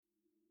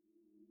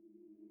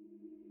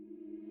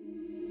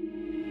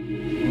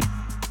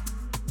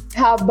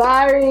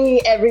Habari,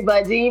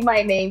 everybody.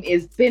 My name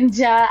is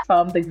Binja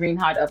from the Green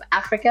Heart of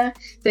Africa,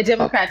 the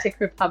Democratic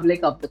Republic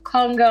of the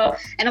Congo.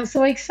 And I'm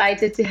so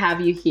excited to have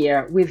you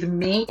here. With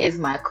me is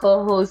my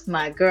co-host,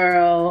 my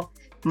girl,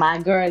 my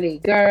girly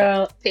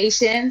girl,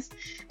 Patience.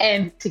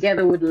 And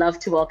together we'd love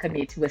to welcome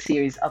you to a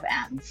series of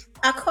AMs.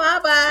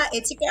 Aquaba,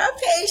 it's your girl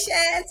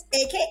Patience,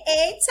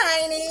 aka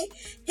Tiny,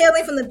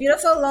 hailing from the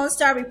beautiful Lone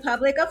Star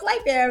Republic of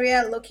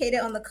Liberia, located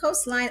on the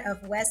coastline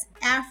of West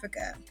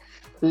Africa.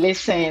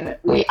 Listen,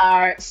 we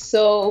are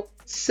so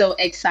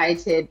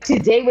excited.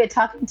 Today we're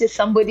talking to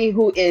somebody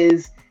who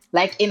is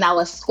like in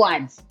our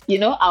squad,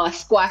 our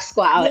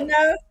squad. Let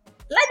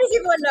the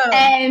people know.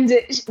 And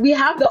we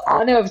have the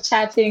honor of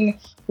chatting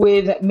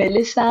with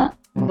Melissa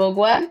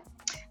Mbugua.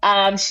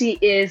 She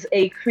is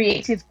a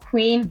creative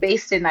queen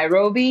based in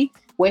Nairobi,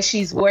 where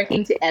she's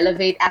working to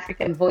elevate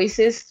African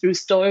voices through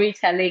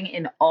storytelling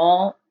in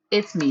all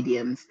its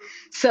mediums.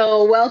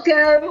 So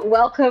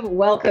welcome,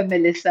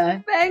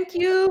 Melissa. Thank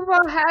you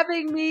for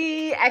having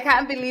me. I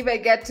can't believe I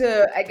get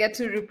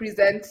to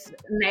represent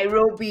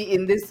Nairobi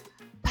in this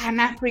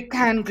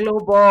Pan-African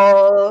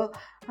global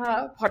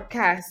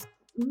podcast.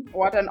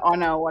 What an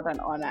honor! And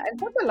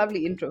what a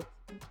lovely intro.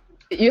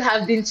 You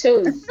have been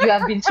chosen.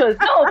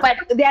 No, but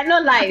there are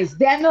no lies.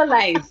 I see no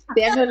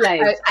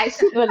lies. I'm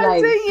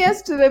saying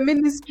yes to the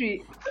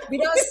ministry. We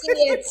don't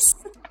see it.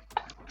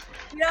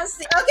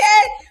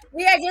 Okay,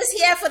 we are just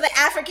here for the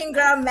African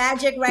Girl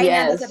Magic right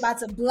now. That's about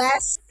to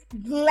bless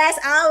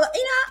our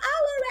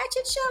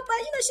ratchet show, but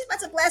she's about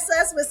to bless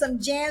us with some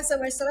jams. So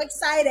we're so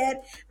excited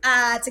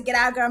to get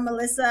our girl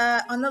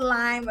Melissa on the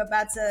line. We're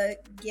about to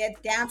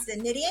get down to the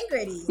nitty and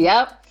gritty.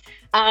 Yep.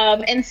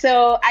 And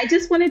so I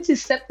just wanted to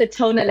set the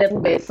tone a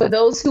little bit. For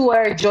those who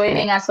are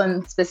joining us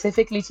on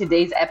specifically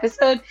today's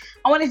episode,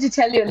 I wanted to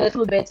tell you a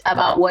little bit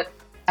about what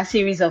a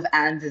series of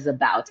ANDs is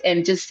about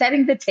and just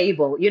setting the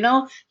table.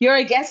 You're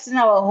a guest in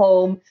our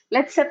home.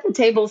 Let's set the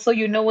table so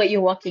you know what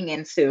you're walking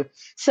into.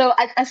 So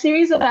a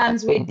series of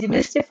ANDs, we're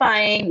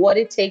demystifying what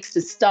it takes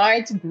to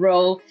start,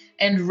 grow,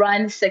 and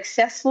run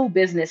successful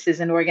businesses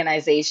and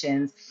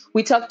organizations.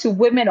 We talk to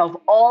women of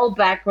all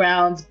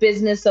backgrounds,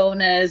 business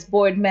owners,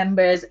 board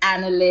members,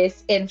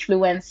 analysts,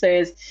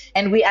 influencers,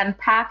 and we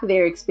unpack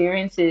their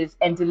experiences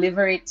and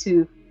deliver it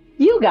to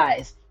you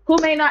guys who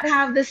may not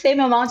have the same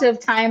amount of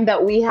time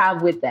that we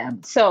have with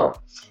them. So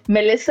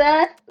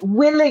Melissa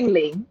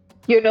willingly, and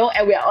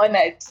we're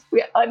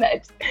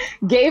honored,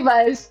 gave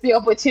us the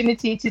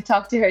opportunity to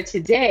talk to her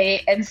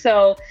today. And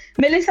so,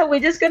 Melissa,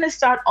 we're just going to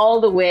start all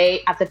the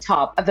way at the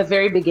top, at the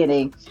very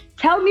beginning.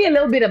 Tell me a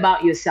little bit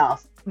about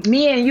yourself.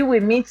 Me and you, we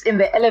meet in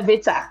the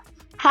elevator.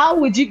 How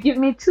would you give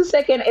me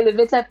 2-second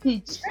elevator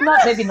pitch?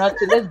 Maybe not.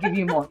 Let's give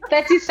you more.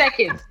 30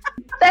 seconds.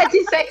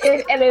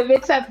 30-second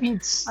elevator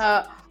pitch.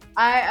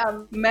 I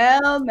am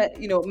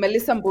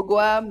Melissa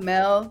Mbugua,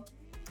 Mel.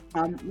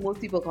 Most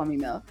people call me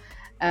Mel.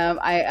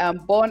 I am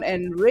born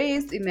and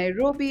raised in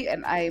Nairobi,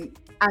 and I'm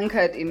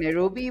anchored in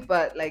Nairobi,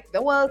 but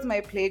the world's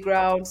my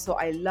playground. So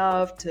I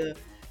love to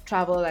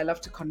travel. I love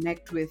to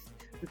connect with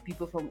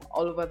people from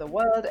all over the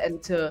world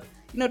and to,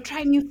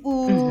 try new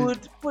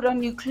food, put on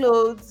new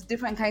clothes,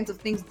 different kinds of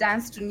things,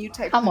 dance to new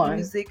types of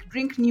music,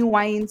 drink new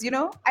wines.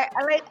 I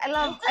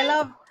love.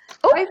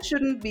 Life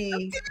shouldn't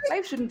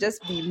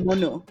just be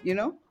mono,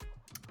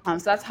 so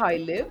that's how I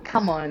live.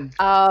 Come on.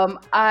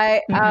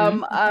 I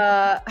am.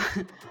 I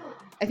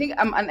think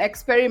I'm an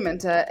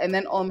experimenter, and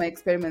then all my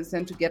experiments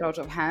tend to get out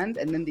of hand,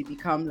 and then they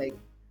become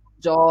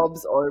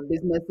jobs or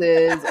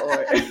businesses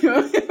or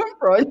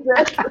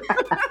projects.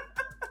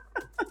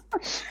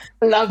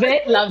 Love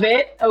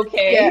it.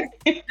 Okay.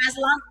 Yeah.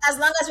 As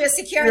long as we're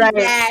securing the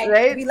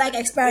bag, we like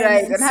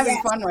experiments. Right, and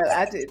having fun while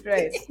at it,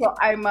 right. So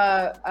I'm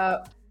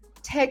a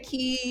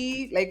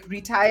techie,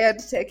 retired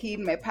techie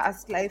in my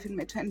past life. In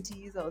my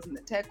 20s, I was in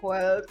the tech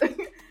world.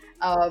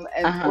 And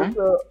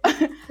also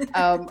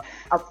an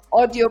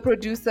audio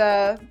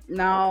producer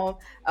now,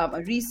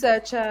 a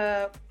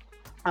researcher,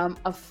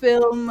 a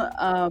film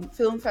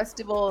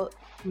festival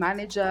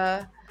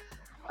manager.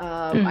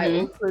 I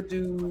also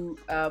do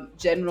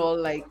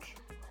general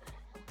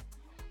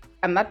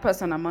I'm that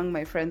person among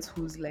my friends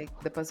who's the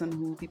person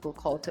who people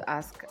call to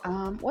ask,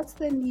 what's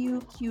the new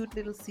cute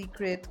little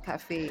secret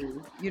cafe?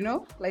 I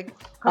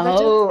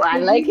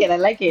like it.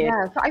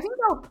 Yeah, so I think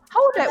what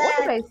did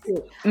I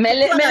say?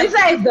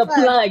 Melissa is the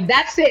plug.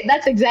 That's it.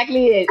 That's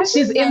exactly it.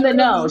 She's in the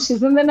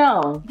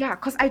know. Yeah,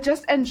 because I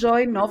just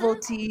enjoy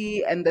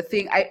novelty and the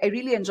thing. I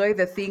really enjoy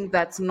the thing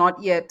that's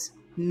not yet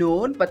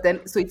known, but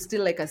then so it's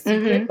still a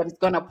secret, but it's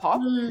gonna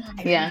pop. I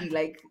really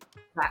like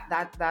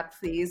that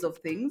phase of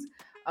things.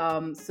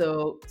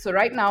 So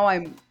right now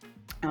I'm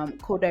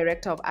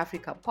co-director of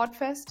Africa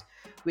Podfest,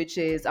 which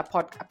is a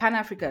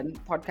Pan-African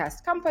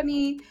podcast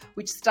company,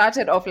 which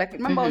started off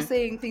remember I was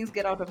saying things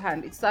get out of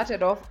hand. It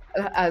started off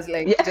as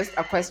just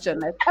a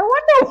question, I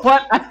wonder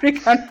what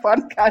African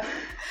podcasts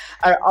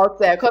are out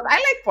there, because I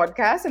like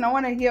podcasts and I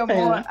want to hear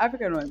more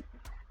African ones.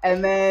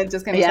 And then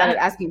just kind of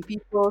started asking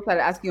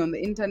on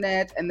the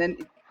internet, and then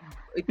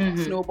it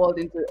snowballed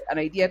into an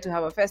idea to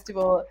have a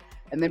festival,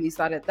 and then we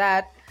started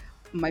that.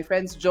 my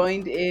friends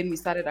joined in, we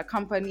started a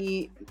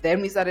company,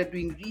 then we started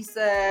doing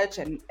research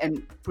and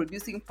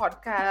producing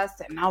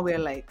podcasts, and now we're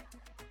like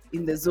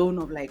in the zone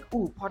of like,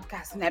 ooh,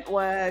 podcast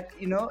network,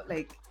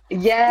 like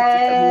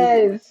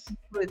yes,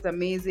 it's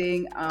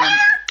amazing.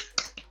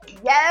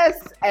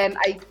 Yes, and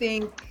I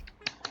think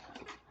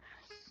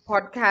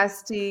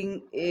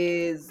podcasting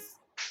is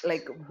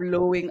like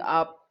blowing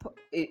up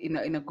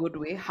in a good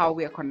way, how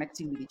we are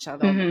connecting with each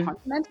other on the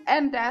continent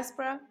and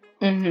diaspora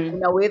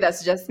in a way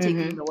that's just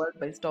taking the world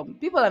by storm.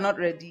 People are not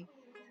ready.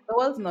 The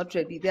world's not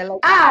ready. They're like,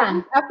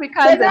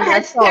 Africans they're not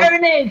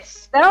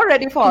experiments. They're not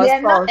ready for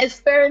They're not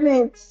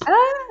experiments.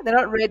 They're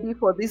not ready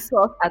for this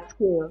sauce at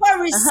scale.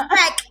 For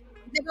respect.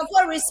 They can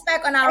put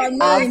respect on our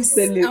names,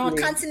 our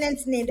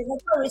continent's name. They can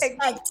put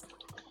respect.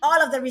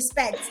 All of the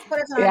respect. Put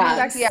it on our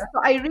names. Exactly. Yeah. So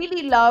I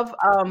really love.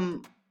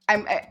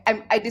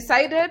 I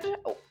decided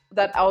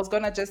that I was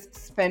gonna just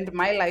spend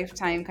my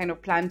lifetime kind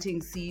of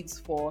planting seeds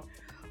for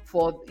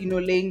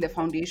laying the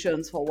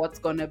foundations for what's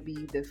gonna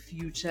be the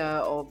future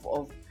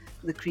of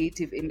the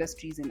creative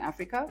industries in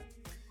Africa.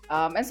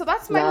 And so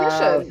that's my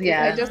mission.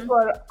 Yeah. I just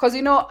because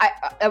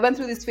I went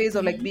through this phase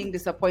of like being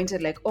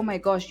disappointed, like, oh my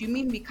gosh, you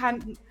mean we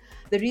can't?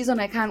 The reason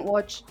I can't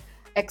watch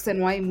X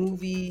and Y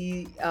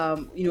movie,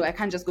 I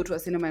can't just go to a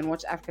cinema and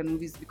watch African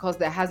movies because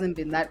there hasn't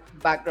been that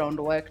background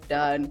work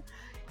done.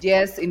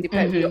 Yes,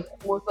 independent.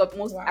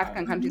 Most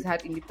African countries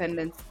had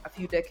independence a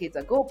few decades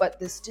ago, but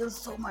there's still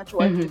so much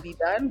work to be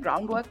done,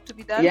 groundwork to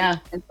be done. Yeah.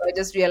 And so I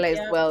just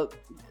realized, well,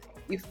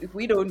 if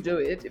we don't do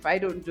it, if I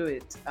don't do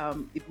it,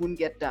 it won't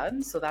get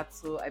done. So I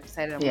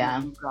decided I'm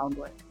going to do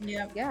groundwork.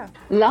 Yeah.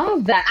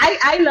 Love that.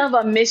 I love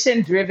a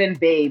mission-driven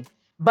babe.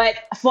 But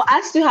for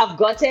us to have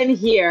gotten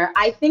here,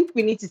 I think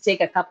we need to take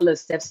a couple of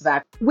steps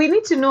back. We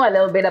need to know a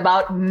little bit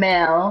about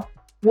Mel.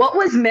 What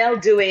was Mel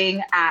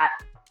doing at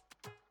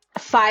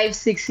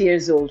 5-6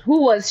 years old?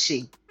 Who was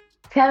she?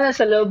 Tell us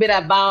a little bit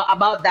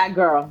about that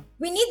girl.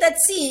 We need the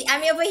tea. I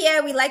mean, over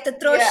here, we like to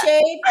throw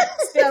shade,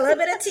 spill a little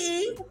bit of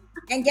tea,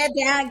 and get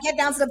down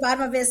to the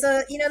bottom of it.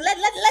 So,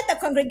 let the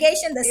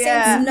congregation, the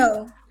saints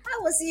know.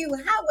 How was you?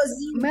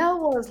 Mel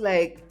was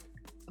like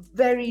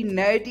very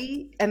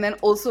nerdy and then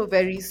also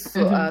very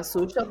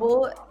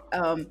sociable.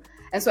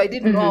 And so I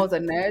didn't know I was a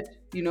nerd.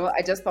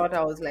 I just thought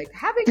I was like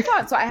having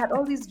fun. So I had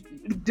all these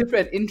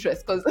different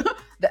interests because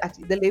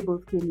the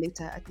labels came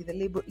later.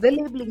 The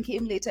labeling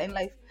came later in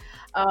life.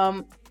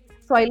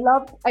 So I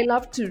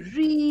loved to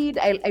read.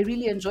 I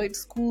really enjoyed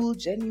school,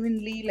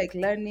 genuinely, like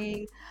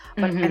learning.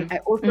 But and I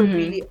also I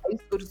used to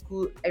go to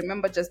school. I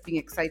remember just being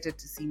excited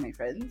to see my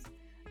friends.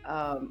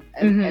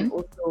 And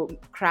also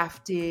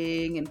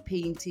crafting and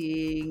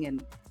painting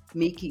and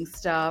making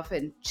stuff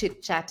and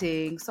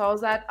chit-chatting. So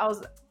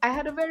I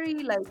had a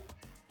very like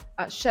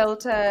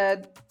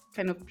sheltered,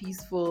 kind of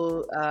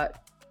peaceful,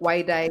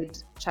 wide-eyed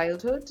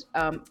childhood.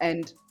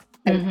 And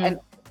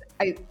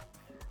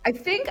I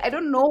think, I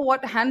don't know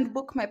what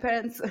handbook my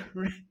parents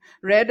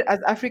read as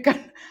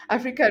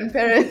African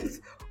parents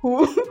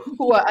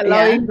who are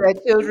allowing their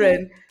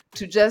children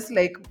to just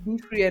like be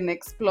free and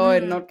explore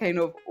and not kind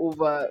of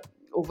over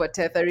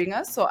tethering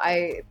us. So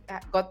I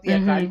got the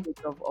advantage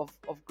of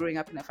growing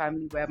up in a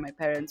family where my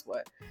parents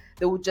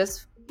they would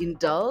just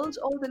indulge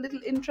all the little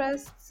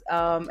interests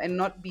and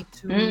not be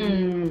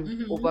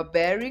too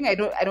overbearing. I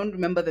don't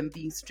remember them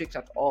being strict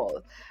at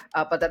all,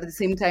 but at the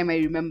same time I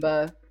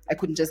remember I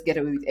couldn't just get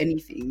away with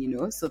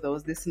anything, so there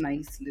was this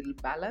nice little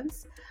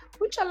balance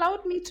which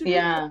allowed me to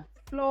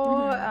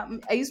explore.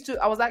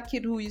 I was that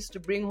kid who used to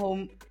bring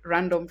home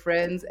random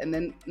friends, and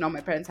then now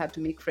my parents had to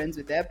make friends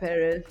with their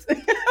parents.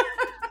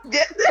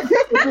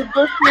 We've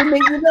go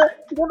swimming,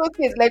 those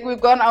kids, like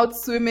we've gone out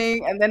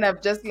swimming and then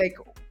I've just like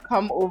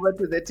come over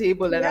to the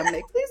table and I'm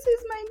like, this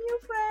is my new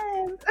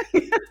friend.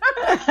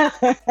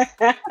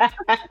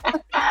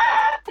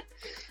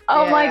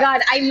 Oh my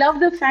God. I love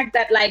the fact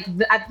that like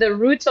at the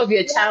root of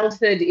your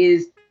childhood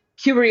is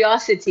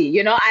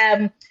curiosity.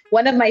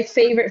 One of my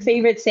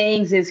favorite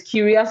sayings is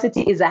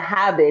curiosity is a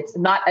habit,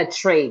 not a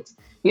trait.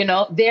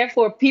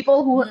 Therefore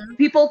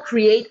people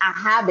create a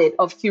habit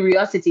of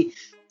curiosity.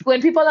 When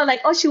people are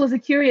like, oh, she was a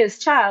curious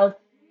child,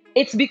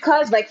 it's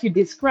because, like you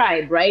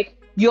described, right?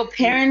 Your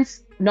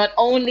parents not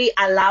only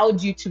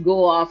allowed you to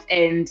go off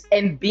and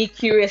be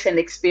curious and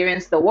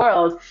experience the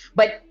world,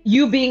 but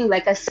you being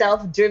like a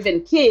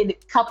self-driven kid,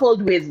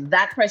 coupled with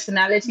that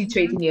personality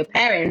trait in your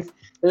parents,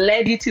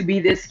 led you to be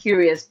this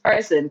curious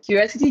person.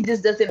 Curiosity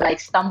just doesn't like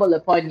stumble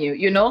upon you,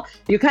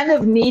 You kind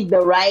of need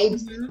the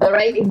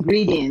right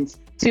ingredients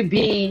to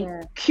be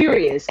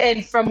curious.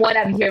 And from what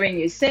I'm hearing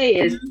you say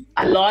is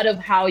a lot of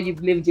how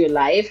you've lived your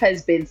life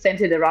has been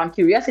centered around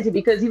curiosity,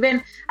 because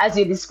even as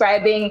you're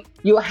describing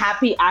your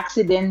happy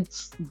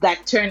accidents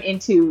that turn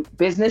into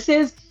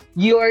businesses,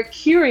 you're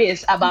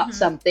curious about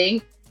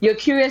something. You're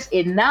curious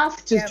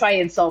enough to try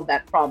and solve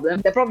that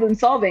problem. The problem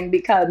solving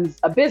becomes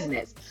a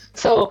business.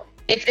 So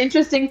it's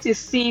interesting to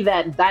see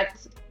that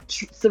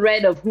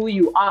thread of who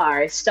you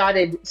are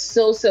started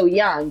so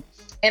young.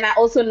 And I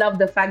also love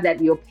the fact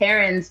that your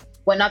parents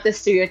were not the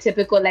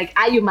stereotypical, like,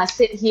 you must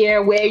sit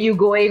here, where are you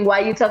going,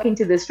 why are you talking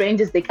to the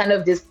strangers? They kind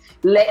of just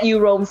let you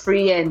roam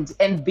free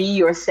and be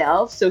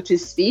yourself, so to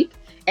speak,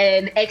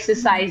 and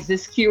exercise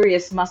this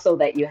curious muscle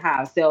that you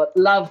have. So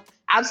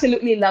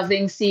absolutely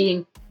loving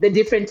seeing the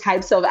different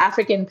types of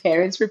African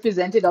parents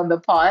represented on the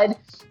pod.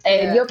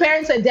 And your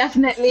parents are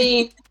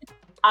definitely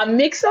a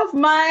mix of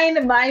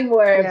mine. Mine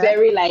were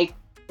very like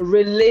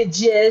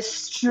religious,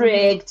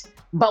 strict.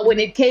 But when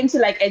it came to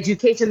like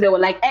education, they were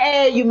like,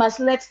 hey, you must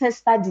let her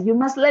study. You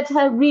must let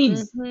her read.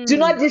 Do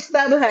not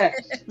disturb her.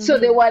 So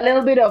there were a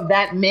little bit of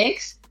that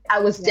mix. I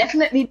was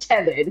definitely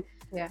tethered.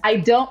 I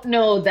don't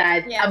know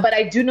that, but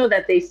I do know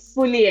that they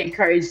fully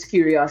encouraged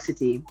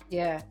curiosity.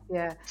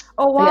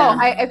 Oh, wow.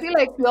 I feel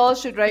like we all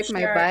should write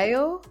my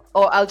bio,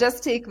 or I'll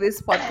just take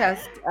this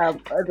podcast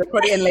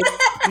recording and like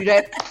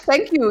rewrite.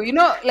 Thank you. You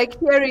know, like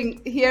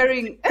hearing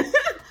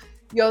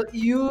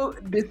you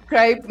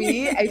describe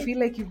me, I feel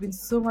like you've been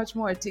so much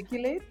more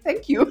articulate.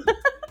 Thank you.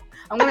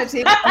 I'm gonna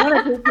take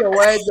your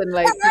words and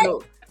like, you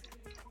know,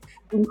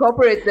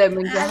 incorporate them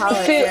into how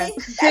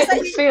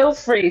feel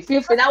free.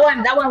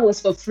 That one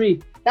was for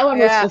free.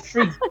 Was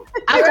for free.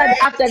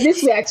 After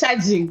this, we are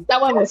charging. That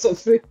one was for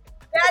free.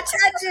 We are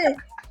charging.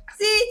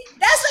 See,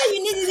 that's why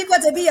you need these people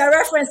to be your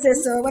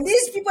references. So when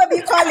these people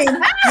be calling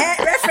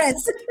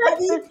reference,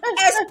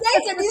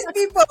 explain to these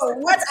people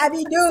what I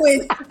be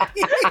doing.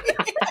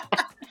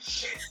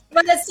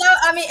 But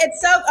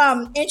it's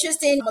so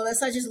interesting,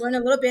 Melissa. Just learn a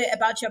little bit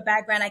about your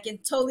background. I can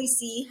totally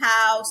see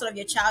how sort of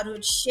your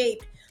childhood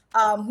shaped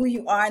who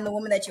you are and the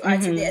woman that you are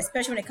today,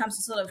 especially when it comes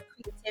to sort of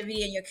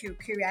creativity and your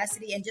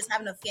curiosity, and just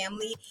having a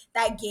family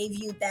that gave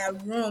you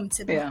that room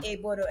to be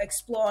able to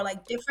explore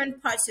like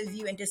different parts of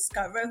you and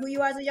discover who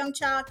you are as a young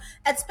child,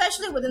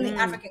 especially within the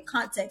African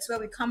context where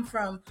we come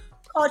from,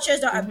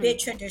 cultures that are a bit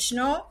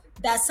traditional,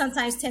 that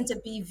sometimes tend to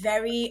be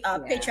very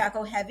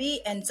patriarchal heavy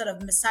and sort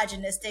of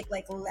misogynistic,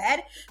 like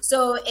led.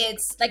 So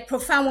it's like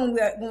profound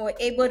when we're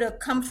able to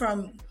come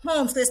from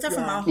homes, let's start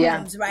from our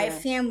homes, right?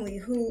 Family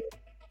who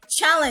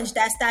challenge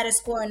that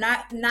status quo and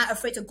not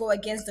afraid to go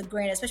against the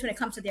grain, especially when it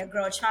comes to their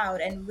girl child,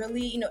 and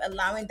really, you know,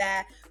 allowing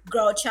that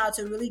girl child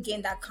to really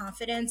gain that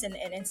confidence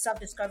and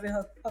self-discovery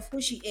of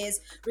who she is,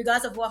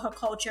 regardless of what her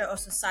culture or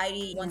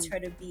society wants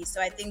her to be.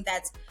 So I think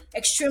that's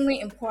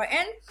extremely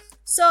important.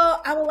 So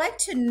I would like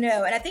to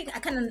know, and I think I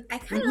kind of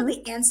know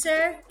the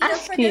answer,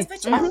 for this,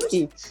 but you know, we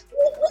just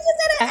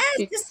gotta ask.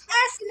 Just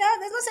ask, you know,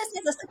 there's no such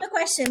thing as a stupid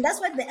question. That's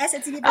what the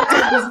SAT people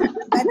do.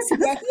 But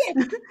they're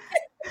here.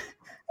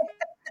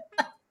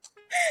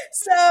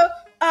 So,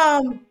 I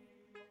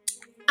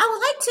would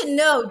like to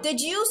know,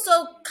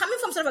 coming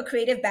from sort of a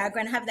creative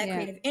background, have that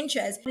creative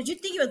interest, did you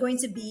think you were going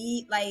to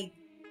be like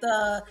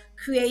the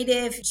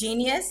creative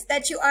genius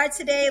that you are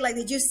today? Like,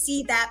 did you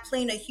see that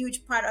playing a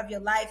huge part of your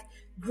life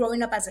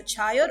growing up as a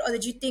child, or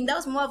did you think that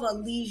was more of a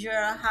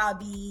leisure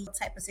hobby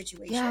type of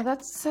situation? Yeah,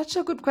 that's such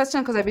a good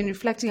question, because I've been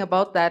reflecting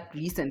about that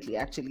recently.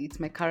 Actually, it's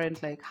my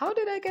current, like, how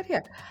did I get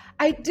here?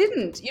 I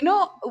didn't, you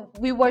know,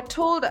 we were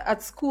told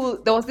at school,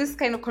 there was this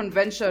kind of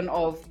convention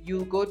of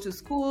you go to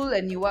school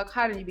and you work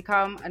hard and you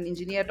become an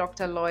engineer,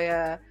 doctor,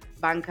 lawyer,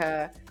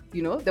 banker.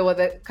 You know, there were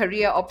the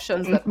career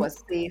options that were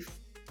safe.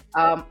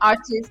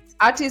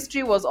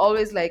 Artistry was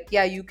always like,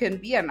 yeah, you can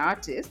be an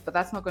artist, but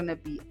that's not going to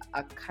be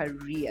a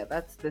career.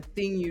 That's the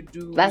thing you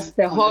do. That's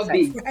the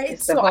hobby. Right?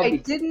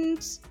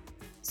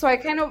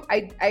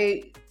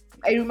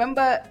 I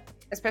remember,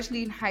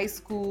 especially in high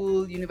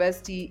school,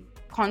 university,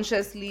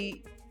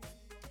 consciously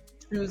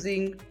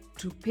choosing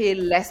to pay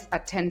less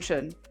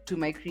attention to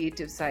my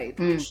creative side,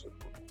 which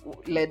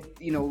led,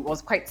 you know,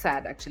 was quite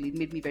sad. Actually, it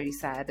made me very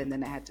sad. And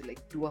then I had to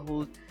like do a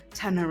whole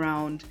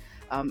turnaround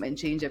and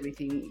change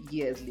everything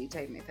years later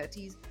in my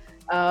 30s.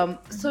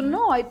 So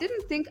no, I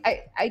didn't think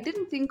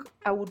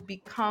I would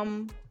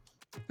become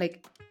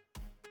like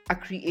a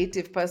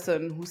creative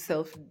person who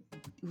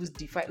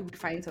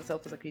defines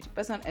herself as a creative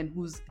person and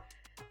who's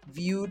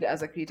viewed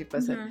as a creative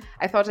person.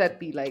 I thought I'd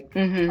be like,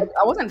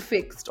 I wasn't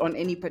fixed on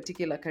any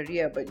particular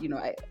career, but you know,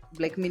 I,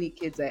 like many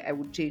kids, I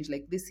would change.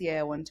 Like this year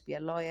I want to be a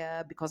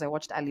lawyer because I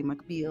watched Ali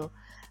McBeal.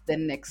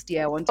 Then next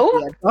year I want to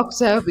be a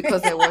doctor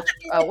because I watched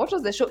what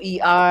was the show,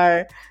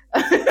 ER.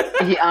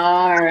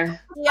 ER.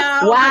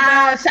 Yeah,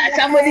 wow,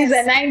 somebody's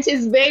a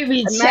 90s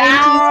baby.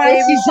 Shout.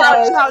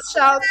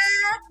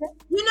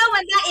 You know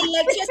when that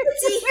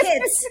electricity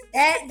hits,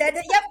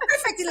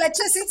 perfect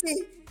electricity,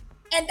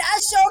 and that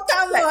show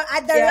comes on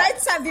at the right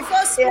time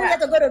before school, you have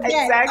to go to bed.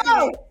 Exactly.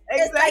 Oh,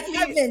 it's like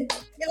heaven.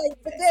 You're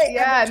like, today.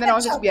 Yeah, and then I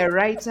wanted to be a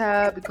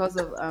writer because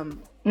of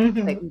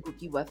like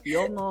Ngugi wa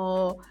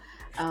Thiong'o.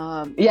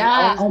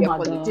 I wanted to be a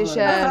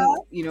politician,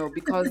 you know,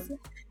 because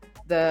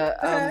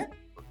the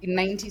in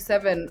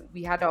 97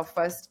 we had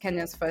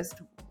Kenya's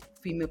first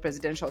female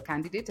presidential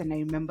candidate, and I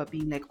remember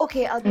being like,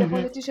 okay, I'll be a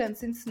politician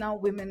since now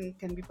women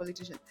can be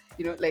politicians,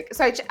 you know, like,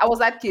 so I was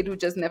that kid who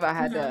just never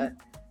had a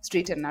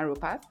straight and narrow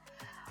path.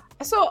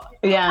 So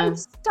I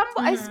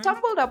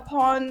stumbled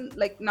upon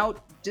like now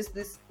just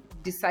this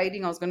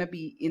deciding I was going to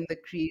be in the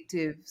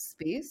creative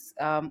space.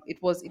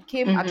 It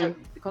came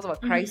because of a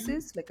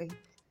crisis, like a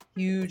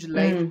huge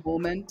life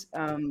moment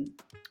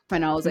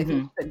when I was, I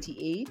think,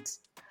 28,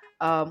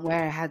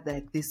 where I had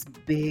like this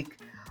big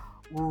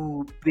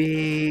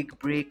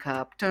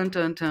breakup. Turn,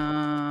 turn,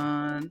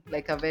 turn.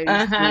 Like a very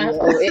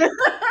serious.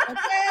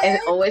 And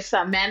always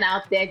some man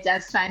out there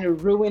just trying to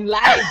ruin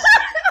lives.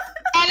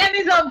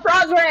 Enemies of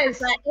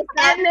progress.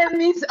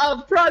 Enemies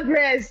of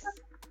progress.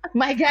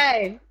 My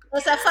guy.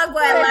 It's a fuckboy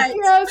alert.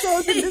 Yeah, so I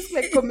was in this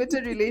like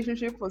committed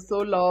relationship for so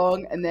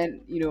long, and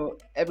then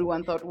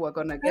everyone thought we were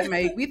gonna get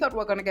married. We thought we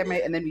were gonna get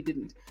married, and then we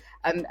didn't.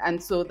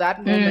 And so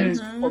that moment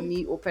for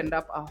me opened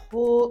up a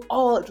whole.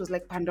 It was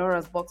like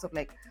Pandora's box of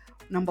like,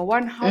 number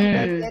one, how did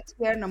I get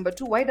here? Number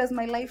two, why does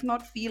my life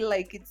not feel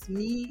like it's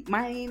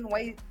mine?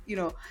 Why,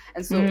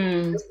 And so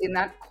just in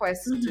that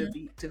quest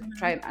to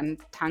try and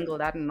untangle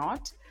that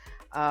knot,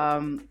 I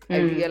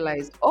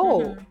realized,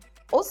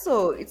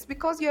 also it's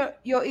because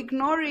you're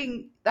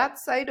ignoring that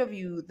side of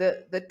you,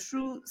 the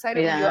true side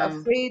of you. You're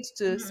afraid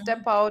to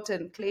step out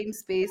and claim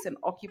space and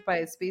occupy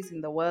a space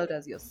in the world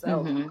as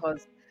yourself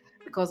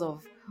because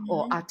of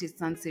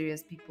artists and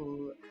serious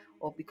people,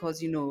 or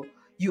because you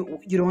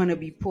don't want to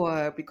be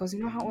poor, because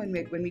how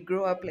when we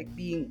grow up like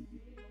being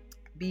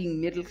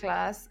middle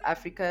class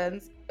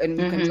Africans, and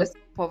you can just see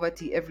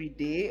poverty every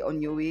day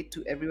on your way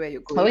to everywhere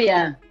you're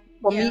going.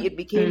 For me, it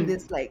became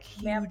this like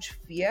huge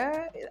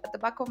fear at the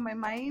back of my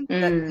mind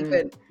that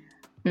even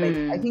like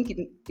I think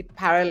it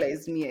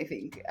paralyzed me. I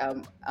think.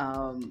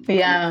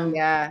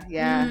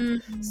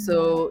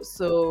 So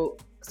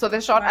the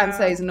short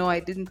answer is no.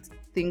 I didn't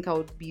think I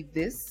would be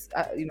this,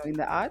 in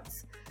the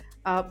arts,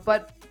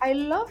 but I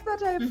love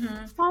that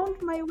I've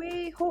found my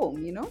way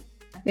home.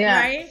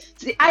 Yeah. Right?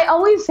 See, I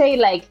always say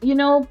like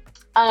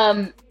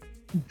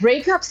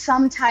breakups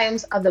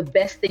sometimes are the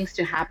best things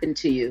to happen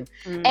to you.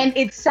 And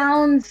it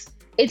sounds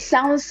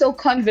so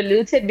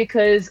convoluted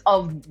because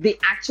of the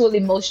actual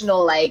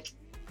emotional like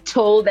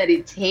toll that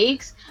it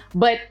takes.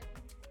 But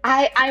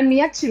I'm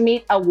yet to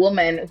meet a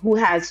woman who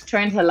has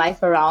turned her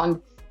life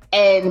around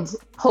and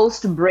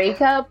post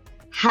breakup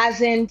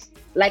hasn't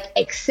like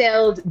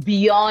excelled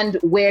beyond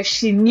where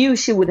she knew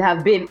she would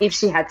have been if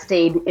she had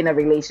stayed in a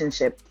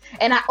relationship.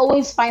 And I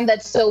always find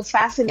that so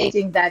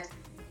fascinating that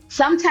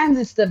sometimes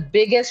it's the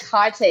biggest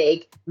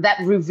heartache that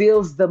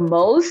reveals the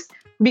most,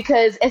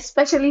 because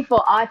especially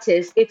for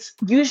artists, it's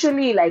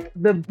usually like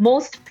the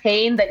most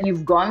pain that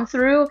you've gone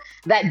through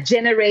that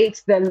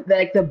generates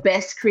the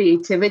best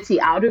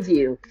creativity out of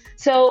you.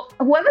 So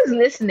whoever's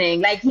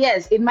listening, like,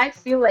 yes, it might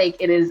feel like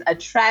it is a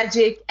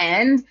tragic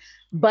end,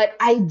 but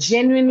I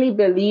genuinely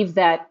believe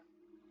that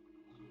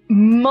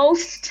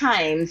most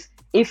times,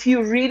 if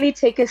you really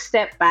take a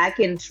step back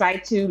and try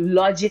to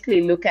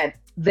logically look at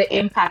the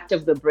impact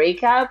of the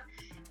breakup,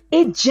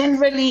 it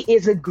generally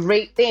is a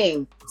great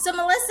thing. So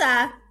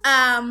Melissa,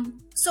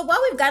 so while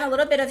we've gotten a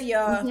little bit of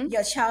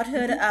your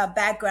childhood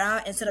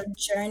background and sort of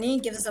journey,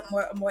 gives us a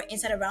more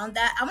insight around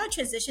that, I want to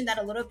transition that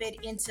a little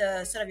bit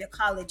into sort of your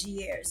college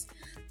years.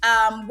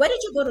 Where did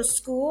you go to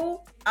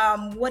school?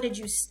 What did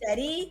you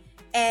study?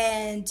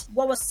 And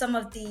what was some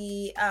of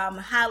the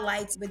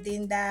highlights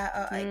within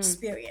that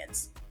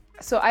experience?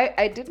 So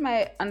I did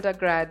my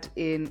undergrad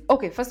in...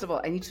 Okay, first of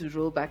all, I need to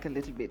roll back a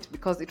little bit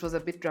because it was a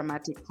bit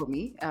dramatic for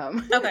me.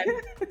 Okay.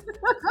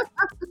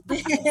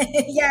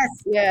 Yes.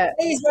 Yeah.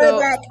 Please roll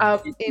back.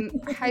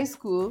 In high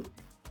school,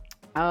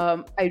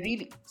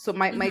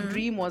 my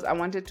dream was I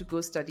wanted to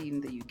go study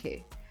in the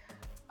UK.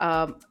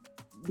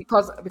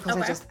 Because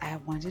I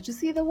wanted to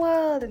see the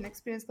world and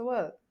experience the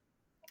world.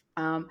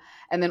 And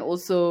then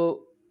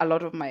also a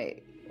lot of my,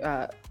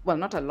 well,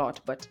 not a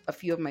lot, but a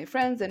few of my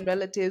friends and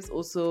relatives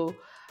also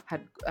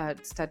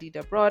had studied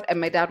abroad.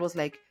 And my dad was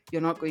like,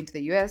 you're not going to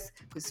the US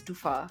because it's too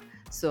far.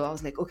 So I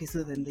was like, okay,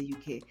 so then the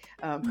UK.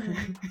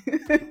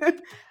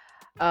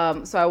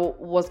 So I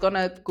was going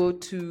to go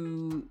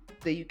to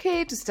the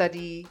UK to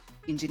study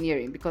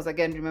engineering because,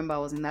 again, remember, I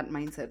was in that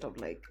mindset of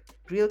like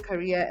real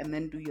career and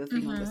then do your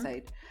thing on the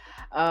side.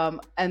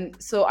 And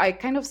so I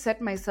kind of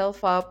set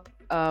myself up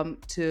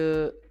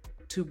to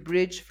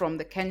bridge from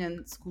the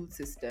Kenyan school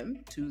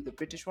system to the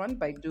British one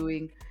by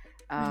doing,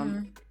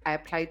 I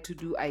applied to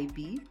do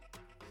IB.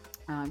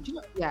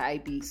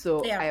 IB.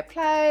 So I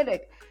applied,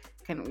 I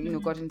kind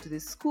of, got into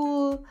this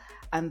school.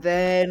 And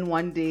then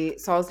one day,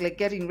 so I was like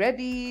getting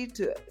ready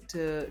to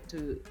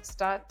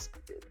start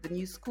the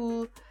new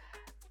school,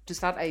 to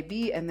start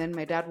IB. And then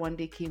my dad one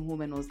day came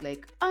home and was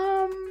like,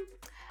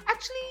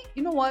 actually,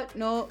 you know what?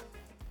 No,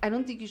 I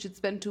don't think you should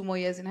spend 2 more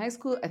years in high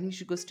school. I think you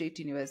should go straight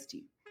to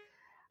university.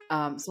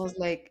 So I was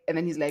like, and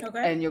then he's like,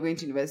 and you're going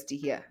to university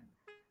here.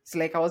 It's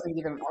like I wasn't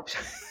given an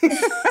option.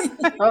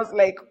 I was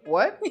like,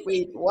 what?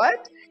 Wait,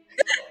 what?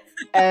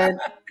 And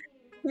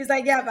he's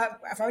like, yeah, but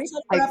I've already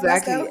told you.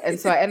 Exactly. And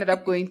so I ended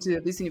up going to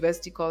this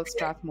university called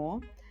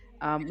Strathmore,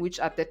 which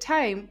at the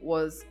time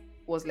was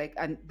like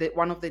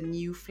one of the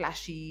new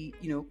flashy,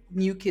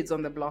 new kids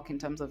on the block in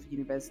terms of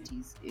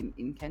universities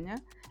in Kenya.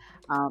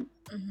 And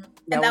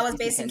that was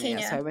based in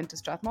Kenya. So I went to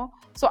Strathmore.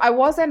 So I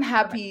wasn't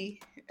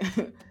happy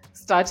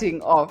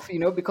starting off,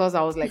 because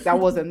I was like, that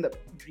wasn't the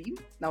dream.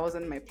 That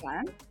wasn't my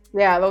plan.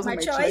 Yeah, that wasn't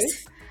my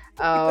choice.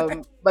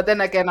 But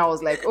then again, I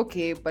was like,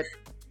 okay, but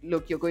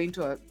look, you're going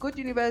to a good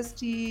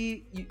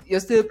university,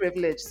 you're still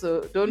privileged,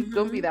 so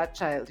don't be that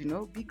child,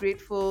 be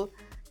grateful,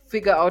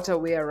 figure out a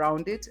way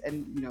around it.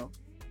 And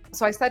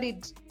so I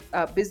studied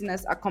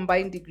business, a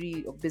combined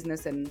degree of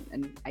business and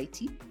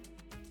IT.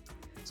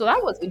 So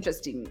that was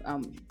interesting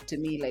to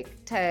me, like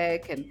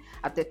tech. And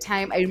at the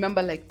time, I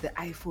remember like the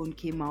iPhone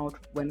came out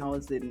when I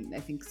was in, I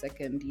think,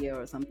 second year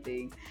or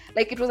something.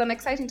 Like it was an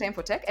exciting time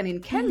for tech. And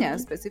in Kenya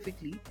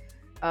specifically,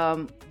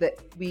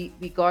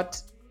 we got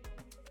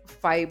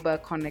fiber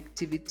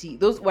connectivity.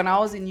 Those, when I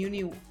was in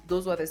uni,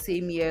 those were the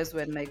same years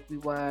when like we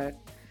were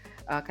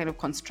kind of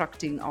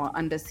constructing our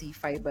undersea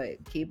fiber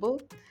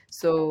cable.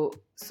 So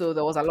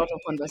there was a lot of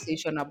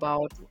conversation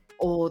about,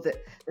 the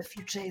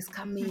future is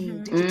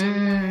coming, digital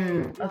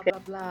life, blah, blah,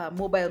 blah.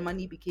 Mobile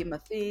money became a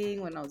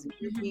thing when I was in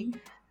uni.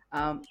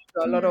 So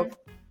a lot of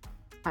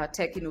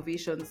tech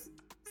innovations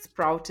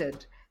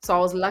sprouted. So I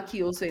was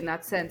lucky also in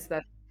that sense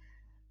that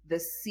the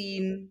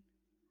scene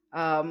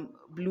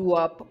blew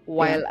up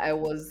while I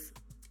was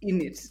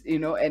in it,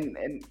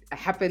 and I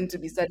happened to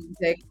be studying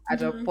tech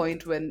at a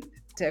point when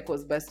tech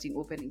was bursting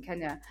open in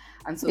Kenya.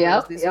 And so there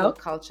was this whole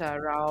culture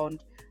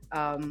around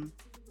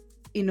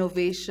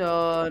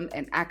innovation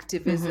and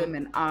activism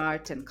and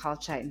art and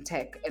culture and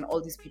tech, and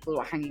all these people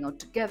were hanging out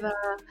together.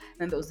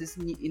 And there was this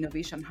new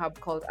innovation hub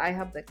called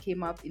iHub that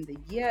came up in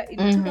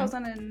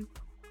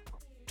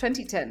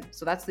 2010.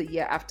 So that's the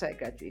year after I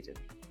graduated.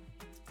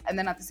 And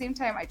then at the same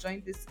time, I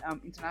joined this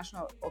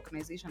international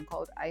organization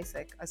called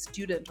ISEC, a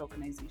student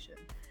organization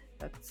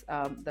that's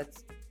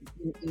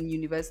in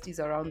universities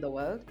around the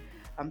world.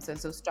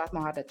 So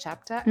Strathmore had a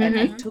chapter, and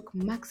I took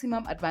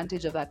maximum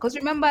advantage of that. Because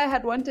remember, I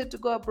had wanted to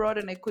go abroad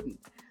and I couldn't.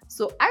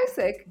 So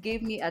ISEC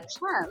gave me a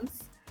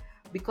chance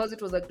because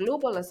it was a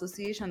global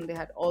association. They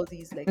had all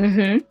these like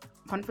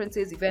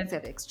conferences, events, they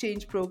had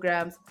exchange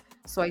programs.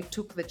 So I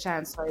took the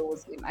chance. So I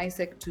was in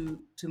ISEC to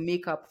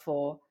make up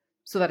for,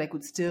 so that I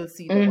could still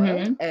see the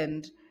world.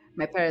 And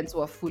my parents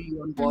were fully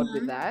on board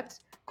with that,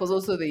 because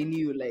also they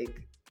knew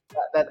like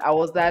that I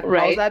was that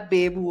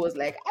babe who was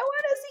like, I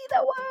want to see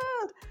the world.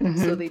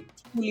 So they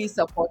fully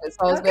supported.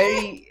 So I was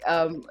very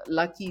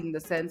lucky in the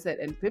sense that,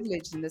 and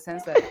privileged in the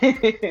sense that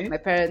my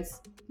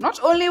parents,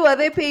 not only were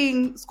they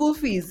paying school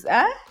fees,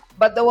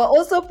 but they were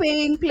also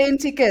paying plane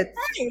tickets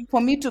for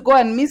me to go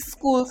and miss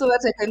school so that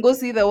I can go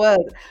see the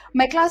world.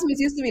 My classmates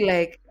used to be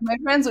like, my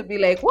friends would be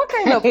like, what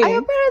kind of, are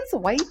your parents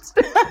white?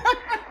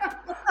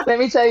 Let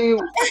me tell you.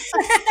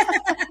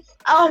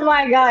 Oh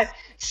my God.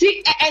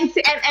 And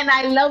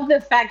I love the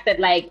fact that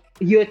like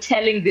you're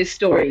telling this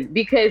story,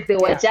 because they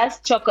were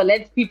just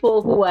chocolate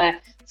people who were,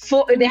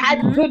 they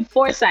had good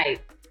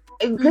foresight.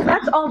 Because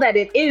that's all that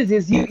it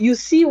is you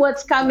see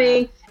what's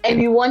coming,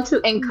 and you want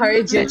to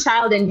encourage your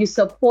child, and you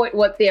support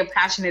what they're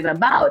passionate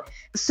about.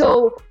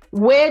 So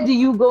where do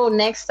you go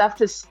next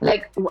after,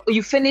 like,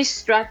 you finish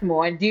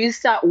Strathmore? Do you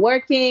start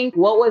working?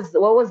 What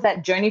was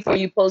that journey for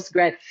you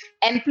post-grad?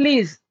 And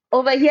please,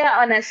 over here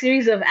on a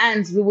series of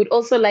Ands, we would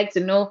also like to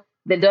know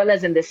the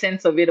dollars and the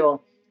cents of it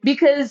all,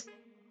 because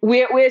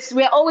we're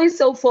always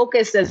so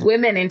focused as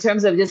women in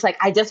terms of just like,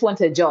 I just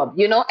want a job,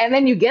 and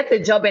then you get the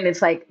job and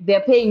it's like they're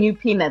paying you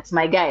peanuts,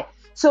 my guy.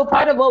 So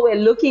part of what we're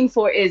looking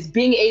for is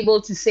being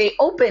able to say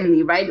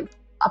openly, right?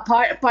 A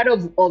part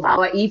of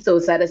our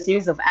ethos at a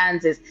series of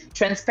Ands is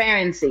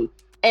transparency.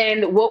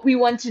 And what we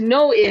want to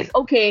know is,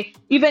 okay,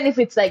 even if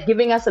it's like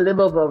giving us a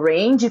little bit of a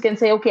range, you can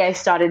say, okay, I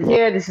started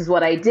here. This is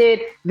what I did.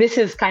 This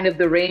is kind of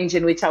the range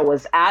in which I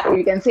was at. Or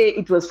you can say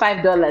it was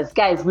 $5.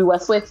 Guys, we were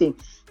sweating.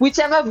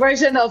 Whichever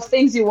version of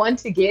things you want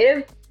to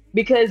give.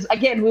 Because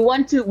again,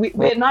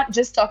 we're not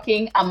just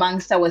talking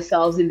amongst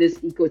ourselves in this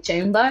echo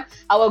chamber.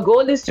 Our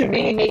goal is to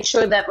really make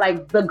sure that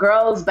like the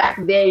girls back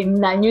there in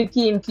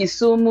Nanyuki, in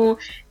Kisumu,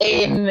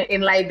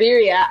 in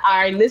Liberia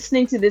are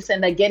listening to this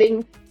and are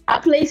getting a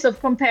place of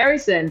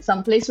comparison,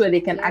 some place where they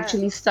can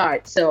actually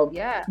start. So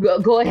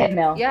go ahead,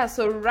 Mel. Yeah,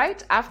 so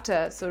right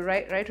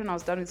when I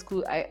was done with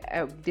school,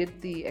 I did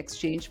the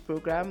exchange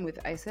program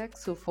with ISEC.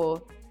 So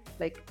for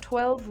like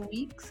 12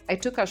 weeks, I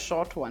took a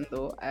short one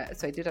though.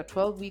 So I did a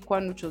 12-week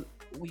one, which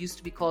used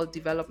to be called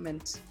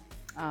development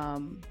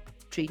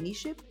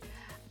traineeship.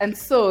 And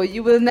so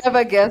you will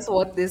never guess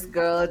what this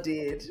girl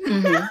did.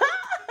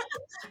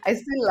 I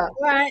still love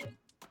Right.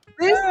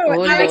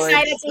 I'm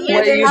excited to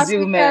hear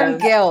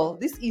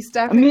this East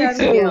African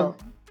girl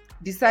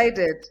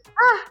decided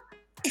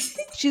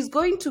she's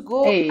going to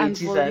go and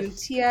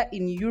volunteer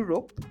in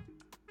Europe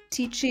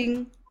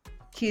teaching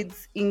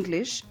kids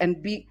English,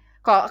 and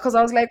because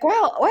I was like,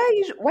 well,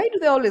 why do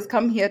they always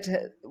come here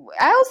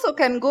I also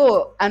can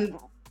go and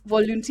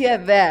volunteer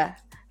there.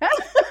 I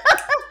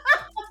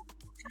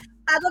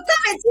will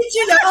come and teach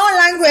you the own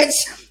language.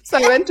 So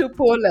I went to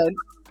Poland.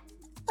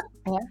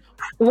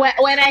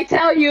 When I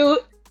tell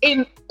you,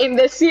 in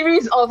the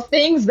series of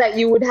things that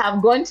you would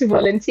have gone to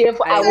volunteer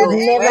for, I would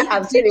never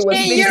have said it was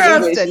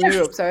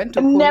Europe. So I went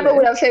to Poland. Never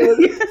would have said it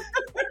was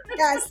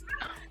Yes.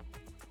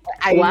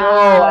 I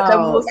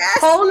know.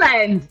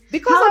 Poland.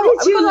 Because how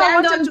did you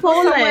land on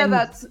Poland? Somewhere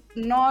that's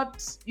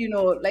not,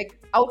 like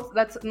out,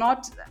 that's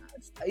not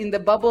in the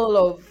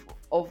bubble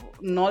of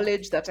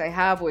knowledge that I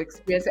have or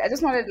experience. I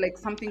just wanted like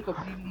something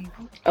completely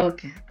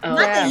Okay.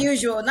 Not the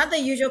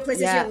usual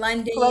places. Your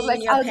London, So I was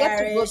like, your I'll get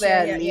to go Paris,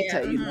 there your,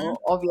 later, you know,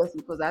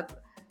 obviously, because that.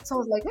 So I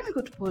was like, let me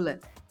go to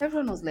Poland.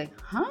 Everyone was like,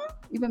 huh?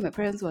 Even my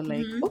parents were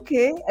like,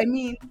 okay. I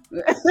mean,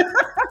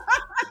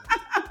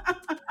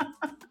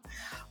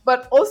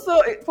 but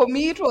also for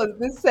me, it was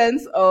this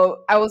sense of,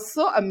 I was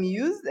so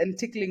amused and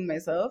tickling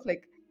myself.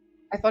 Like,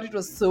 I thought it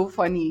was so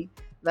funny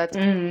that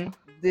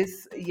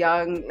this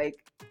young, like,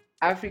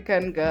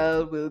 African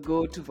girl will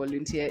go to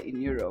volunteer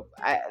in Europe.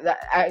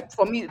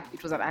 For me,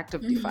 it was an act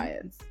of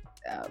defiance,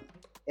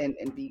 and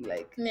being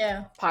like,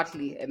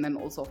 partly, and then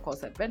also, of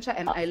course, adventure.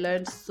 And I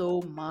learned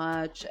so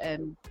much,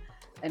 and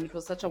it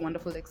was such a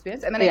wonderful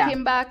experience. And then I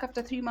came back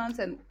after 3 months,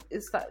 and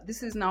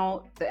this is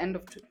now the end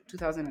of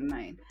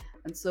 2009.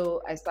 And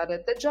so I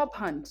started the job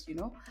hunt, you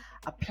know,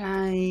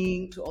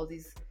 applying to all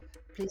these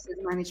places,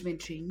 management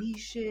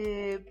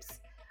traineeships,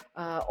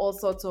 all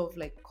sorts of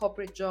like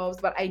corporate jobs.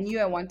 But I knew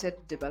I wanted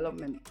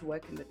development, to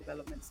work in the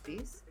development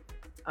space.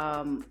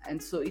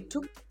 And so it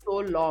took so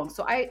long.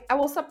 So I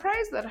was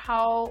surprised at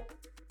how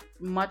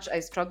much I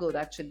struggled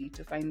actually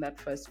to find that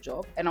first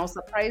job. And I was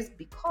surprised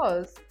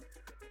because,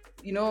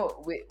 you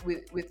know,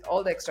 with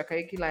all the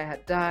extracurricular I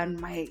had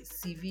done, my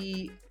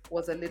CV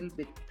was a little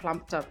bit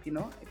plumped up, you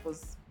know. It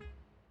wasn't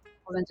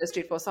just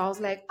straightforward. So I was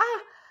like,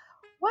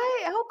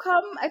 why? How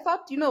come? I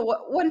thought, you know,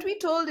 weren't we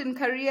told by the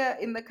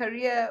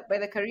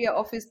career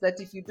office that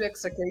if you do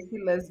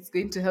extracurriculars, it's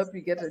going to help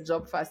you get a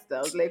job faster? I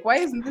was like, why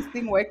isn't this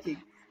thing working?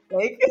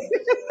 Like,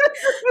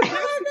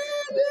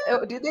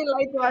 did they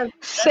lie to us?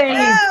 Say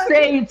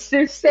it,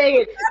 just say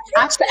it.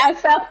 After I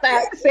felt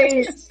that,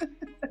 say it.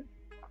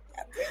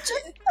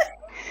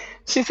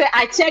 She said,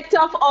 I checked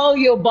off all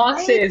your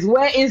boxes.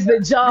 Where is the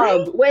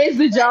job? Where is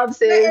the job,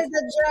 sis? Where is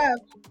the job?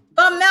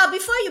 But Mel,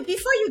 before you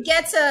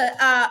get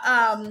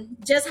to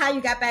just how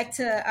you got back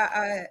to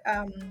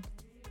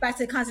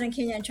continent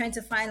Kenya and trying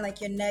to find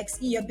like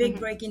your big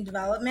break in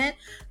development,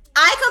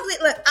 I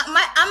completely look. I'm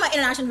an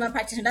international development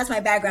practitioner. That's my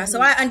background,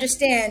 so I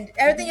understand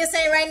everything you're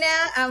saying right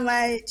now. I'm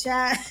like,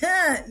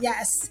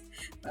 yes,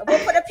 we'll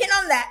put a pin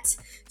on that.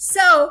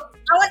 So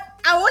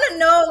I want to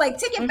know, like,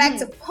 take it back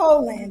to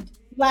Poland,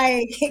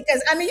 like,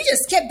 because I mean, you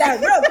just skipped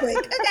that real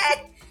quick,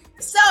 okay?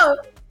 So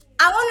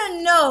I want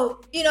to know,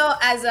 you know,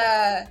 as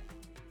a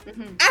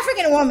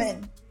African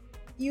woman,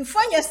 you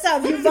fund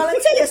yourself, you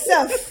volunteer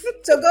yourself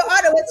to go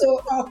all the way to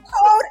a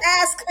cold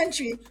ass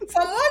country,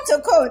 from one to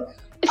cold.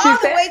 All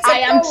the way to I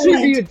am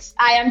tribute.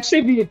 I am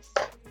tribute.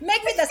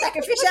 Make me the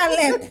sacrificial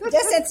lamb.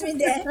 Just send me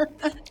there.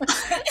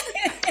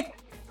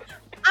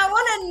 I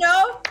want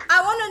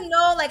to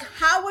know, like,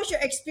 how was your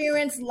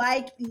experience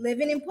like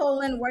living in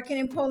Poland, working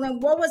in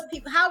Poland?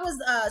 How was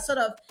sort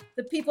of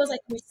the people's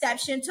like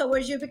reception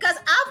towards you? Because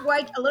I've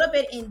worked a little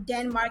bit in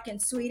Denmark and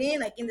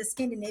Sweden, like in the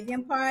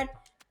Scandinavian part,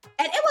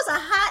 and it was a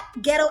hot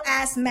ghetto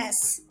ass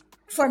mess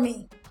for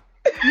me.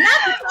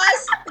 Not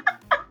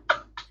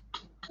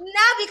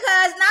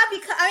because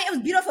I mean, it was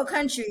a beautiful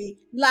country.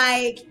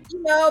 Like,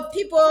 you know,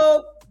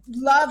 people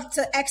love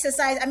to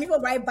exercise. I mean,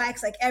 people ride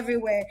bikes like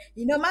everywhere.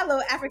 You know, my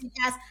little African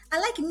ass, I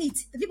like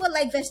meat. The people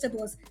like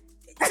vegetables.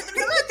 There's a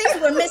lot of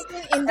things we're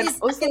missing in this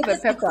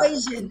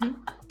equation.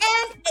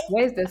 And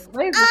where's this?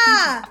 And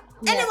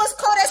it was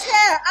cold as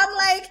hell. I'm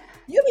like,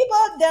 you people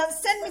that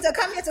send me to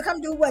come here to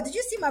come do what? Did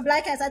you see my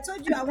black ass? I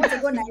told you I want to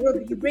go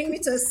Nairobi. You bring me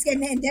to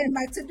Kenya and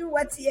Denmark to do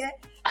what here?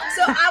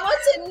 So I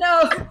want to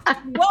know,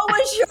 what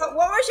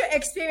was your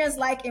experience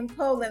like in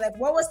Poland? Like,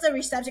 what was the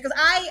reception? Because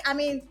I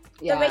mean,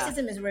 the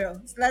racism is real.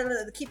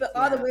 Let's keep it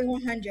all the way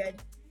 100.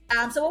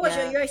 So what was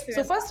your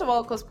experience? So first of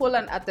all, because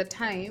Poland at the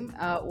time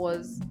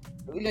was,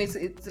 you know,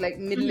 it's like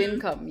middle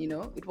income, you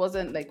know, it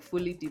wasn't like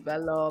fully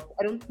developed.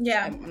 I'm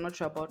not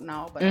sure about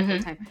now, but at the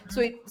time.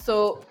 So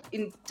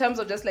in terms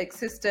of just like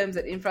systems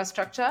and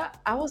infrastructure,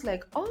 I was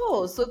like,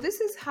 oh, so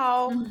this is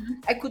how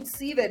I could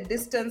see the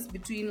distance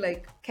between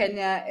like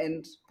Kenya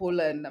and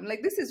Poland. I'm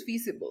like, this is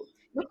feasible.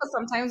 Because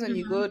sometimes when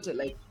you go to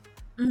like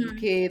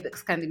UK, the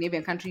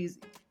Scandinavian countries,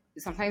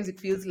 sometimes it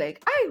feels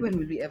like, when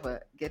will we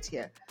ever get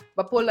here?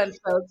 But Poland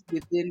felt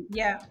within.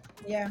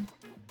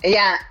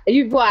 Yeah,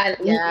 you've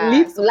got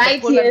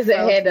light years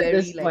ahead at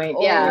this point.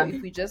 If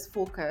we just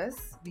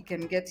focus, we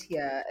can get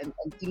here and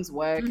things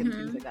work and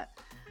things like that.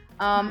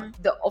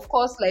 Of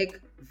course, like,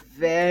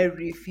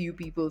 very few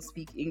people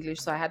speak English,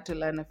 so I had to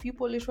learn a few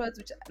Polish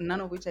words,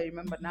 none of which I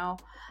remember now.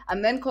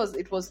 And then because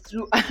it was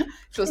through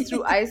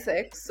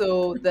ISEC,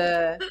 so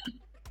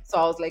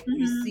I was like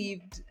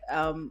received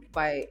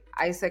by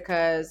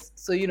ISECers.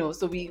 So, you know,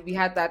 so we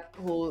had that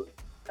whole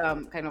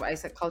kind of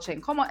ISEC culture in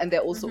common, and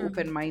they're also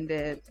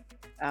open-minded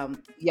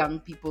young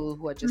people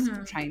who are just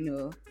trying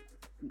to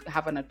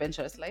have an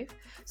adventurous life.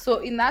 So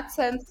in that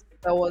sense,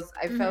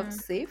 I felt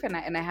safe, and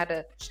I had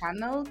a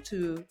channel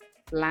to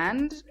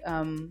land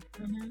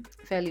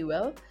fairly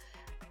well.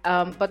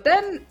 But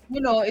then,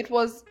 you know, it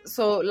was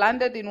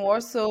landed in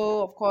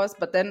Warsaw, of course,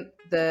 but then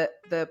the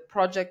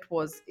project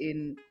was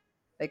in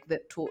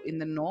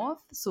the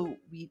north, so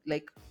we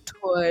like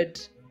toured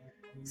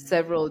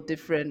several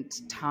different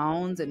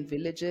towns and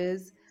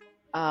villages,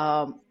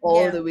 all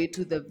Yeah. the way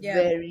to the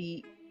Yeah.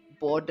 very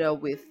border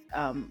with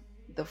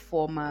the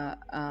former,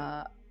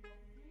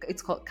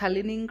 it's called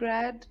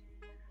Kaliningrad.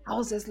 I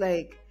was just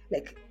like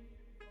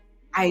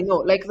I know,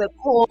 like the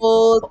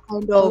cold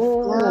kind of,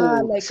 yeah,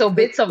 Oh, like so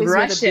the bits of place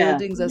where the Russia.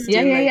 buildings are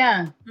Yeah, still yeah, like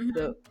yeah.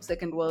 the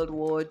Second World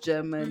War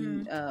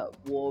German Mm-hmm.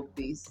 war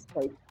base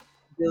type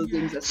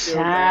buildings are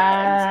still there,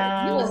 and it's like,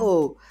 Cha.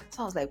 whoa.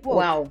 So I was like,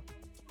 whoa. Wow.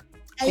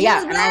 And you Yeah,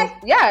 was and I was,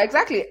 black? yeah,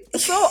 exactly.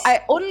 So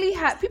I only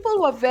had,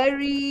 people were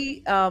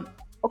very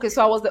okay,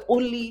 so I was the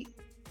only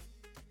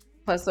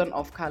person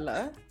of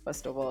color,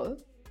 first of all.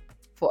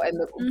 For, and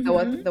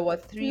Mm-hmm. there were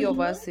three of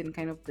Mm-hmm. us in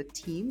kind of the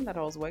team that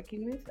I was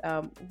working with.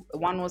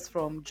 One was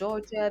from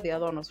Georgia, the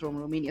other one was from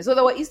Romania. So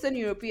they were Eastern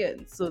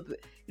Europeans. So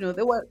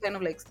they were kind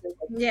of like still,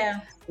 like,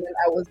 Yeah. and then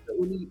I was the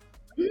only.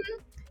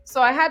 Mhm.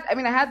 So I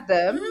had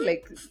them Mm-hmm.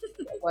 like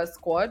a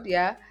squad,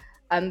 yeah,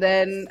 and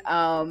then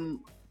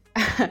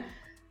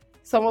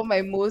some of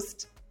my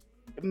most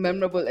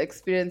memorable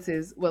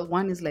experiences. Well,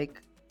 one is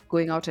like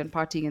going out and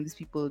partying, and these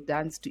people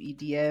dance to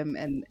EDM,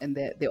 and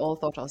they all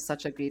thought I was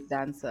such a great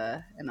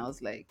dancer, and I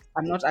was like,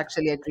 I'm not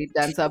actually a great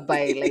dancer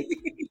by like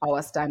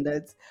our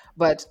standards,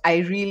 but I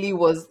really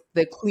was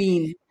the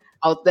queen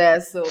out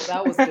there, so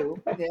that was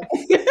dope. Yeah.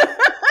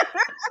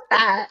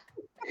 Ah,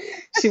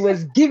 she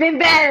was giving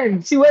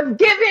them. She was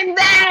giving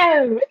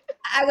them.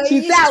 I go,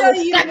 She you said, I will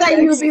show scatter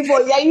you universe.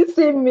 people. Yeah, you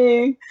see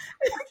me.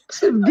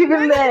 She's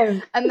giving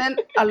them. And then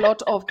a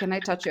lot of can I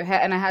touch your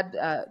hair, and I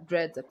had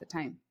dreads at the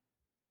time.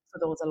 So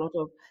there was a lot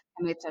of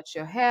can I touch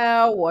your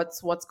hair?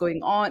 What's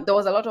going on? There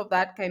was a lot of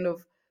that kind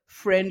of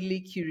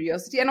friendly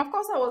curiosity. And of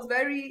course I was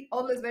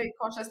always very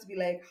cautious to be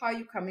like, how are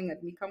you coming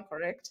at me? Come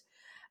correct.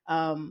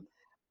 Um,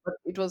 but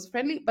it was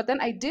friendly. But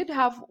then I did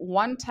have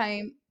one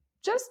time,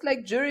 just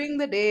like during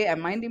the day,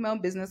 I'm minding my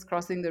own business,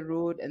 crossing the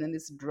road, and then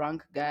this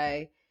drunk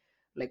guy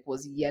like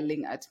was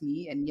yelling at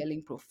me and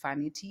yelling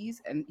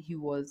profanities, and he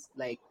was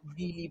like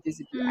really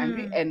visibly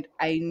angry, Mm. and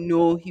I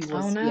know he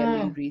Oh was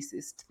yelling no.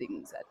 racist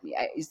things at me.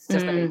 It's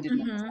just that I Mm,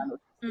 didn't Mm-hmm. understand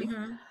what he was saying,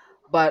 Mm-hmm.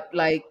 but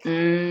like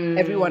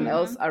everyone mm.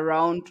 else Mm-hmm.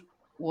 around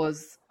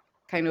was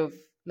kind of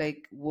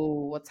like,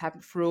 whoa, what's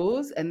happened,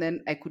 froze, and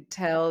then I could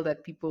tell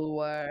that people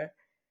were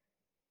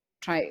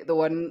trying, the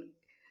one,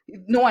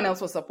 no one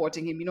else was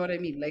supporting him, you know what I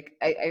mean? Like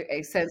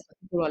I sensed that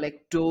people were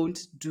like, don't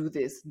do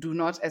this, do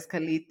not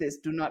escalate this,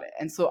 do not.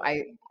 And so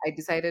I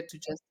decided to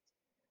just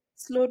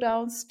slow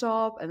down,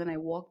 stop, and then I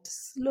walked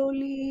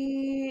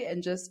slowly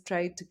and just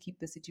tried to keep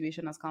the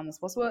situation as calm as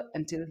possible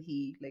until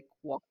he like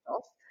walked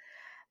off.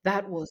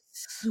 That was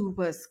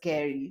super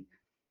scary.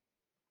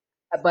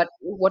 But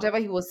whatever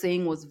he was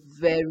saying was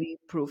very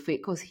profane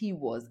because he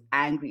was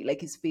angry.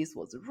 Like his face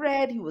was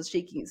red, he was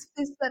shaking his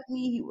fist at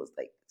me, he was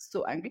like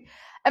so angry.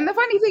 And the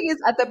funny thing is,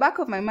 at the back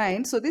of my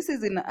mind, so this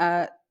is in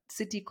a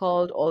city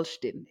called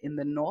Olsztyn in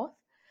the north.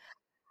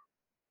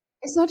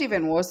 It's not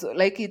even worse.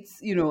 Like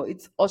it's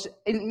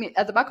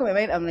at the back of my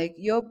mind. I'm like,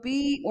 you're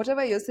being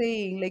whatever you're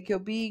saying. Like you're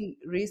being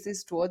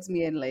racist towards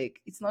me, and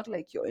like it's not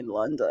like you're in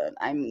London.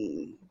 I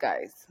mean,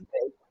 guys,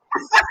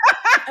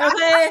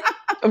 Okay.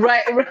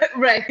 Right, right,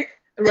 right,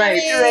 I right.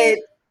 mean, right?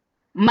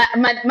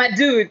 My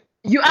dude,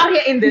 you out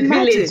here in the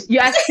village. Imagine, You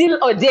are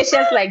still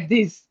audacious like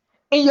this.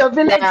 In your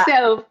village yeah.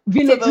 self,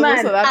 So village there's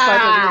also man. that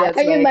part of me Ah, that's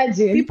can you like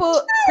imagine?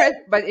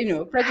 but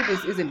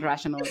prejudice isn't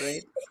rational,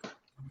 right?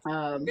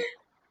 Um,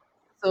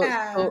 so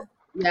ah,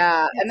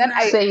 yeah, and it's then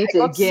not. Say I it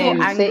got so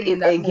again. Say angry in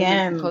it that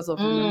moment again. because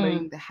of Mm.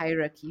 remembering the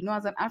hierarchy.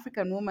 As an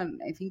African woman,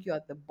 I think you're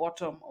at the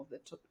bottom of the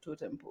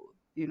totem pole.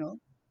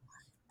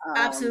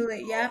 Um,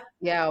 Absolutely. Yep.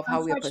 yeah, of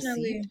how we are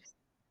perceived. Unfortunately.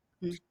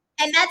 Mm,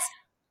 And that's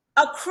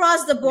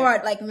across the yeah,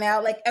 board, like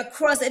Mel, like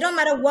across, it don't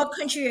matter what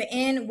country you're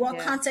in, what yeah,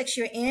 context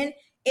you're in,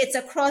 it's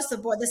across the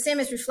board. The same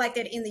is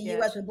reflected in the yeah,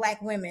 US with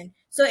black women.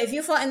 So if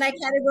you fall in that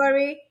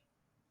category,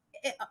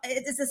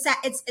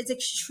 it's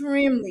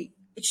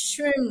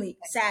extremely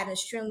sad,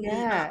 extremely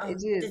yeah.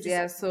 It is.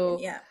 Yeah. disappointing. So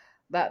Yeah.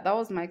 that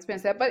was my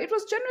experience there, but it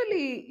was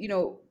generally,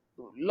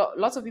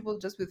 lots of people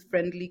just with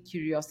friendly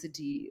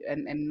curiosity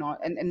and not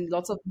and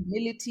lots of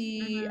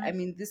humility. I Mm-hmm.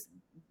 mean,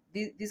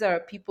 these are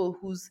people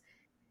whose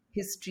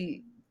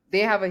history, they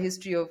have a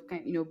history of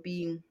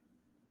being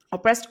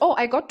oppressed. Oh,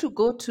 I got to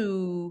go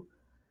to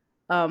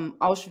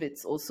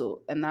Auschwitz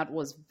also, and that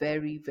was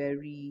very,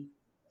 very,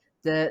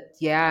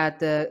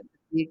 the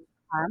big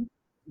camp.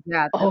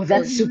 Yeah, Oh,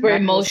 that's super Mm-hmm.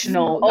 that was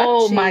emotional. so, that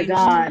Oh my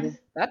changed, Mm-hmm. God.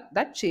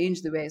 that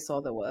changed the way I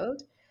saw the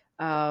world,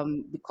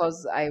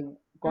 because I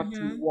got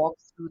to Mm-hmm. walk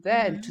through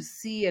there and to Mm-hmm.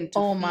 see and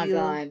to Oh my feel,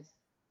 God.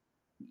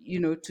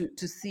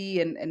 to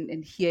see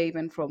and hear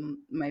even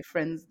from my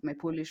friends, my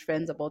Polish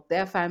friends, about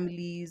their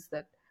families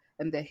that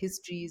and their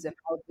histories and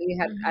how they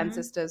had Mm-hmm.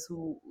 ancestors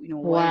who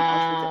were in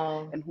Auschwitz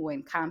Wow. and who were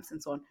in camps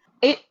and so on.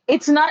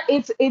 It's not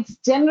it's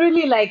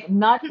generally like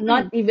not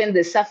Mm-mm. even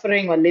the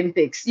suffering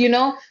Olympics,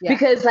 Yeah,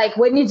 because like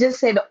when you just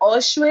said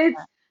Auschwitz,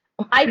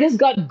 I just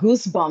got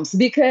goosebumps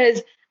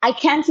because I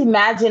can't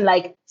imagine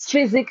like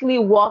physically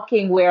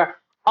walking where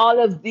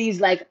all of these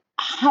like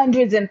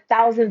hundreds and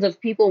thousands of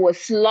people were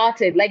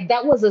slaughtered. Like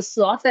that was a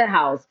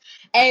slaughterhouse.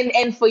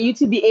 And for you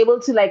to be able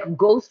to like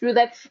go through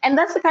that, and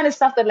that's the kind of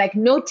stuff that like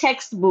no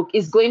textbook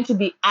is going to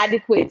be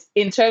adequate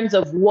in terms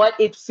of what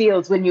it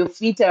feels when your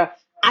feet are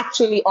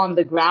actually on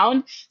the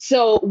ground.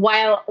 So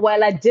while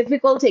a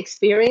difficult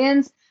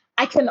experience,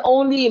 I can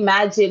only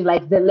imagine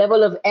like the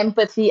level of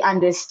empathy,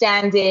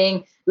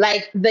 understanding,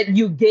 like that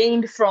you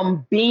gained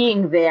from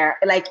being there,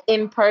 like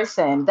in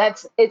person.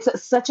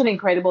 It's such an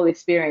incredible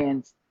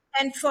experience.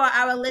 And for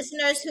our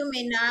listeners who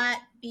may not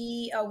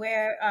be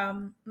aware,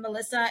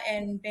 Melissa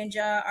and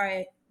Benja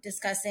are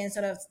discussing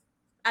sort of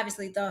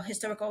obviously the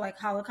historical like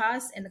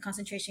Holocaust and the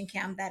concentration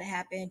camp that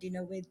happened,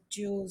 with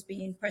Jews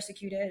being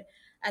persecuted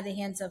at the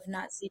hands of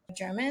Nazi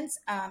Germans.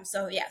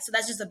 So yeah, so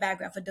that's just a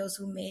background for those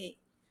who may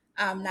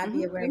not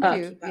be aware.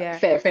 Thank you. Yeah.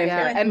 Fair.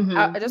 And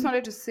Mm-hmm. I just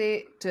wanted to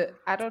say, to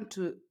add on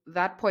to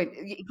that point,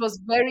 it was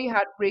very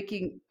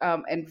heartbreaking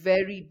and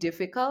very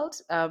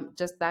difficult,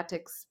 just that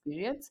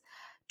experience,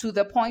 to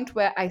the point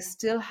where I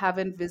still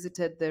haven't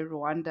visited the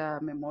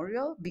Rwanda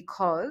Memorial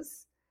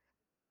because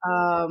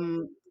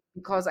um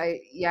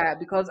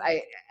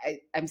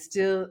I'm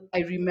still, I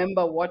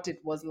remember what it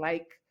was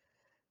like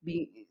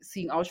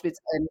seeing Auschwitz,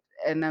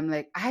 and I'm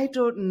like, I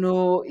don't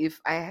know if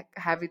I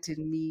have it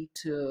in me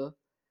to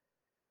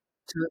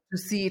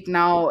see it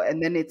now.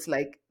 And then it's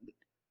like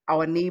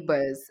our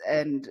neighbors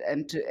and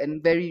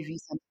very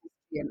recent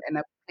history, and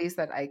a place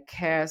that I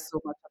care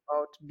so much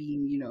about,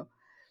 being,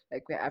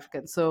 like we're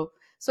African. So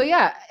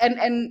yeah,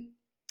 and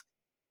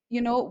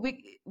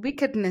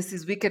wickedness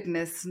is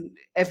wickedness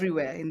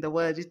everywhere in the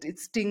world. It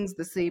stings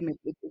the same.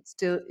 It's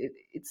still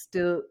it's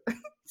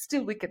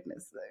still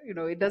wickedness.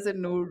 It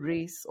doesn't know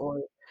race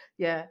or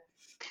yeah.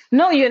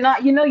 No, you're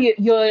not.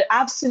 You're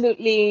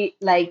absolutely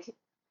like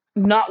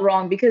not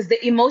wrong, because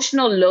the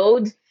emotional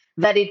load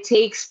that it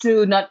takes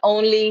to not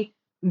only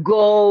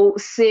go,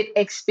 sit,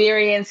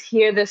 experience,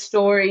 hear the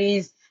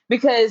stories,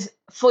 because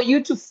for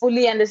you to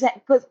fully understand,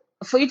 because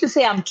for you to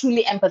say I'm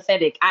truly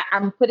empathetic,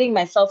 I'm putting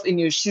myself in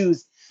your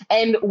shoes.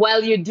 And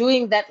while you're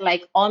doing that,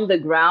 like on the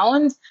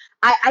ground,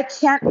 I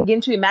can't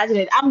begin to imagine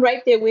it. I'm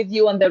right there with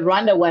you on the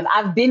Rwanda one.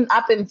 I've been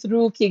up and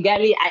through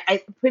Kigali,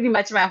 I pretty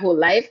much my whole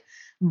life.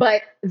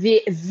 But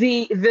the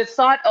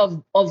thought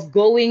of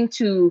going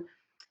to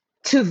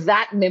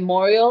that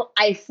memorial,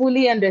 I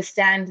fully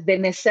understand the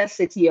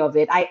necessity of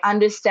it. I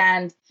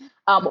understand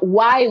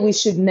why we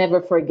should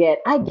never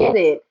forget. I get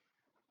it.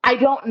 I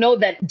don't know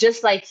that,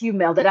 just like you,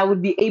 Mel, that I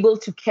would be able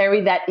to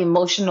carry that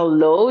emotional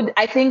load.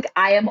 I think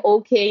I am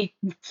okay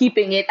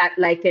keeping it at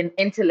like an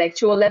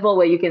intellectual level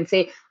where you can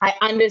say, I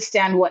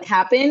understand what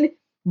happened,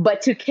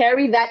 but to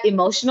carry that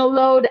emotional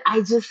load,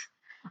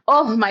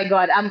 oh my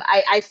God,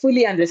 I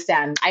fully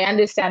understand. I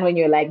understand when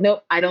you're like,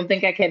 nope, I don't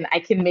think I can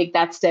make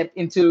that step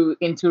into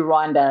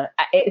Rwanda.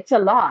 It's a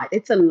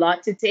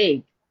lot to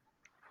take.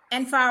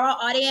 And for our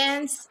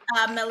audience,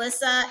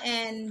 Melissa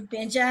and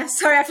Benja,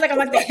 sorry, I feel like I'm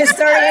like the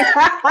historian,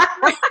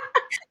 like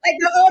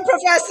the old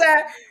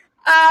professor.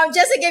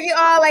 Just to give you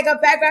all like a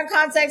background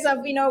context of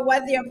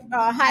what they're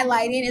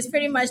highlighting is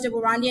pretty much the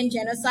Rwandan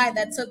genocide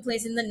that took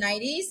place in the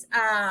 90s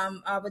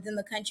within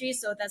the country.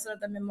 So that's sort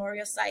of the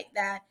memorial site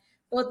that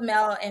both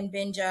Mel and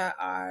Benja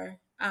are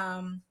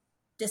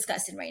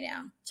discussing right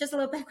now. Just a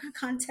little background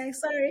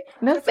context. Sorry,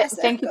 No, Professor.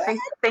 thank you, Go ahead.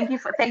 thank you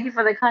for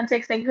the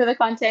context. Thank you for the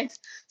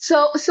context.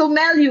 So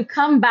Mel, you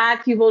come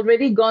back. You've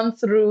already gone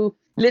through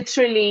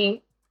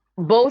literally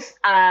both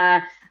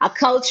a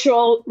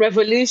cultural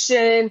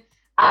revolution.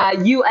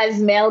 You as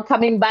Mel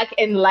coming back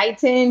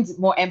enlightened,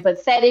 more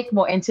empathetic,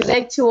 more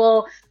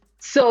intellectual.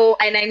 So,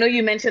 and I know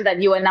you mentioned that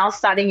you are now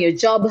starting your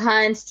job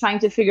hunt, trying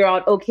to figure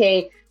out,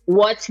 okay,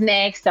 what's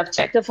next? I've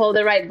checked off all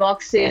the right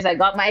boxes. I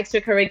got my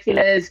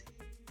extracurriculars.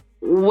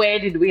 Where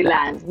did we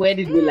land? Where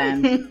did we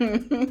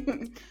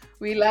land?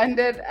 We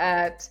landed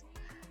at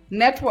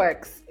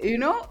networks.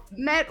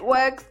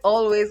 Networks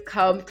always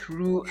come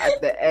through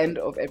at the end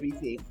of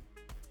everything.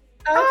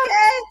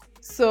 Okay.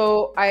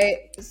 So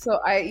I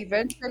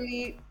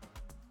eventually,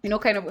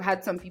 kind of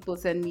had some people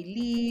send me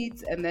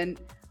leads, and then,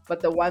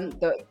 but the one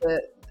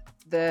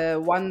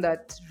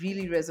that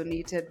really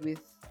resonated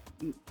with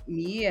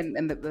me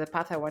and the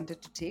path I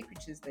wanted to take,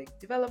 which is like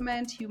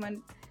development,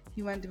 human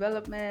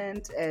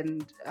development,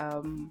 and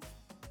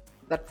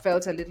that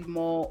felt a little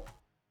more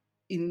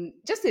in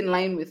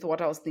line with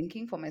what I was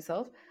thinking for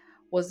myself,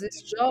 was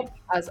this job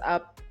as a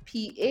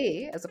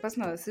PA, as a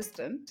personal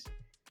assistant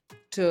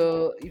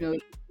to, who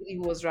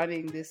was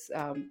running this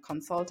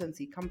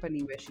consultancy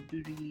company where she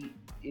do really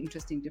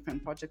interesting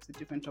different projects with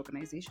different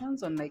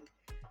organizations on like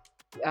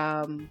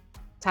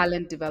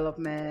talent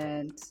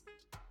development,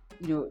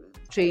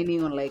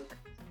 training on like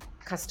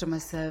customer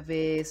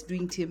service,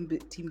 doing team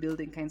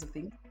building kinds of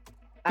things.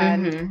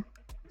 And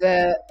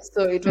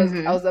so it was,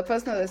 I was a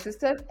personal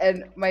assistant,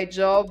 and my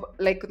job,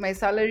 like my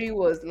salary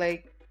was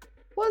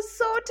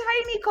so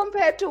tiny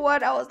compared to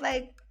what I was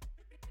like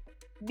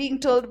being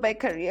told by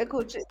career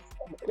coaches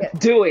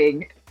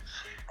doing.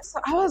 So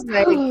I was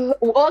like,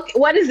 Okay,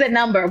 what is the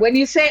number? When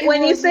you say it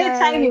was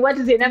tiny, like what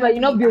is the number? You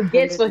know, maybe Bill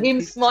Gates for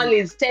him small 150.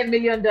 is $10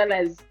 million.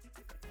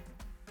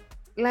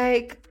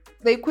 Like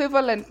the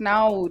equivalent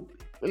now would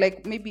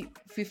like maybe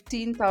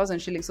 15,000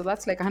 shillings. So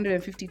that's like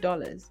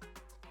 $150.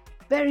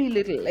 Very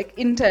little, like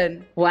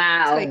intern.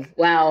 It's Wow, like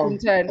wow,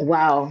 intern.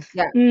 wow.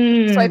 Yeah.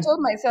 So I Mm, told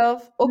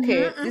myself,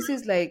 okay, Mm-hmm, this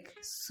is like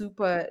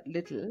super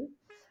little.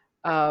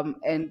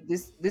 And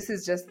this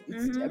is just,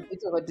 it's a mm-hmm. bit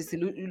of a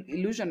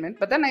disillusionment.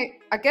 But then I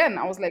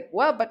was like,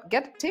 well, but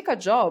take a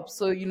job,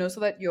 so so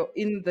that you're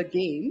in the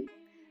game,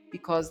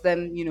 because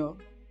then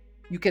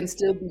you can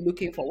still be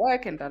looking for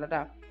work and da da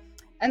da.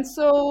 And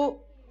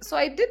so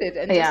I did it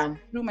and just yeah.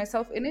 threw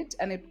myself in it,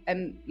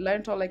 and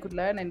learned all I could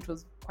learn, and it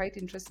was quite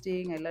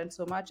interesting. I learned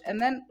so much, and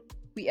then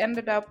we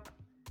ended up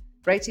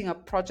writing a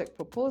project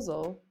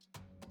proposal,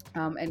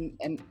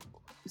 and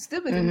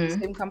still within the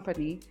Mm-hmm. same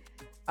company,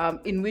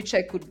 in which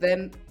I could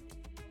then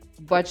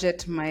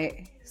budget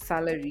my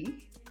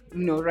salary,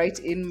 write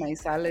in my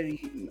salary,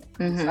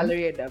 the Mm-hmm.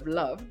 salary I'd have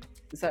loved,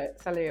 the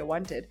salary I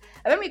wanted.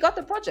 And then we got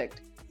the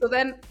project. So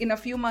then in a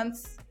few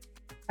months,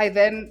 I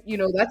then,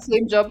 that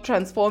same job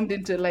transformed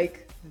into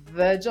like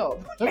the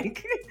job.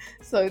 Like,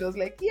 so it was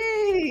like,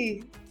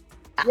 yay.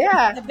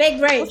 Yeah. A big So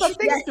break. some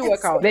things to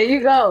work Yes. out. There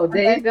you go. And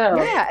There then, you go.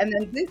 yeah. And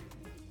then this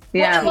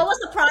And Yeah. what was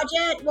the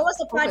project? What was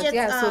the focus, project's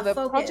yeah. So the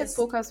project focus?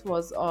 focus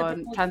was The on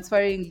proposal.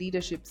 transferring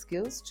leadership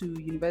skills to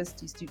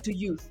universities, to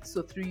youth.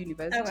 So through Okay.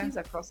 universities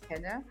across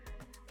Kenya.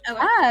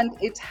 Okay. And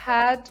it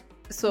had,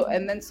 so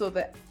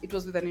it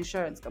was with an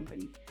insurance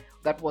company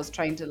that was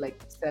trying to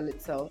like sell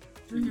itself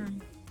to Mm-hmm.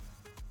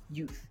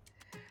 youth,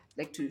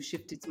 like to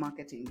shift its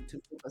marketing to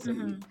focus on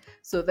youth. Mm-hmm.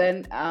 So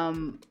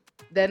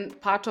then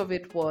part of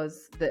it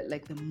was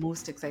the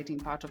most exciting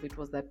part of it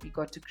was that we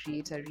got to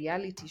create a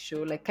reality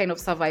show, like kind of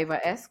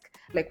Survivor-esque,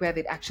 like where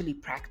they'd actually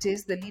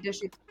practice the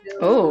leadership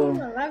skills. Ooh,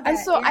 Oh, I love And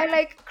that. so Yeah. I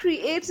like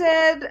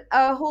created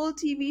a whole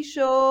TV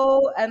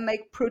show and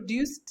like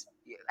produced.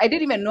 I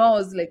didn't even know I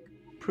was like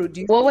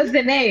what was producing.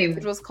 the It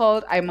name? was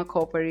called I'm a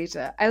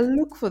Cooperator. I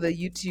look for the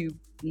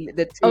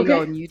trailer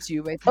Okay. on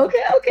YouTube. I think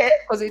Okay. Okay.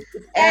 because it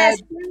Yes, aired.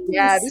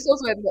 Yeah, please. this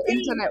was when the Please.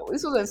 internet.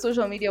 This was when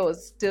social media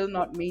was still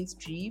not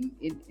mainstream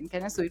in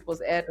Kenya, so it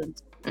was aired on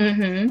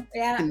Mm-hmm.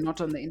 Yeah. and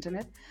not on the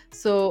internet.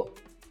 So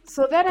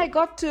then I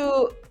got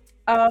to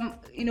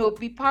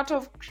be part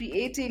of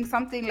creating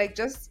something like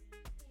just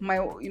my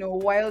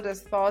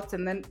wildest thoughts,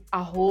 and then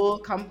a whole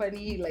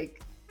company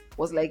like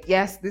was like,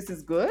 yes, this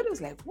is good. I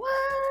was like,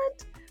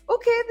 what?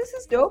 Okay, this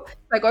is dope.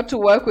 I got to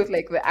work with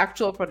like the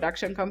actual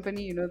production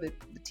company, the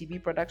TV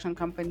production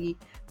company,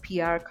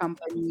 PR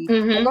company.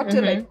 I Mm-hmm. got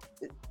to Mm-hmm. like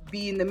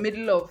be in the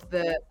middle of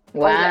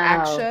all the Wow.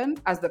 action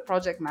as the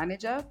project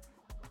manager.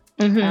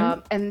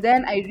 Mm-hmm. And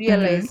then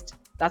Mm-hmm.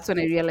 that's when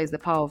I realized the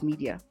power of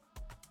media.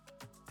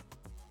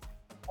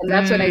 And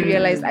that's when I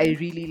realized Mm. I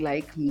really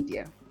like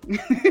media.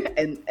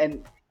 and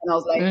I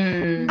was like,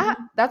 Mm.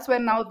 that's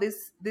when now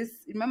this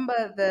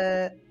remember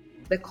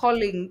the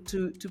calling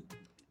to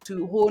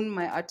hone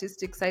my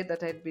artistic side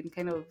that I'd been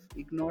kind of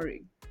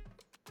ignoring.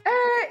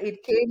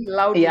 It came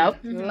loudly.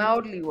 Yep. Mm-hmm.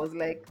 Loudly was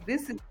like,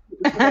 this is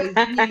because I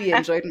really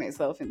enjoyed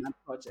myself in that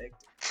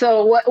project.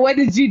 So what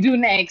did you do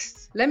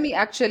next? Let me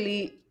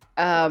actually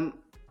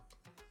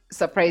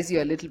surprise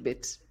you a little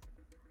bit.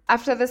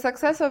 After the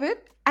success of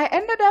it, I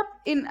ended up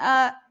in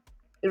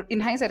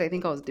hindsight, I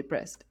think I was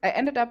depressed. I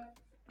ended up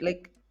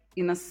like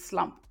in a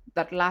slump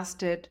that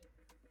lasted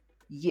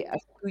a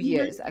few Mm-hmm.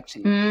 years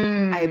actually.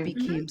 I Mm. Mm-hmm.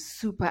 became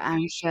super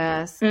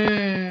anxious.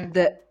 Mm.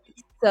 The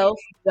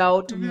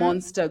self-doubt Mm-hmm.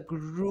 monster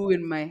grew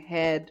in my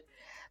head.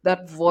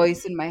 That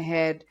voice in my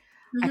head,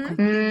 I Mm-hmm.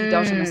 completely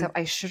doubted myself.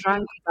 Mm. I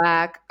shrank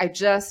back.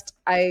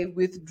 I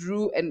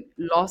withdrew and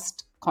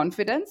lost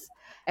confidence.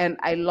 And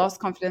I lost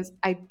confidence.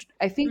 I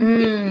think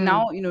Mm.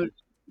 now, in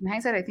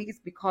hindsight, I think it's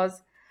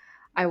because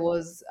I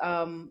was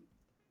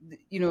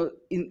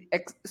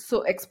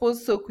so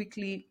exposed so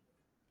quickly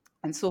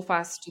and so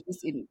fast to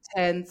this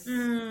intense,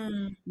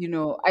 Mm.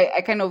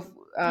 I kind of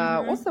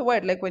what's Mm-hmm. the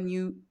word, like when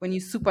you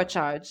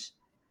supercharge,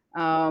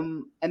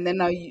 and then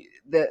now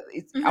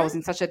I was Mm-hmm.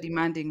 in such a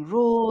demanding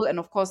role, and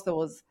of course there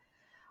was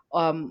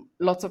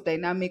lots of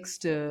dynamics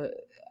to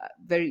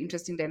very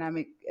interesting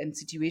dynamic and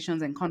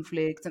situations and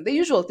conflicts and the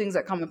usual things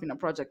that come up in a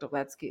project of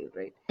that scale,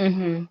 right?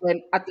 Mm-hmm.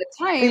 And at the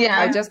time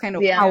I Yeah. just kind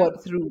of Yeah. Yeah.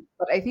 powered through,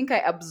 but I think I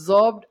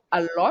absorbed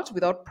a lot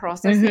without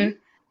processing.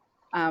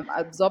 Mm-hmm.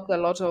 Absorbed a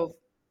lot of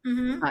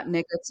Mm-hmm.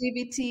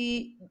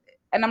 negativity.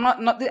 And I'm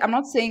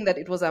not saying that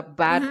it was a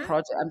bad Mm-hmm.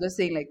 project. I'm just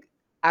saying, like,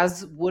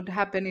 as would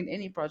happen in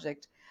any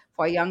project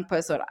for a young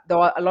person, there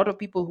were a lot of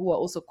people who were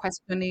also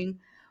questioning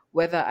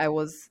whether I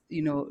was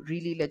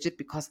really legit,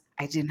 because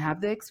I didn't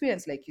have the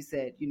experience, like you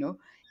said,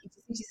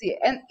 etc.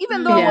 And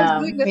even though I was Yeah.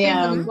 doing the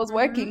things and Yeah. it was Mm-hmm.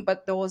 working,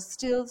 but there was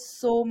still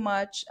so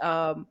much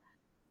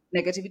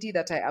negativity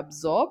that I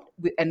absorbed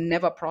and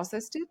never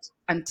processed it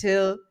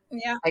until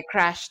Yeah. I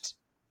crashed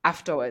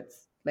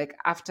afterwards, like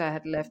after I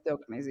had left the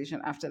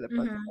organization, after the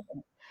project Mm-hmm.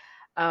 happened.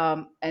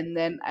 And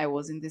then I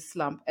was in this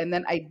slump, and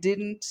then I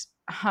didn't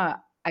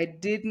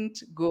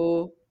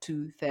go.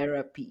 to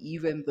therapy,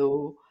 even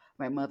though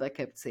my mother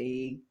kept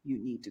saying, you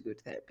need to go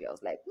to therapy. I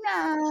was like,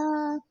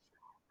 nah.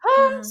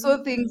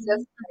 So things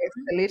just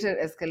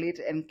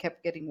escalated, and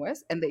kept getting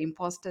worse. And the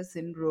imposter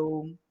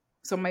syndrome.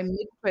 So my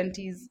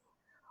mid-20s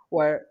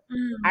were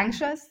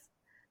anxious,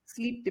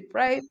 sleep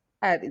deprived,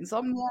 I had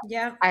insomnia.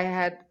 Yeah.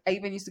 I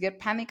even used to get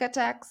panic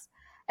attacks.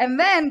 And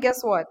then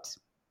guess what?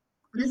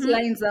 This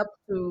lines up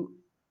to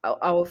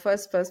our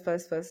first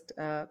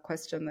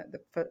question,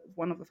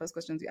 one of the first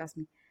questions you asked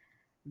me.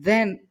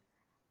 Then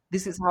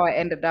this is how I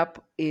ended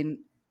up in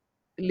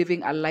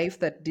living a life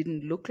that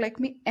didn't look like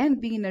me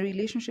and being in a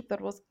relationship that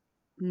was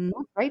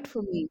not right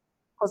for me,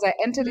 because I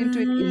entered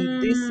into it in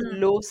this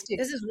low state.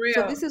 This is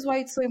So real. this is why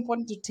it's so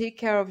important to take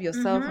care of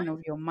yourself and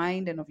of your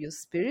mind and of your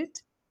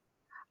spirit,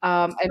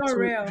 and So to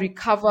real.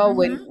 recover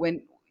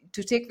when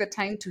to take the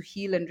time to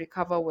heal and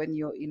recover when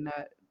you're in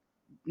a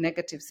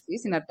negative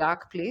space, in a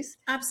dark place.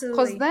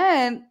 Because Absolutely.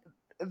 then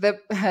the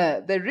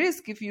the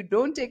risk, if you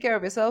don't take care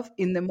of yourself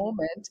in the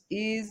moment,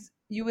 is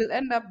you will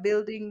end up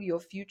building your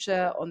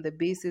future on the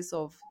basis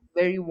of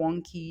very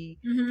wonky,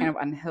 kind of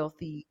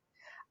unhealthy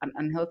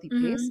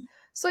place.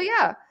 So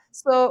yeah,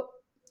 so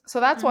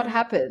that's what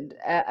happened.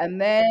 And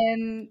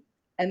then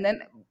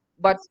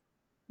but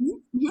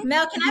Mhm, mhm,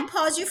 Mel, can I mhm.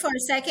 pause you for a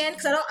second?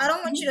 Because I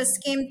don't want you to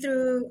skim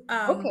through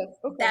Okay.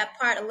 that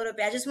part a little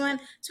bit. I just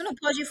want to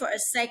pause you for a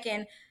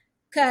second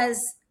because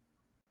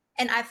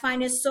and I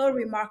find it so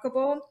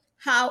remarkable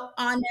how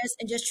honest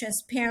and just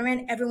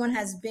transparent everyone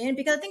has been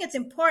because I think it's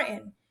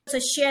important to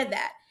share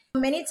that.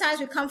 Many times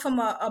we come from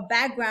a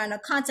background, a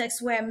context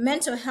where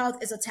mental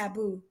health is a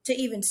taboo to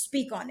even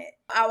speak on it.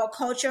 Our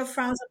culture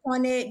frowns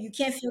upon it. You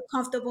can't feel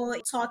comfortable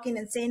talking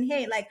and saying,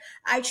 hey, like,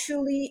 I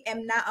truly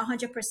am not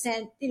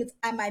 100%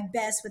 at my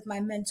best with my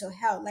mental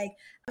health. Like,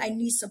 I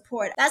need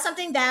support. That's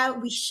something that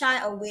we shy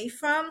away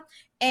from.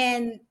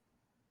 And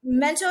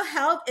mental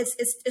health is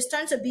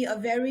starting to be a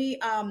very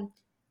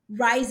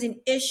rising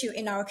issue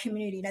in our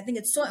community. And I think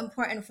it's so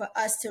important for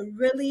us to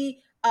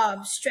really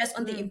stress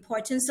on the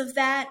importance of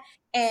that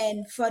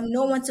and for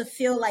no one to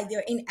feel like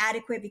they're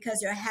inadequate because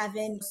they're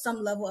having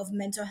some level of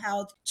mental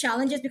health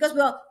challenges because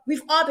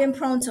we've all been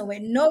prone to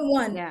it. No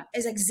one Yeah.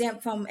 is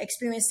exempt from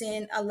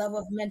experiencing a level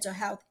of mental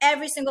health.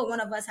 Every single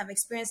one of us have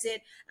experienced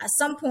it at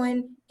some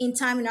point in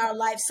time in our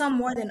life, some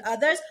more than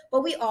others,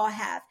 but we all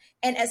have.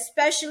 And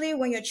especially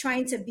when you're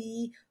trying to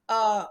be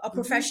a Mhm.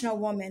 professional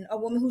woman, a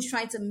woman who's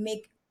trying to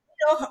make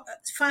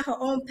find her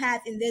own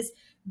path in this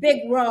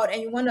big world,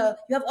 and you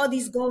have all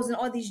these goals and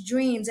all these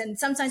dreams, and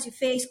sometimes you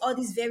face all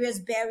these various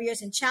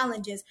barriers and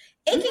challenges.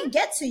 It can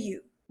get to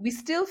you. We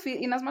still feel,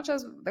 in as much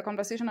as the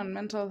conversation on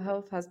mental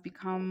health has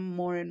become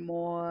more and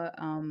more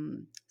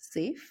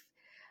safe,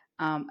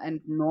 and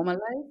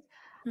normalized,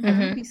 I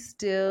think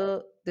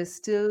there's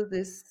still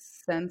this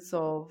sense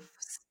of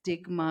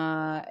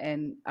stigma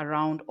and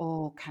around,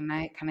 oh, can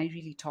I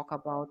really talk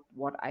about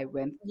what I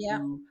went Yeah,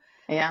 through,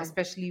 Yeah.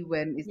 especially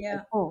when it's like,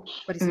 yeah. oh,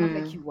 but it's not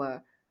like you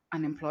were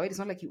unemployed, it's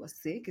not like you were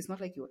sick, it's not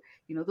like you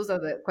were, those are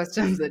the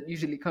questions that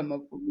usually come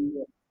up for me.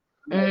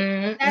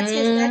 Like, That's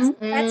it.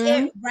 That's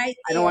it right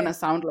I don't want there. to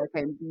sound like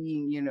I'm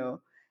being,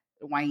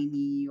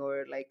 whiny,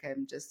 or like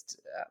I'm just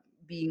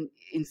being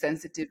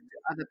insensitive to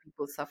other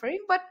people's suffering.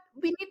 But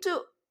we need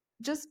to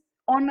just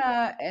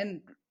honor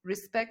and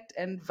respect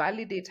and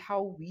validate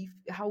how we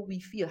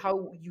feel,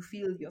 how you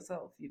feel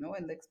yourself,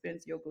 and the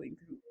experience you're going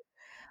through.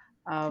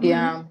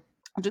 Yeah.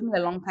 It took me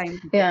a long time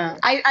to get Yeah,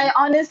 there. I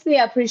honestly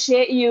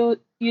appreciate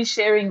you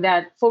sharing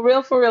that for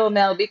real,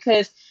 Mel,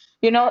 because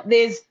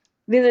there's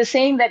a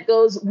saying that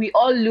goes, "We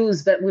all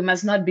lose, but we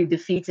must not be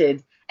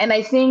defeated." And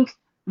I think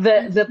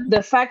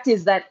the fact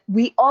is that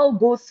we all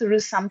go through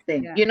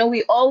something. Yeah,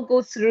 We all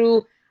go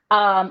through.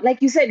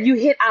 Like you said, you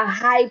hit a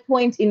high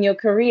point in your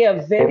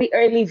career very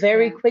early,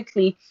 very yeah,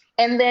 quickly,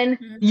 and then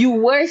you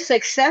were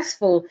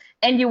successful.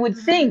 And you would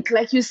think,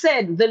 like you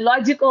said, the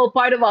logical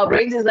part of our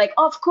brains is like,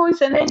 of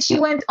course. And then she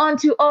went on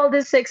to all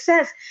this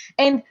success.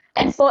 And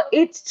for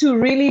it to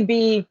really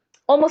be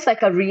almost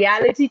like a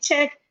reality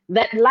check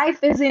that life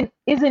isn't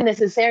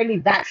necessarily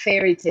that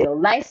fairy tale.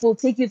 Life will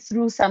take you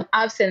through some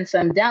ups and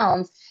some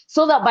downs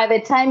so that by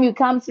the time you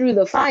come through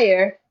the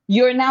fire,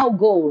 you're now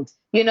gold.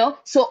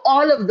 So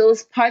all of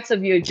those parts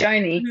of your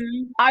journey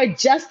are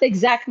just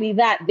exactly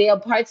that. They are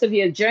parts of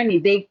your journey.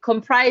 They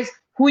comprise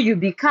who you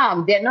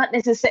become. They're not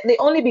necessarily, they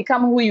only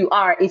become who you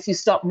are if you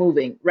stop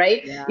moving,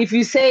 right? yeah, If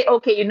you say,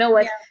 okay, you know Yeah.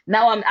 what,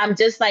 now I'm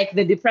just like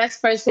the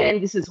depressed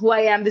person, this is who I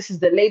am, this is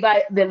the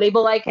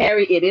label I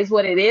carry, it is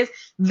what it is,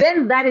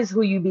 then that is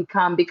who you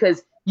become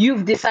because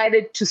you've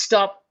decided to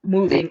stop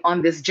moving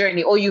on this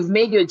journey, or you've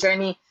made your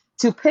journey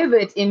to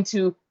pivot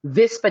into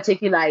this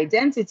particular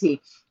identity.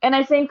 And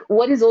I think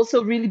what is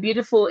also really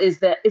beautiful is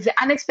the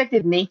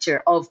unexpected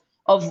nature of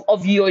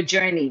your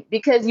journey,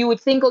 because you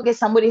would think, okay,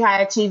 somebody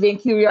high achieving,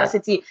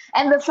 curiosity,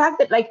 and the fact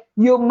that like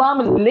your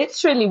mom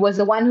literally was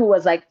the one who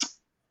was like,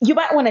 you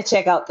might want to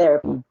check out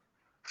therapy.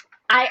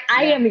 I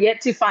yeah. am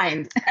yet to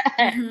find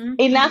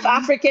enough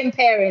African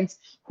parents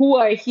who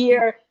are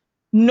here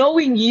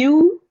knowing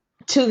you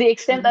to the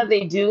extent that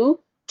they do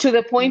to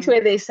the point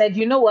where they said,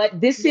 you know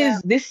what, this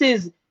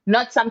is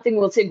not something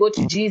we'll say, go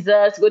to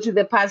Jesus, go to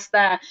the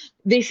pastor.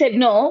 They said,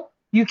 no,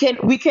 we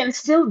can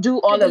still do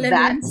The all of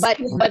that,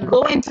 deliverance. but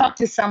go and talk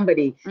to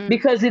somebody,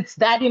 because it's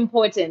that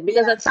important.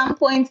 Because at some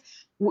point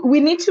we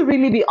need to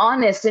really be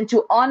honest and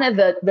to honor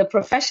the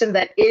profession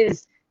that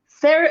is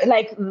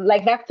like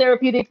that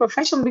therapeutic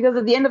profession. Because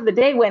at the end of the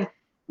day,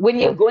 when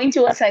you're going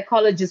to a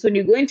psychologist, when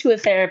you're going to a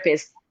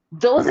therapist,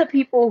 those are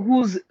people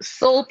whose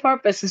sole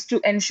purpose is to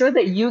ensure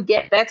that you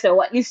get better,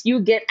 or at least you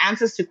get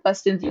answers to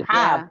questions you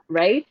have,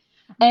 right?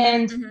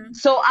 And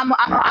so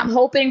I'm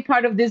hoping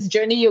part of this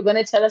journey you're going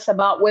to tell us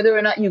about whether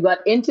or not you got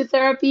into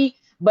therapy.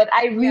 But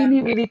I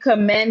really, really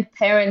commend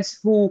parents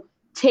who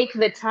take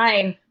the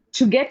time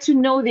to get to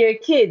know their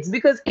kids.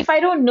 Because if I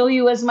don't know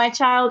you as my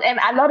child, and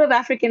a lot of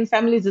African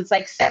families, it's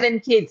like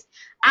 7 kids.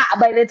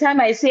 By the time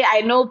I say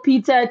I know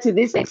Peter to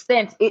this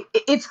extent,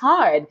 it's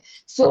hard.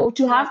 So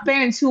to have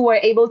parents who are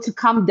able to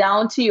come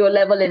down to your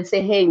level and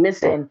say, hey,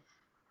 listen,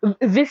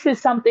 this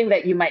is something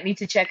that you might need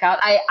to check out.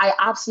 I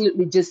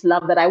absolutely just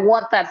love that. I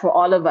want that for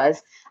all of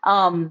us.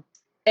 So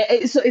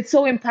it's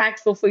so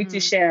impactful for you to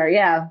share.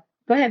 Yeah,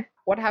 go ahead.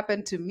 What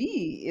happened to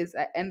me is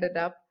I ended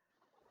up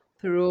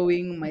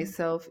throwing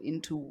myself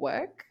into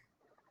work,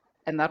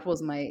 and that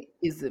was my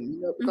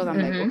ism, because I'm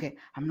like, okay,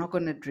 I'm not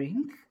gonna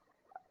drink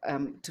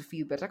to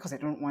feel better, because I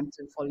don't want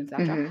to fall into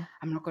that trap.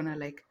 I'm not gonna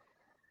like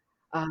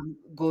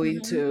go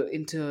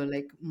into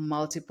like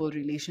multiple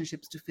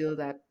relationships to fill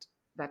that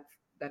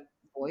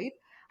void.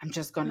 I'm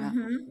just gonna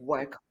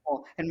work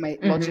more. And my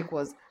logic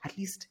was, at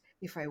least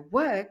if I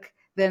work,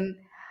 then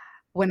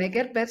when I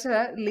get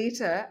better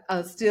later,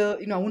 I'll still,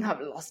 I won't have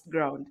lost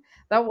ground.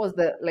 That was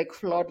the like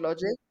flawed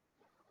logic,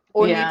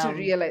 only to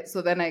realize.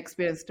 So then I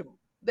experienced a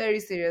very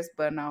serious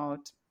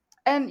burnout.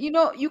 And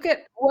you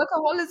get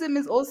workaholism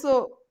is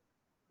also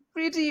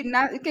pretty,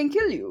 it can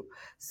kill you.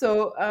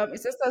 So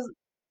it's just as,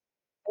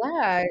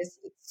 yeah, it's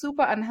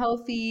super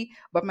unhealthy.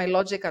 But my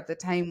logic at the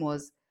time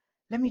was,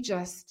 let me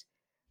just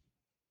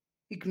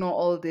ignore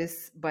all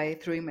this by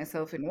throwing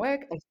myself in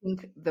work. I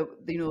think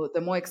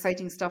the more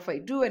exciting stuff I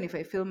do, and if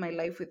I fill my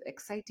life with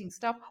exciting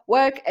stuff,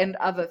 work and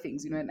other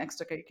things, and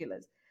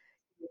extracurriculars,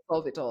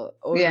 solve it all.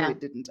 Oh no, it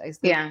didn't. I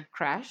still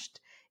crashed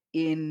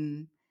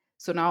in.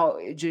 So now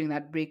during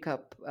that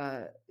breakup,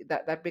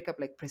 that breakup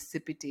like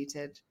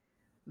precipitated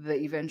the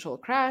eventual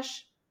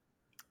crash.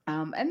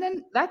 And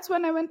then that's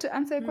when I went to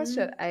answer a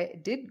question. I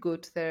did go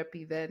to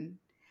therapy then,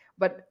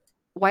 but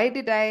why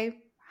did I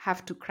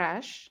have to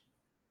crash?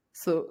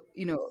 So,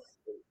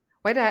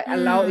 why did I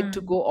allow it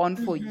to go on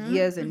for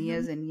years and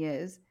years and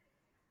years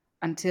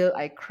until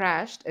I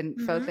crashed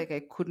and felt like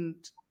I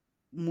couldn't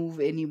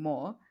move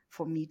anymore,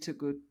 for me to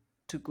go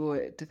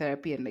to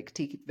therapy and like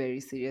take it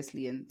very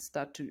seriously and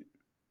start to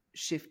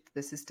shift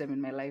the system in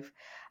my life?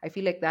 I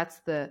feel like that's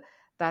the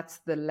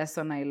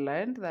lesson I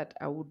learned, that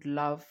I would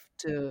love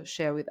to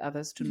share with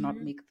others, to not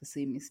make the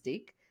same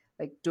mistake.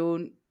 Like,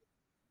 don't,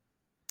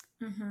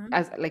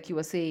 as like you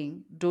were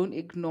saying, don't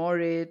ignore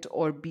it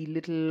or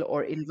belittle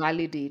or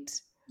invalidate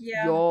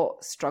your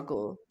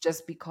struggle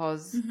just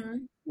because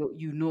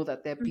you know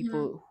that there are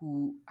people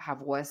who have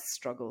worse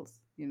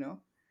struggles.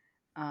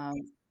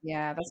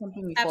 Yeah, that's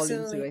something we fall into,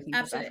 Absolutely. I think,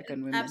 as Absolutely.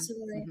 African women.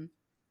 Absolutely.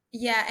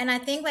 Yeah, and I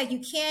think like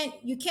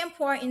you can't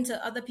pour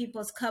into other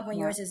people's cup when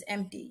Yeah. yours is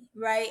empty,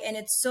 right? And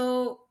it's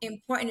so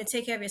important to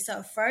take care of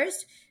yourself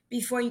first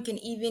before you can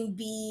even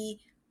be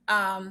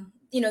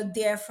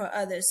there for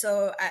others.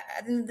 So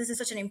I think this is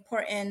such an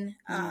important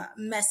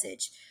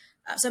message.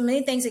 So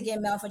many thanks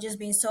again, Mel, for just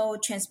being so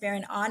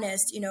transparent,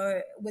 honest,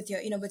 with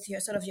your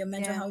sort of your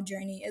mental health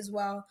journey as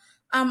well.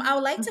 I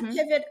would like to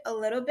pivot a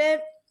little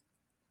bit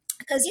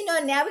because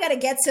now we got to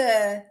get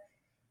to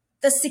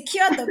the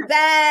secure the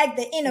bag,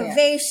 the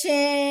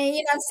innovation,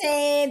 you know what I'm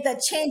saying?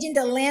 The changing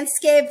the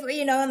landscape,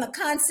 on the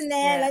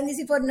continent, letting these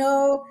people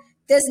know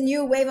this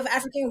new wave of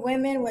African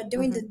women were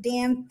doing the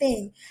damn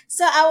thing.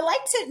 So I would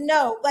like to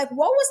know, like,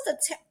 what was the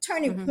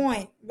turning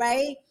point,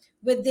 right?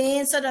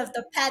 Within sort of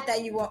the path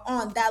that you were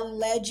on that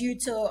led you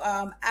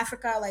to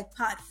Africa like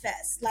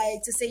Podfest,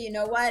 like to say, you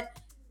know what?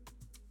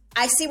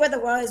 I see where the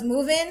world is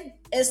moving.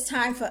 It's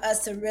time for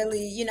us to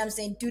really,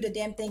 do the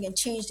damn thing and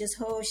change this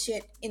whole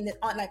shit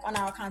on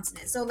our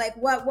continent. So like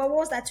what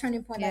was that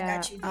turning point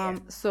that got you there?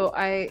 So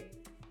I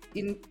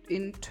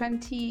in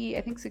 20,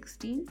 I think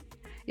 16.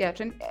 Yeah,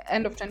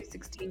 end of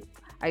 2016,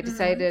 I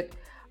decided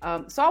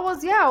so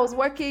I was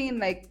working in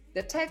like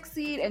the tech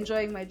scene,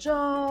 enjoying my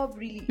job,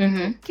 really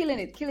killing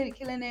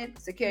it,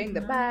 securing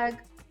the bag,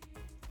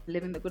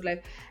 living the good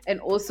life, and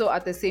also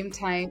at the same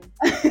time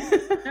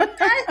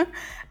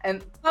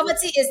and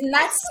poverty is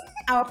not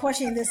our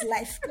portion in this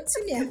life.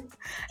 Continue.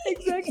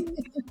 Exactly.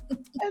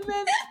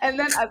 and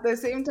then at the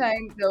same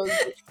time,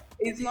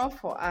 it's not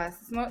for us,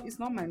 it's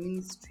not my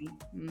ministry.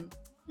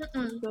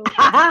 So,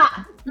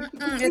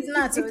 it's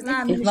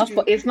not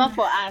ministry. It's not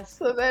for us.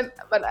 So then,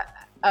 but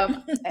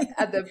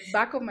at the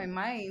back of my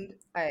mind,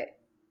 I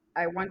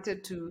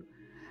wanted to,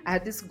 I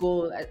had this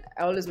goal. I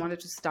always wanted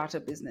to start a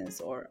business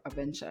or a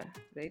venture,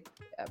 right?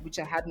 Which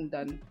I hadn't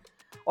done.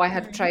 or I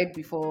had tried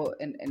before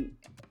and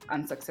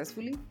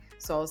unsuccessfully.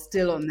 So I was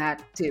still on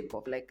that tip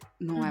of like,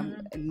 no, I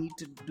need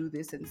to do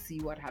this and see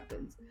what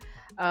happens.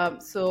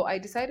 So I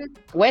decided.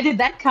 Where did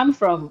that come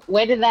from?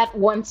 Where did that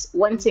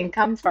wanting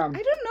come from?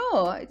 I don't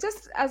know. It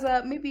just as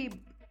a maybe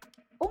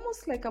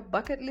almost like a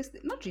bucket list.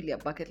 Not really a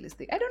bucket list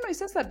thing. I don't know. It's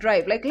just a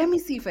drive. Like, let me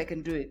see if I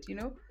can do it.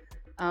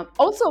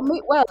 Also,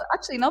 well,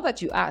 actually, now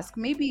that you ask,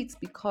 maybe it's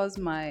because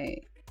my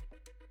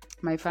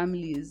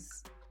family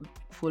is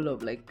full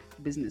of like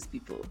business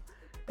people,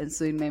 and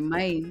so in my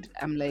mind,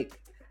 I'm like,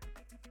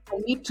 I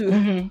need to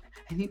learn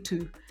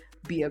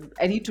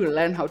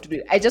how to do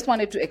it. I just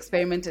wanted to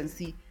experiment and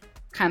see,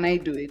 can I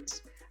do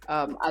it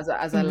as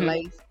a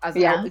life,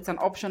 it's an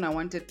option I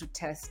wanted to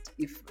test.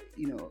 If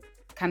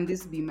can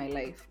this be my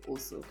life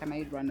also? Can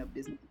I run a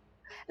business?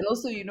 And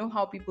also,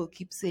 how people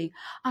keep saying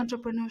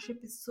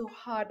entrepreneurship is so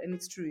hard, and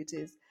it's true, it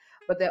is.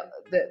 But there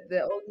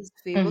are all these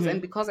fables,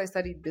 and because I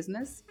studied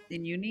business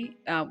in uni,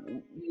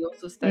 we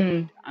also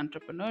studied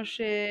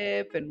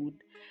entrepreneurship and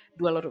would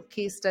do a lot of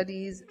case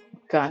studies.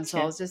 And so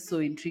I was just so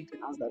intrigued,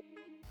 and I was like,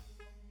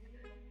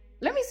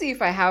 let me see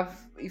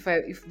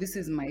if this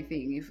is my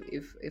thing,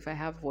 if I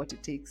have what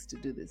it takes to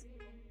do this.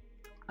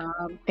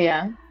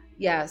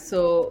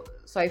 So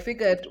I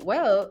figured,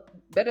 well,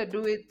 better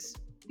do it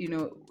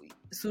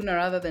sooner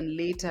rather than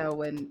later,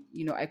 when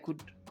I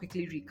could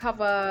quickly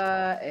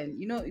recover.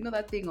 And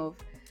that thing of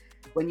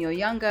when you're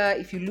younger,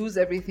 if you lose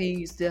everything,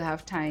 you still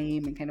have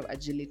time and kind of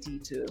agility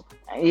to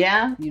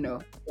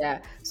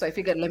so I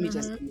figured, let me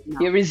just do it now.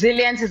 Your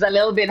resilience is a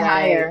little bit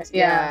higher.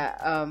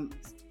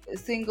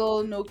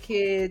 Single, no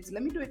kids,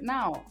 let me do it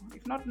now.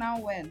 If not now,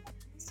 when?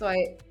 So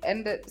I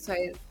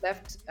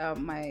left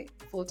my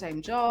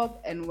full-time job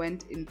and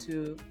went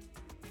into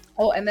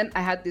and then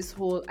I had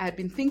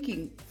been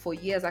thinking for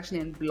years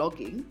actually, and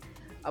blogging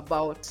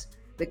about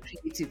the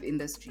creative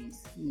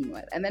industries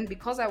meanwhile. And then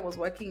because I was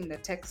working in the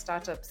tech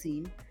startup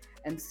scene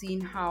and seeing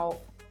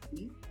how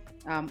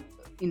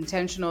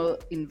intentional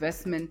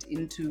investment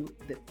into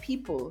the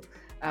people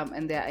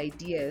and their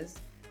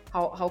ideas,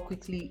 how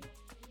quickly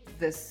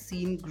the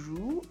scene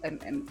grew,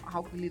 and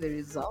how quickly the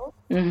result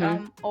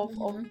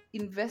of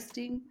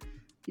investing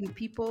in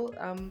people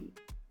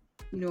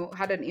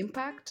had an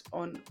impact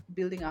on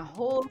building a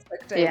whole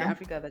sector in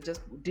Africa that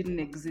just didn't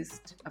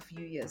exist a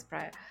few years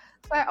prior.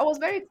 So I was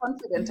very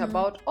confident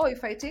about,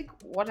 if I take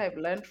what I've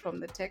learned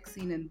from the tech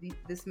scene and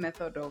this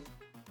method of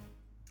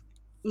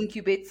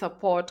incubate,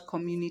 support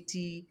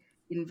community,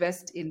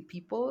 invest in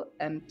people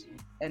and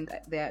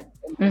their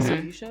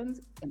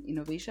solutions and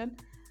innovation,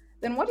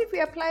 then what if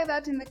we apply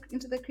that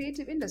into the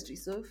creative industry?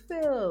 So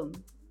film,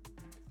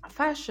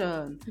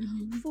 fashion,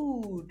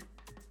 food,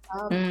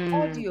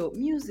 audio,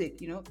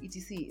 music,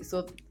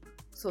 etc.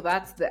 So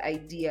that's the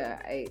idea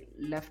I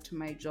left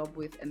my job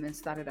with, and then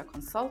started a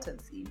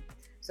consultancy.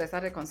 So I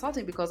started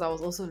consulting because I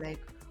was also like,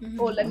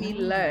 let me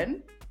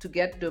learn to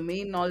get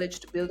domain knowledge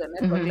to build a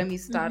network. Let me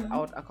start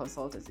out a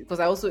consultancy, because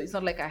it's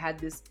not like I had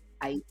this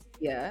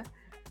idea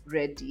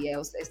ready.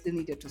 I still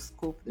needed to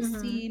scope the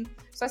scene.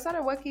 So I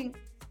started working,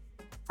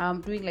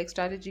 doing like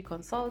strategy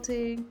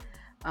consulting.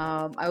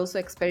 I also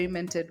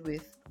experimented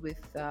with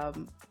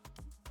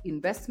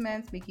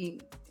investments,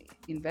 making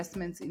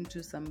investments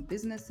into some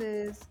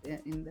businesses. I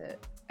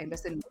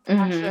invested in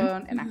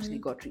fashion and actually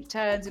got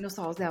returns.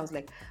 So I was there. I was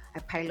like, I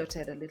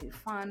piloted a little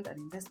fund, an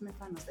investment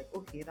fund. I was like,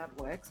 okay, that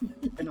works.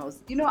 And I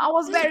was, I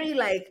was very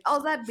like, I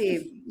was that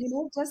babe,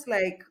 just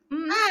like.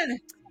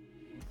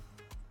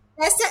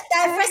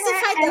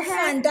 Diversify the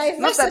fund.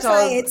 Not that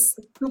I was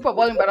super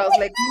balling, but I was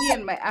like, me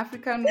and my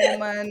African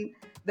woman.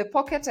 The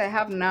pocket I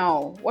have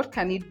now, what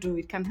can it do?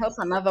 It can help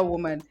another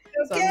woman.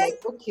 So I'm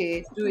like,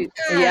 okay, do it.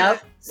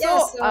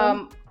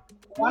 So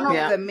one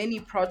of the many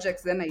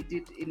projects then I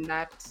did in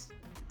that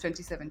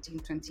 2017,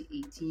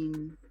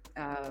 2018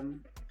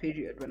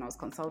 period when I was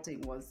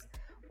consulting was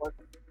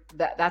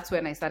that's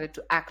when I started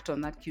to act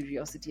on that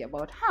curiosity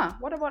about,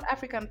 what about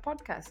African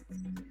podcasts?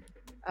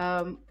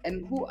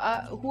 And who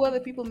are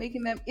the people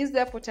making them? Is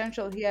there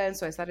potential here? And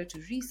so I started to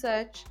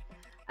research,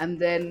 and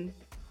then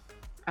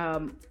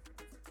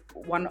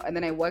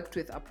then I worked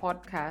with a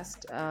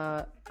podcast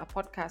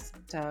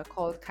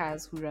called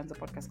Kaz, who runs a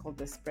podcast called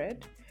The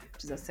Spread,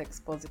 which is a sex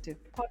positive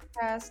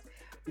podcast,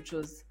 which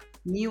was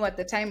new at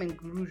the time and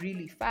grew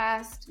really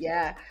fast.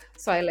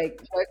 So I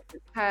worked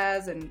with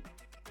Kaz and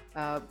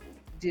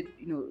did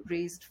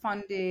raised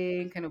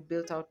funding, kind of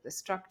built out the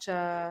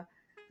structure,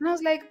 and I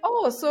was like,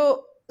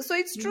 so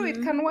it's true,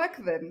 it can work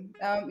then.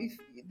 If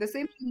the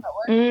same thing that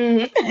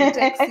works in the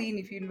tech scene,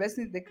 if you invest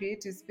in the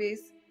creative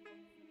space,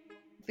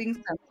 things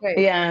can work.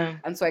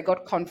 And so I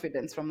got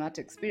confidence from that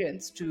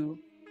experience to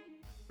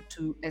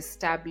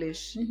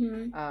establish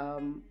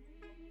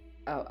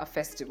a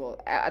festival.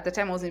 At the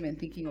time, I wasn't even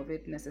thinking of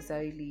it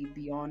necessarily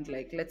beyond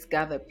like, let's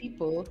gather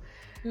people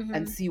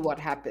and see what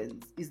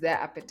happens. Is there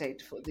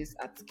appetite for this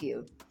at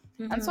scale?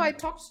 And so I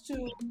talked to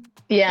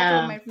a couple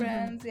of my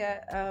friends,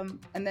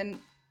 and then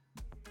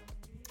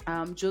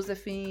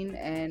Josephine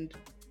and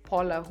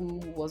Paula, who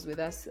was with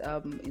us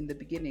in the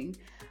beginning,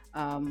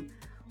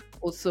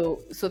 also,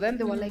 so then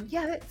they were like,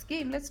 yeah, let's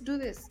game, let's do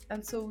this.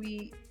 And so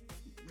we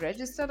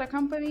registered a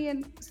company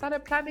and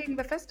started planning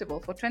the festival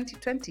for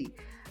 2020.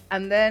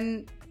 And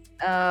then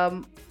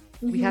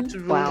we had to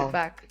roll it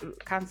back,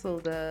 cancel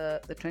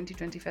the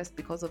 2020 fest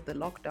because of the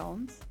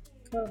lockdowns.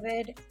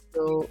 COVID.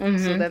 So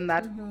then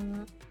that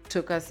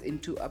took us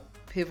into a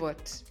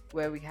pivot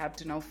where we had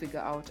to now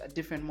figure out a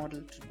different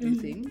model to do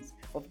things,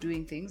 of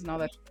doing things, now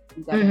that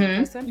we got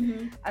in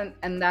person.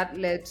 And that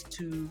led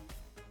to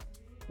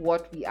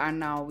what we are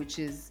now, which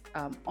is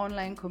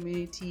online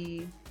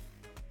community,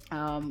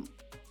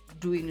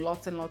 doing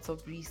lots and lots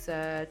of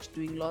research,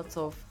 doing lots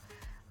of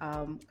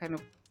kind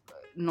of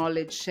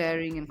knowledge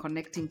sharing and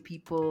connecting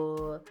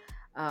people.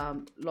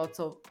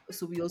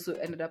 So we also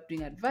ended up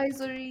doing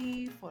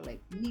advisory for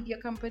like media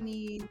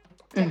companies,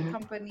 tech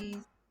companies,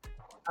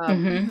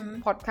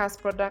 podcast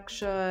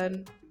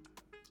production.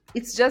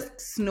 It's just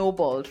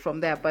snowballed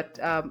from there. But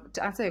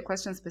to answer your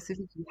question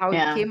specifically, how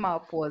it came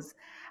up was,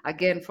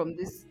 again, from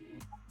this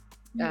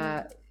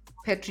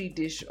petri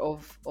dish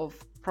of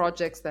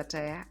projects that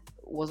I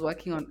was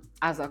working on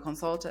as a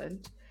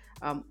consultant.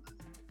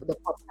 The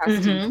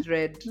podcasting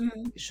thread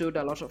showed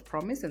a lot of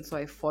promise, and so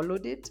I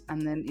followed it,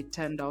 and then it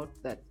turned out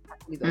that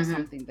actually there was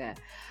something there.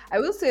 I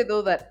will say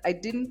though that I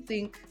didn't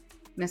think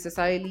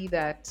necessarily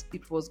that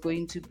it was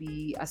going to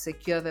be a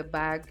secure the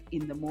bag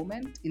in the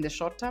moment, in the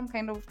short term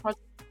kind of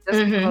project,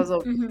 just because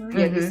of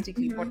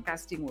realistically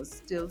podcasting was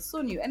still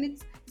so new, and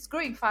it's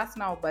growing fast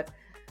now, but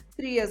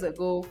 3 years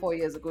ago, 4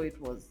 years ago, it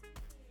was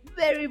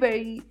very,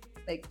 very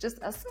like just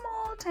a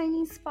small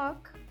tiny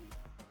spark.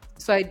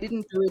 So I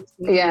didn't do it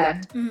thinking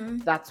that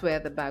that's where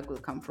the bag will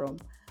come from.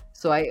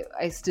 So I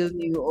still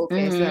knew,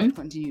 okay, I still have to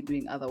continue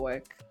doing other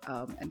work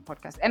and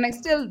podcast. And I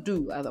still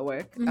do other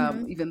work,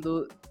 even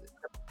though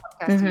the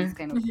podcasting is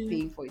kind of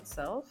paying for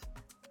itself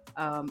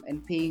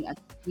and paying a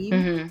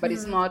team, but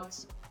it's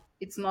not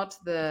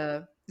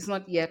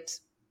yet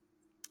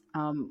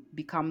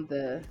become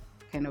the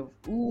kind of,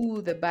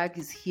 the bag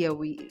is here,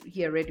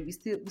 here ready. We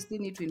still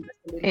need to invest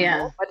a little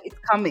more, but it's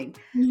coming.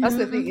 That's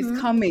the thing,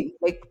 it's coming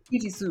like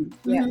pretty soon.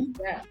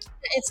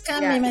 It's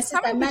coming, my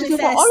sister.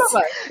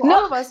 For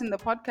all of us in the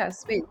podcast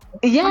space,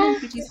 it's coming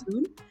pretty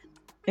soon.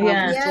 We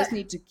just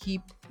need to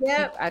keep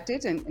at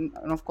it and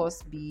of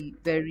course be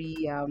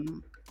very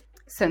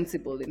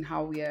sensible in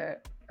how we are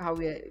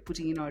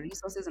putting in our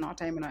resources and our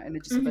time and our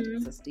energy so that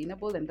it's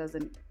sustainable and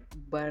doesn't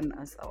burn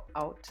us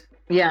out.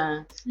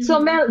 So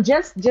Mel,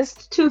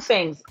 just two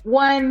things.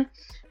 One,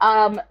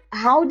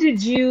 how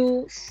did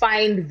you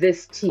find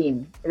this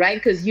team, right?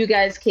 Because you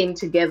guys came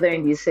together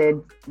and you said,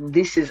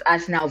 this is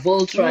us now,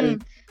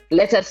 Voltron,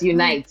 let us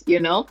unite, you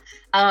know?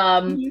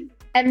 And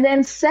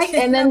then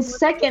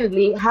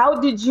secondly, how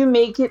did you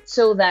make it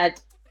so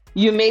that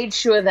you made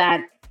sure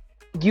that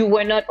you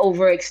were not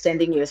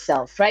overextending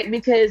yourself, right?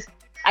 Because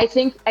I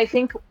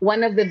think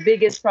one of the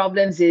biggest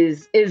problems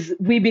is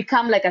we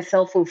become like a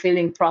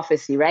self-fulfilling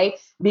prophecy, right?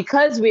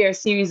 Because we are a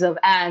series of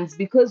ants,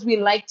 because we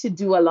like to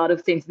do a lot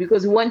of things,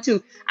 because we want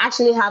to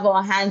actually have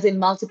our hands in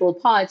multiple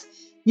pots.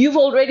 You've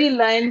already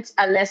learned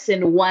a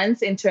lesson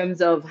once in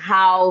terms of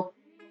how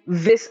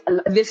this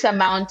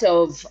amount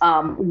of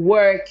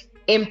work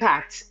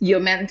impacts your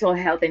mental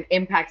health and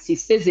impacts you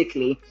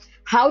physically.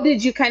 How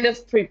did you kind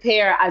of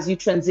prepare as you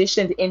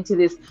transitioned into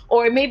this,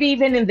 or maybe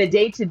even in the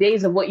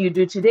day-to-days of what you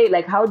do today?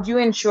 Like, how do you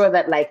ensure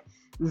that like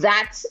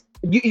that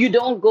you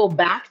don't go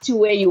back to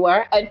where you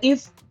are? And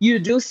if you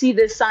do see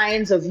the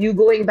signs of you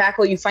going back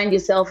or you find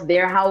yourself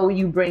there, how are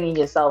you bringing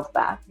yourself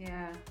back?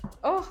 Yeah.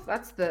 Oh,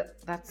 that's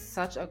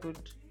such a good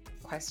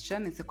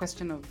question. It's a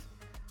question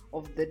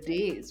of the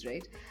days,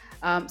 right?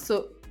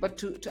 But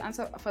to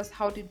answer first,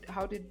 how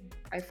did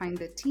I find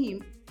the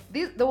team?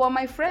 They were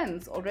my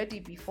friends already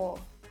before.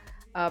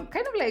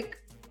 Kind of like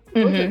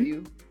both of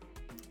you,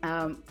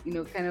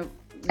 kind of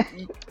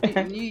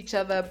knew each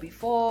other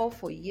before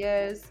for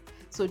years.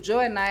 So Joe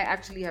and I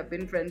actually have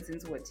been friends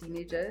since we were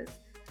teenagers,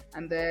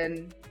 and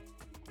then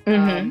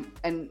and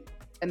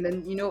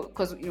then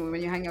because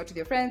when you hang out with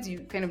your friends, you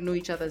kind of know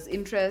each other's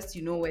interests,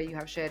 you know where you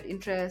have shared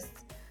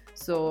interests.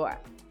 So I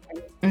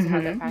always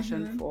had a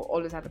passion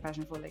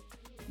for like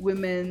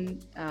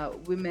women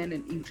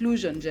and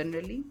inclusion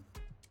generally,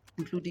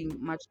 including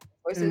much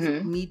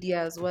voices, media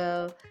as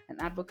well,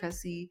 and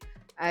advocacy.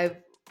 I've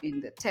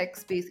in the tech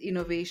space,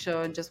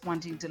 innovation, just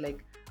wanting to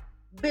like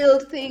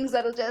build things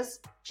that'll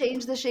just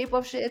change the shape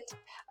of shit.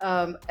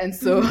 And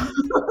so,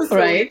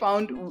 we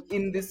found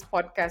in this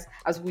podcast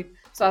as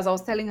I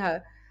was telling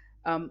her,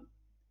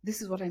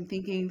 this is what I'm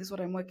thinking, this is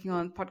what I'm working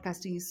on.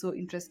 Podcasting is so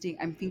interesting.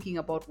 I'm thinking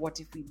about what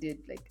if we did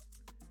like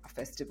a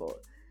festival.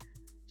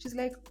 She's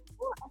like,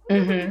 oh,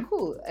 that would be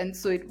cool. And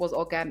so it was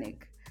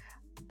organic.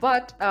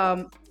 But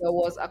there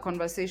was a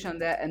conversation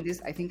there, and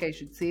this, I think I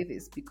should say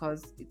this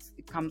because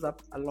it comes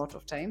up a lot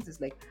of times. It's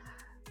like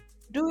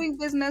doing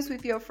business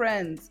with your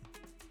friends.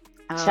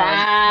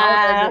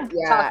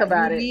 Talk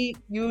about it.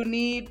 You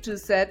need to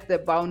set the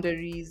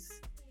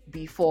boundaries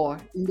before,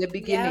 in the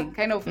beginning,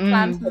 kind of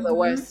plan for the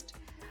worst,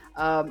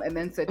 and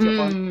then set your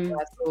boundaries.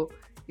 So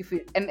if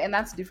it, and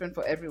that's different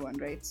for everyone,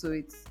 right? So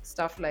it's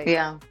stuff like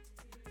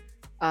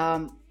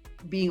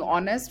being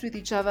honest with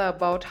each other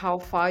about how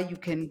far you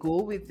can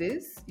go with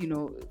this,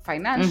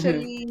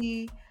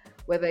 financially,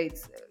 whether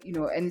it's,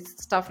 and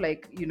it's stuff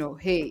like,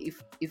 hey,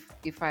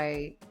 if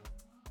I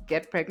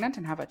get pregnant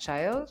and have a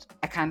child,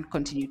 I can't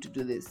continue to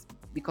do this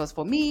because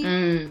for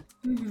me,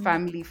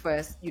 family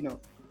first,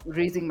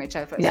 raising my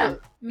child first. So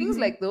things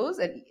like those,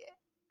 and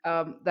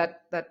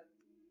that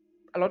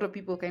a lot of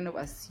people kind of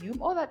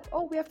assume,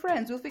 we are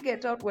friends, we'll figure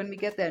it out when we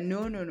get there.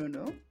 No.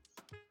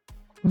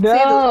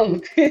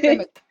 Say them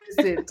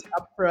explicit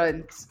up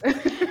front.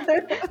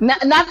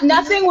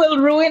 Nothing will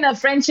ruin a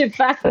friendship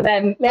faster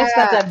than let's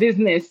start a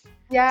business.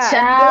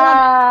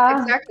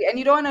 Exactly. And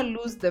you don't want to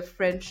lose the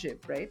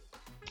friendship, right?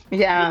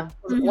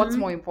 What's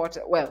more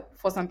important? Well,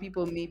 for some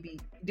people, maybe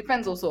it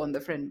depends also on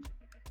the friend.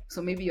 So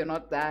maybe you're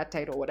not that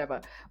tight or whatever,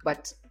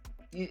 but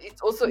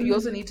it's also you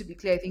also need to be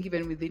clear, I think,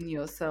 even within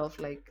yourself,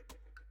 like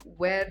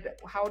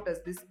how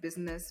does this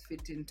business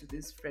fit into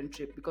this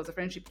friendship? Because the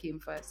friendship came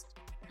first.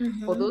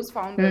 For those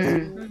founders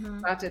who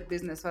started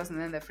business first and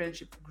then the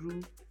friendship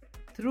grew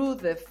through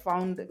the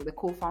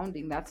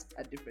co-founding, that's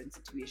a different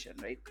situation,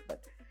 right?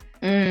 But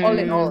all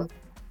in all,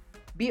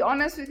 be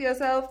honest with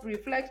yourself,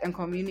 reflect and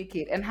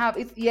communicate, and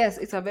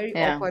it's a very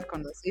awkward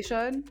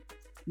conversation.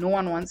 No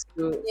one wants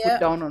to put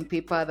down on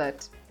paper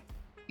that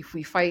if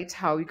we fight,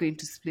 how are we going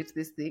to split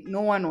this thing?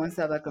 No one wants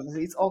to have that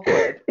conversation. It's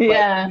awkward.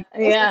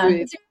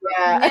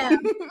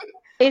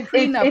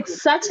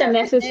 It's such a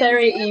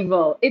necessary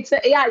evil. It's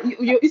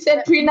you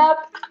said prenup.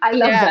 I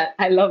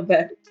love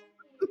that.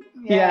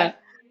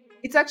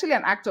 It's actually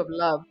an act of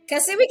love.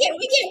 Cause see, you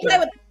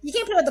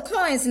can't play with the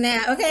coins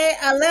now. Okay,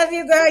 I love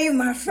you, girl. You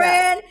my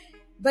friend.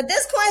 But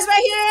this coins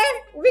right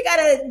here, we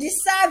gotta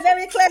decide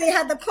very clearly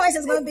how the coins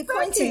is going to be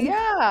pointing.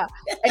 Yeah,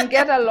 and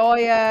get a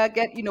lawyer.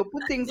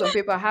 Put things on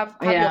paper. Have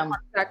your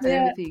contract and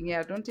everything.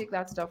 Yeah, don't take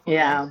that stuff.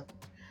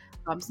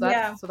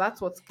 So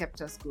that's what's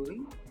kept us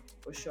going,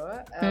 for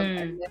sure.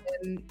 And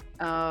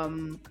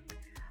then,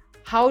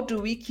 how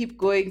do we keep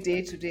going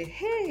day to day?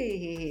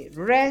 Hey,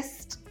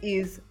 rest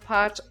is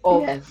part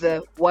of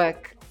the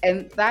work,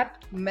 and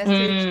that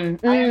message.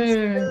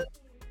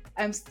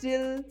 I'm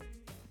still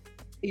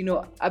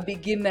a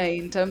beginner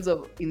in terms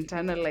of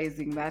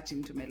internalizing that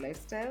into my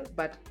lifestyle,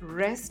 but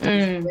rest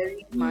is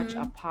very much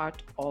a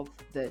part of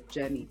the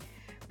journey,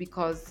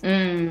 because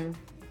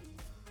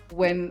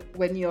when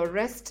you're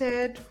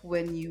rested,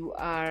 when you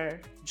are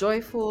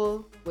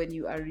joyful, when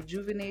you are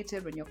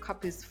rejuvenated, when your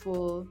cup is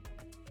full,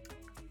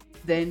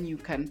 then you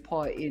can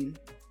pour in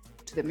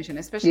to the mission,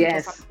 especially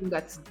for something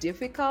that's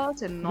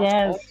difficult and not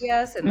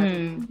obvious and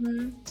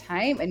that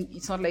time, and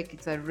it's not like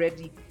it's a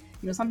ready,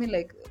 something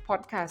like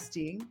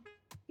podcasting.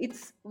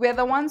 We're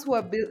the ones who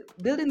are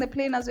building the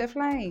plane as we're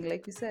flying,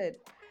 like we said.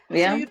 So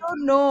you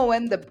don't know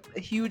when the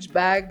huge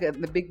bag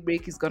and the big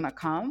break is gonna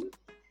come.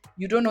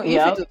 You don't know if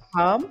it'll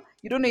come.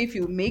 You don't know if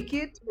you'll make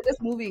it. You're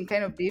just moving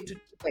kind of day to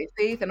day by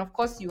faith. And of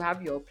course, you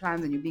have your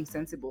plans and you're being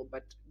sensible,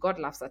 but God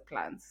laughs at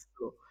plans.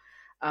 So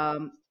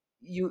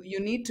you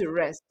need to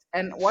rest.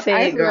 And what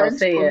I've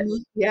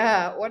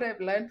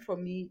learned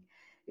from me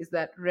is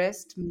that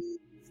rest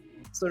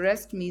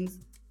means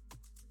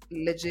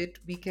legit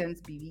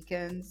weekends be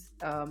weekends.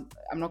 I'm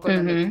not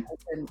going to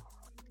open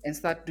and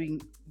start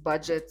doing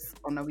budgets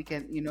on a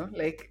weekend,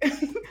 like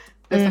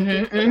there's some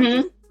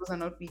people those are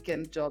not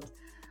weekend jobs.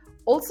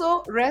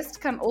 Also, rest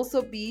can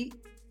also be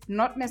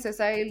not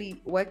necessarily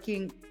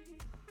working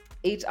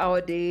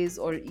 8-hour days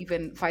or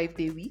even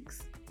 5-day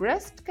weeks.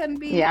 Rest can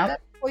be that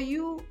for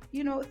you,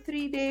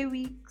 3-day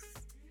weeks,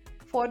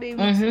 4-day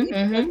weeks.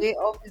 If your day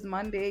off is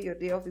Monday, your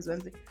day off is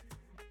Wednesday.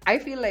 I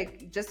feel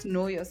like just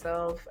know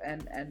yourself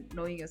and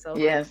knowing yourself,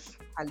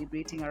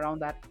 calibrating around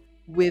that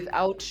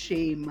without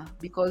shame,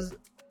 because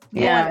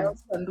no one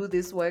else can do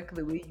this work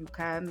the way you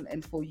can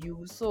and for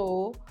you.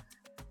 So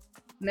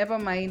never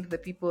mind the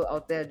people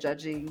out there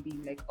judging,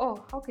 being like,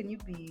 oh, how can you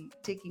be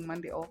taking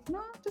Monday off?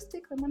 No, just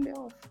take the Monday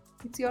off.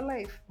 It's your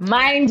life.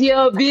 Mind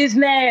your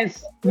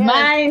business.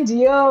 Mind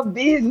your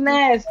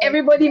business.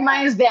 Everybody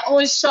minds their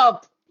own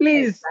shop,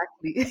 please.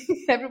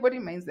 Exactly. Everybody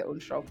minds their own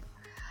shop.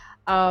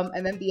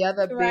 And then the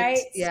other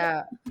bit,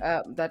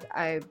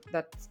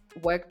 that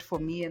worked for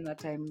me and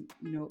that I'm,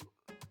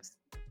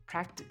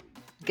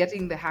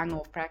 getting the hang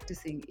of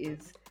practicing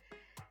is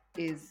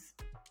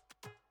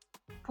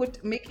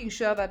making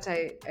sure that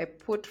I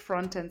put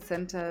front and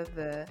center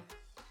the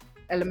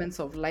elements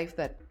of life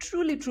that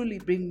truly, truly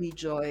bring me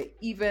joy.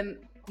 Even,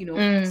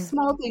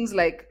 small things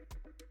like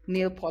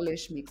nail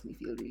polish makes me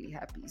feel really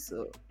happy.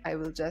 So I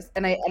will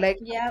I like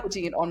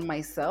putting it on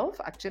myself,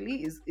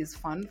 actually, is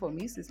fun for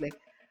me. So it's like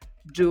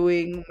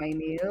doing my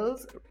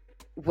nails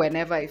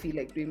whenever I feel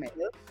like doing my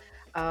nails.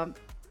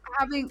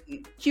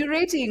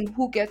 Curating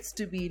who gets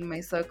to be in my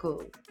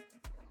circle.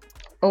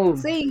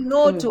 Saying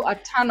no to a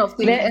ton of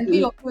things and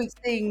being okay with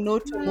saying no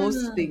to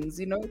most things.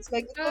 It's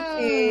like,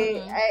 okay,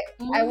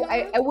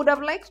 I would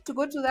have liked to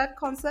go to that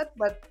concert,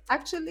 but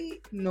actually,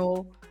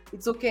 no,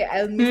 it's okay.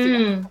 I'll miss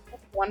it.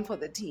 One for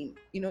the team,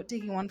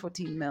 taking one for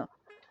Team Mel.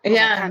 I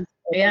can't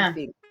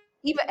everything.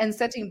 Even and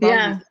setting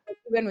boundaries,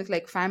 even with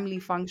like family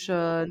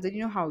functions, and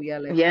you know how we are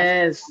like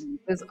there's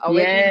a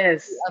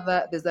wedding,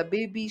 there's a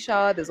baby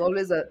shower, there's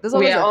always a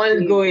we are all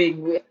thing.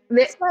 going.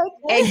 It's like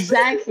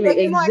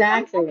exactly. I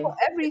can't go for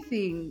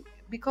everything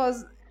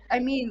because I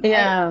mean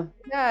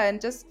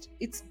and just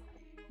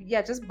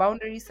just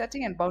boundary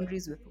setting and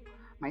boundaries with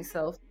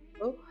myself,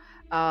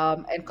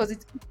 and because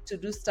it's easy to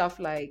do stuff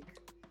like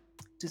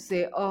to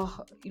say,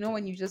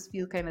 when you just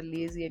feel kind of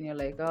lazy and you're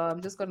like,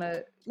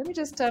 let me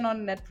just turn on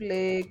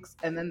Netflix,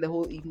 and then the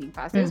whole evening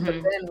passes. But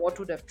then what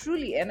would have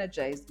truly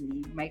energized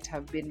me might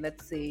have been,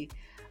 let's say,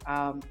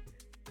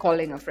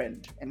 calling a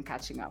friend and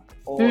catching up,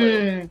 or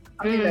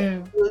something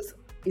that feels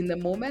in the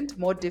moment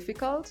more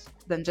difficult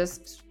than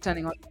just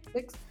turning on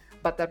Netflix,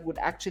 but that would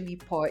actually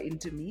pour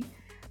into me.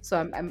 So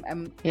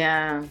I'm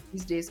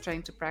these days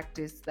trying to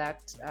practice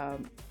that,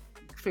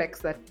 flex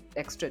that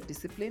extra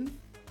discipline.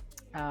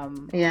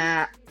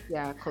 I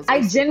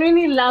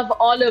genuinely love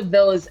all of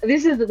those.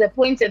 This is the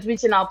point at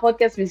which in our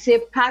podcast we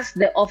say pass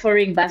the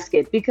offering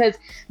basket, because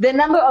the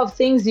number of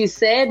things you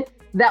said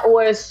that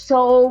were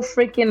so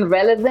freaking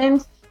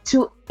relevant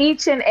to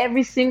each and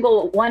every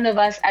single one of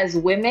us as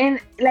women,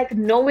 like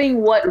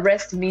knowing what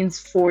rest means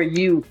for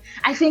you.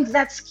 I think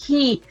that's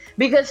key,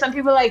 because some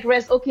people like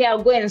rest, okay,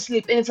 I'll go and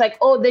sleep. And it's like,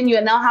 then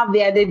you now have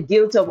the added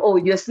guilt of,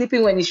 you're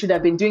sleeping when you should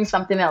have been doing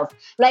something else.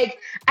 Like,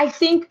 I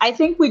think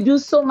we do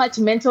so much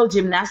mental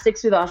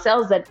gymnastics with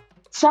ourselves that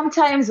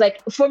sometimes,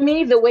 like for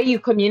me, the way you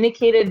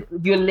communicated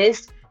your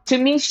list to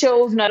me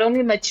shows not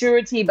only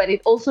maturity, but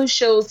it also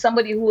shows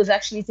somebody who has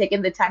actually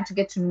taken the time to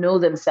get to know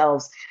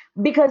themselves.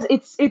 Because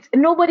it's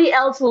nobody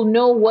else will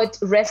know what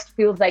rest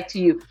feels like to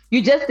you.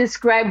 You just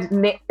described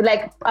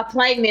like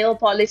applying nail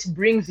polish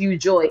brings you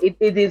joy. It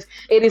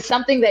is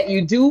something that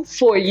you do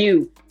for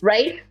you,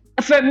 right?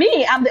 For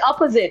me, I'm the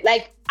opposite.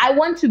 Like, I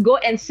want to go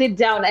and sit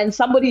down and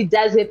somebody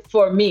does it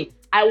for me.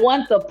 I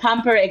want the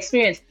pamper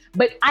experience,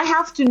 but I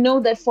have to know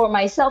that for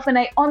myself. And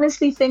I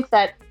honestly think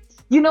that,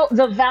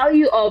 the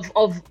value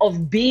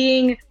of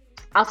being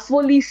a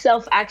fully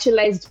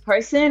self-actualized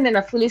person and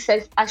a fully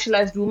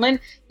self-actualized woman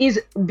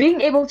is being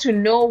able to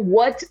know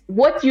what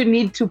you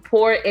need to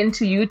pour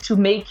into you to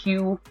make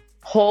you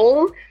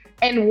whole,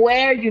 and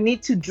where you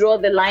need to draw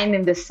the line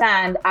in the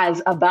sand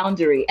as a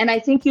boundary. And I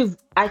think you've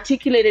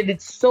articulated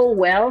it so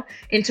well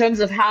in terms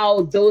of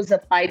how those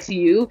apply to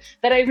you,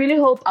 that I really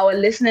hope our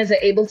listeners are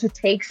able to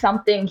take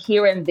something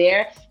here and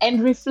there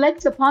and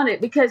reflect upon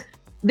it, because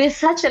there's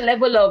such a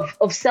level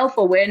of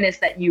self-awareness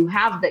that you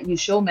have, that you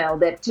show, Mel,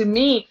 that to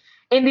me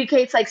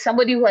indicates like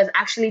somebody who has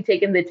actually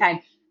taken the time.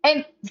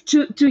 And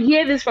to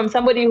hear this from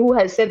somebody who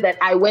has said that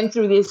I went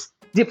through this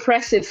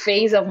depressive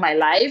phase of my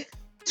life,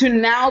 to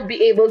now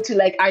be able to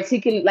like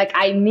articulate, like,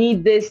 I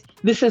need this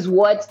is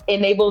what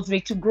enables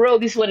me to grow,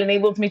 this is what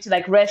enables me to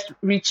like rest,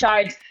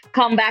 recharge,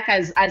 come back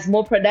as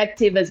more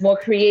productive, as more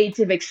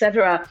creative,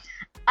 etc.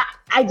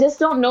 I just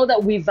don't know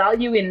that we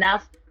value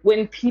enough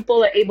when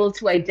people are able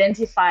to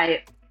identify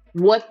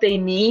what they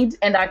need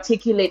and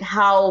articulate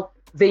how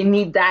they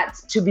need that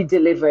to be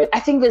delivered. I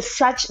think there's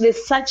such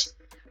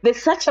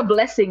a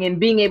blessing in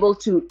being able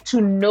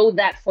to know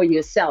that for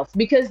yourself,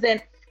 because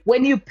then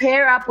when you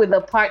pair up with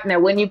a partner,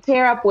 when you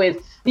pair up with,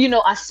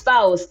 a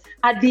spouse,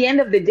 at the end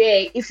of the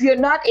day, if you're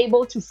not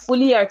able to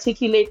fully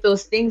articulate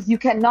those things, you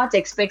cannot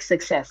expect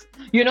success.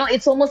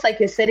 It's almost like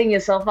you're setting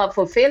yourself up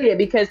for failure,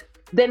 because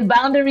then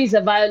boundaries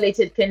are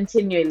violated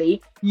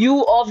continually.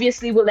 You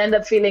obviously will end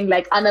up feeling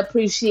like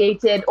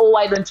unappreciated. Oh,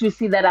 why don't you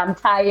see that I'm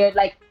tired?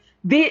 Like,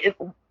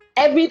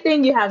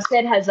 everything you have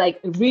said has like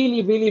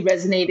really, really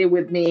resonated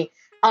with me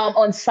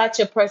on such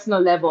a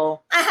personal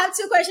level. I have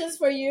two questions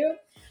for you.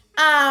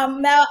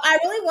 Mel, I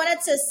really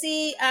wanted to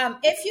see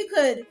if you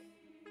could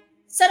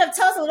sort of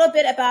tell us a little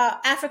bit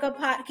about Africa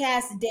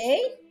Podcast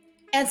Day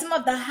and some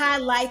of the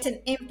highlights and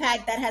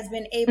impact that has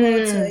been able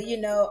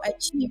to,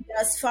 achieve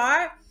thus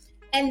far.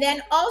 And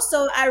then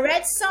also, I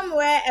read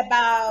somewhere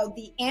about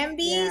the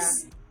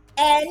Ambies,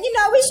 and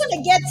we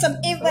should get some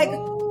tell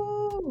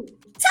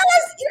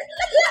us,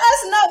 let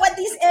us know what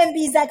these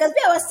Ambies are, because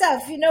we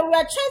ourselves, we are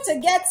trying to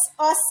get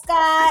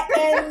Oscar,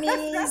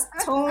 Emmys,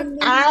 Tony,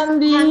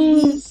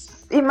 Ambies.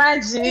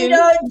 Imagine,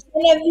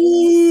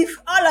 Genevieve,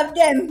 all of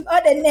them,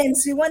 all the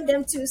names, we want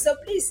them to. So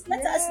please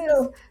let us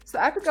know. So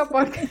Africa it's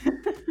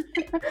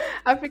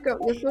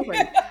so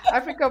funny.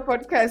 Africa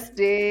Podcast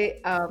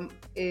Day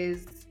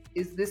is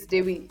this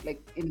day we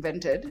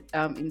invented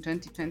in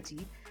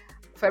 2020,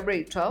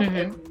 February 12th.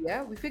 Every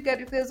year we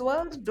figured if there's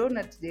World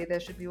Donut Day,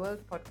 there should be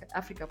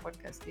Africa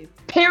Podcast Day.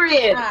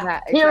 Period.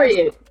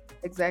 Period.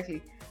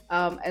 Exactly.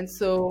 And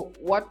so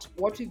what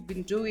we've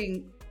been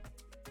doing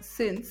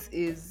since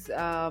is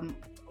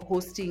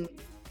hosting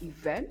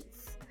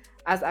events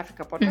as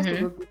Africa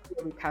Podcast.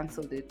 We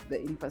cancelled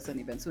the in-person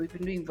event, so we've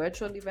been doing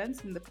virtual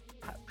events in the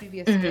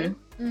previous year.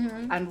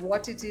 And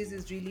what it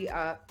is really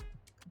a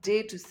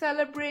day to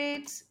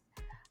celebrate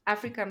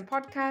African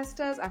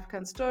podcasters,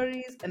 African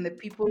stories, and the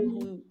people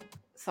who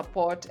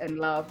support and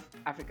love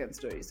African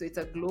stories. So it's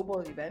a global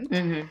event,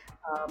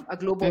 a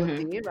global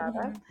day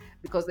rather,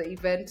 because the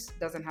event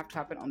doesn't have to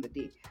happen on the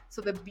day.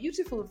 So the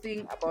beautiful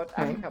thing about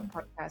Africa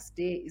Podcast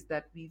Day is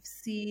that we've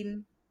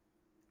seen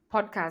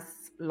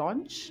podcasts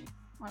launch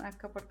on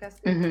Africa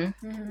Podcast Day.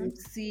 We've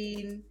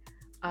seen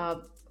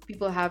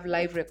people have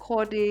live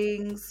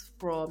recordings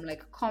from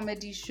like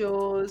comedy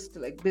shows to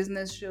like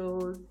business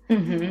shows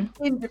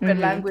in different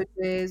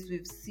languages.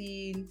 We've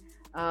seen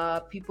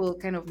people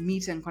kind of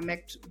meet and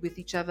connect with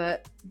each other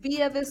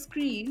via the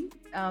screen.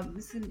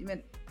 This isn't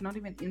even, not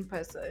even in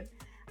person,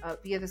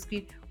 via the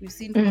screen. We've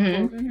seen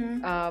people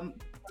kind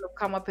of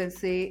come up and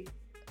say,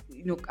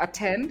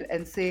 attend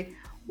and say,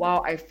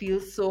 wow, I feel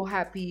so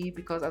happy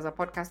because as a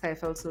podcaster I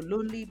felt so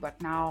lonely, but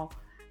now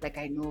like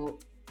I know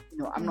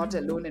I'm not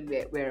alone and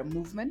we're a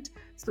movement.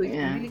 So it's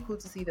really cool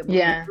to see the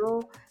movement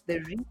grow, the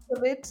reach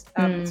of it.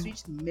 It's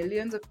reached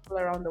millions of people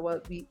around the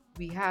world.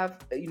 We have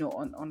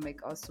on like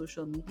our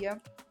social media,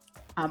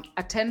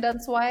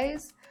 attendance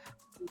wise,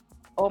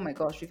 oh my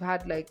gosh, we've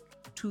had like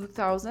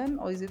 2,000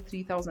 or is it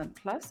 3,000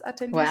 plus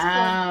attendees.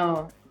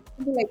 Wow.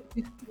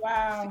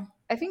 Wow.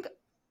 I think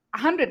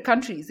 100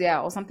 countries,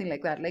 or something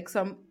like that, like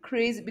some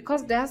crazy,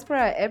 because diaspora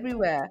are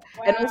everywhere.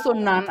 And also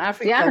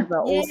non-Africans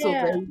are also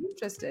very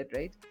interested,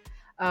 right?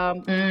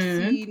 We've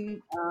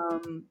seen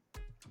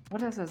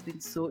what else has been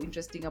so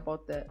interesting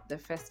about the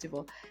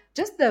festival?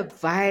 Just the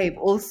vibe.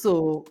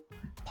 Also,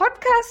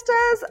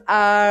 podcasters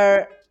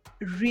are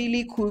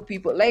really cool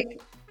people.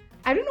 Like,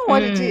 I don't know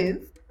what it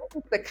is.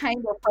 It's the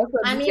kind of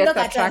person who gets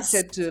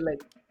attracted to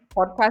like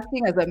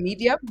podcasting as a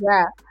medium.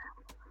 Yeah,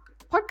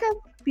 podcast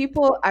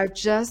people are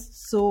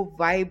just so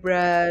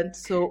vibrant,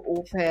 so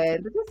open. They're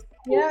just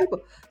cool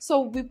people.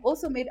 So we've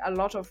also made a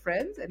lot of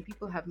friends, and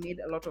people have made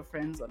a lot of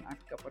friends on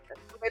Africa Podcast.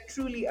 So we're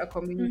truly a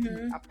community,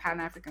 a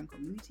Pan-African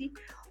community.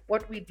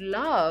 What we'd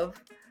love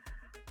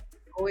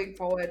going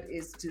forward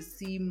is to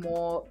see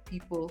more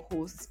people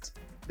host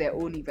their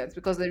own events,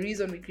 because the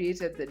reason we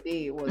created the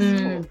day was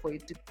for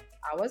it to be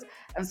ours.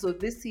 And so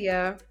this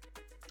year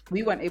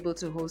we weren't able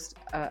to host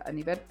an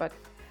event, but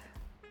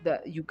there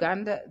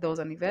was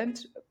an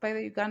event by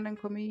the Ugandan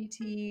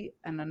community,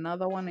 and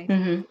another one I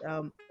think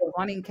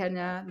one in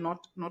Kenya,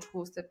 not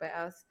hosted by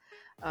us,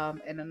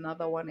 and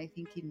another one I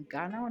think in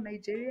Ghana or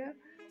Nigeria.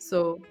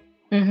 So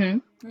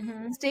so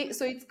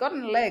it's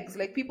gotten legs.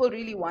 Like, people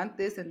really want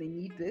this and they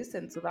need this,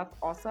 and so that's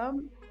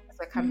awesome.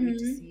 So I can't wait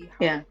to see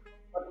how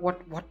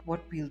what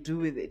we'll do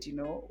with it.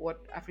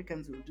 What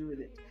Africans will do with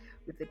it,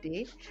 with the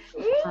day.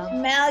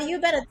 Mel, you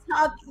better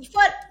talk.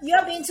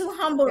 You're being too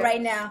humble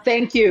right now.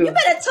 Thank you. You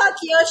better talk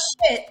your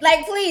shit,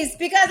 like, please,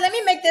 because let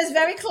me make this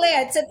very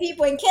clear to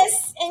people in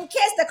case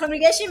the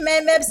congregation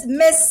members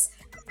miss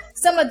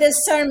some of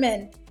this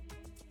sermon.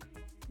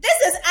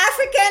 This is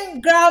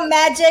African Girl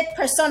Magic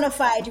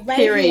personified right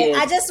here.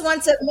 I just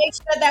want to make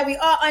sure that we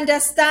all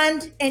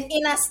understand and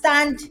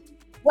understand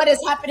what is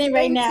happening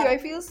right now. Thank you. I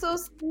feel so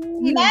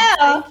sweet. Mel,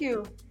 thank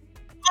you.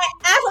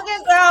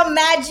 African Girl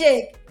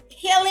Magic,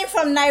 hailing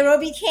from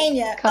Nairobi,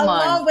 Kenya,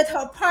 along with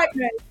her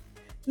partners,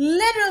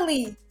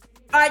 literally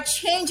are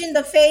changing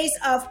the face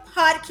of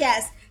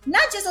podcasts,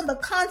 not just on the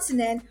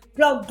continent,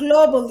 but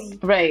globally.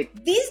 Right.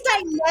 These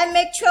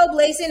dynamic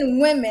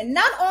trailblazing women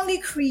not only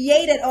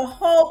created a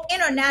whole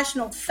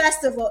international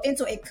festival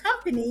into a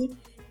company,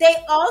 they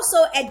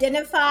also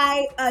identify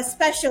a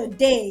special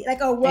day,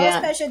 like a world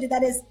special day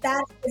that is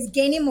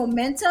gaining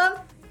momentum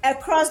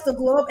across the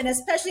globe, and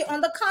especially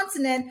on the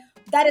continent,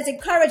 that is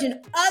encouraging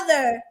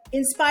other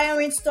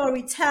inspiring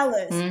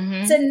storytellers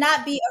to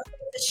not be afraid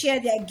to share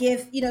their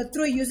gift,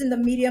 through using the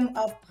medium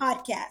of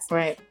podcasts.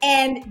 Right.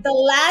 And the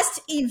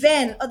last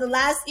event, or the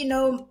last,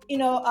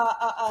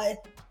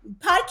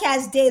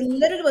 podcast day,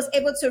 literally was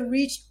able to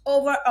reach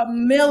over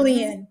 1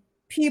 million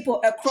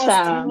people across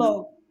the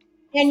globe.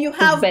 And you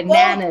have both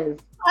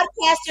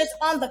podcasters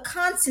on the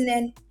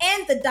continent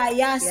and the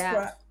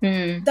diaspora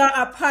that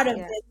are part of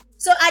this.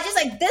 So I just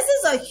this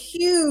is a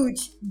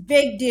huge,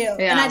 big deal.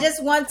 And I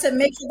just want to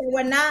make sure that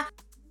we're not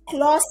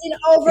glossing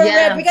over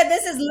it, because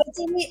this is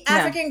literally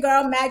African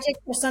Girl Magic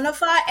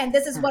personified, and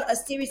this is what a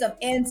series of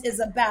ends is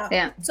about.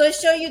 So it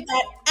shows you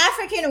that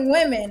African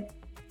women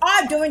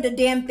are doing the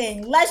damn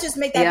thing. Let's just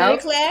make that very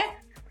clear,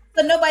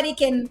 so nobody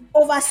can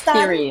overstand.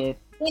 Period.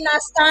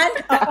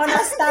 Understand or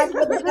understand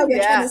what we're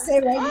trying to say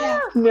right now.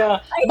 No,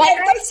 but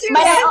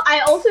I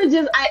also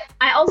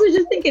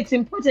just think it's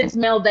important,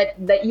 Mel,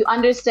 that you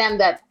understand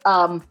that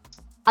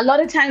a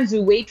lot of times we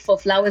wait for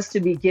flowers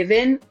to be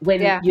given when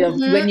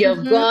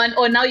you've gone,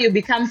 or now you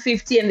become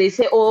 50 and they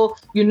say, oh,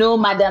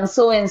 Madam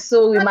so and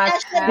so, we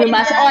must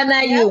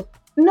honor you.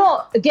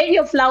 No, get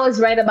your flowers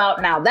right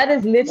about now. That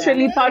is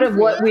literally part of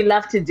what we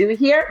love to do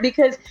here,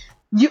 because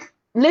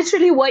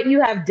what you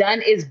have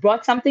done is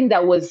brought something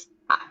that was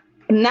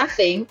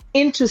nothing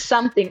into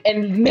something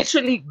and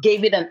literally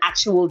gave it an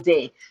actual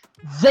day.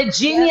 The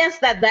genius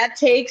that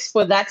takes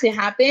for that to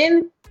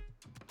happen,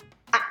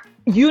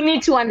 you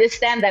need to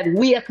understand that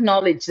we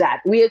acknowledge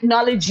that. We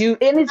acknowledge you.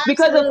 And it's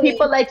because of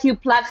people like you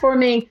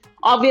platforming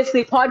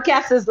obviously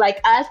podcasters like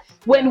us,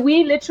 when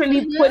we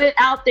literally put it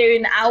out there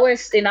in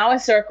our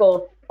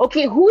circle,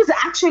 okay, who's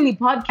actually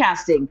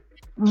podcasting?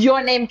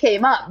 Your name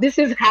came up. This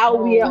is how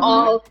we are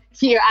all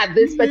here at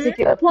this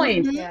particular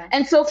point.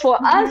 And so for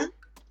us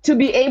to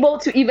be able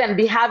to even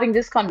be having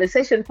this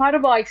conversation, part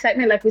of our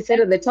excitement, like we said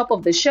at the top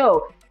of the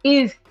show,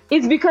 is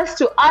because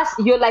to us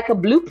you're like a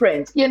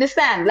blueprint. You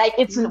understand? Like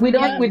it's we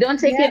don't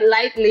take it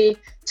lightly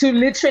to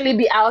literally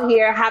be out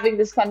here having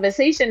this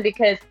conversation,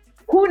 because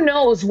who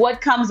knows what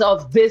comes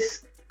of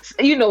this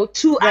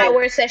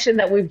 2-hour session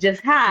that we've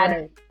just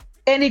had.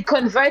 And it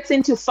converts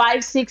into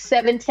 5, 6,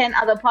 7, 10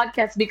 other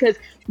podcasts, because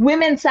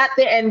women sat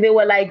there and they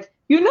were like,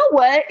 you know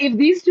what? If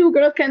these two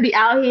girls can be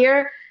out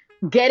here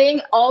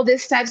getting all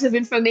these types of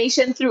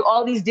information through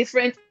all these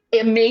different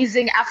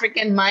amazing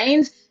African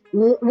minds,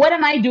 what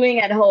am I doing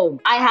at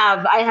home? I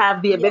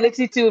have the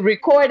ability to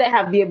record. I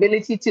have the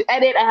ability to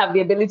edit. I have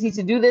the ability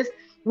to do this.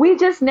 We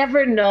just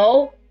never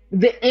know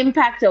the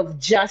impact of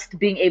just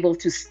being able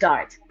to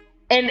start.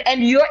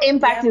 And your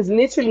impact is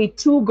literally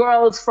two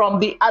girls from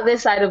the other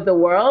side of the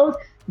world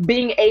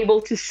being able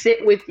to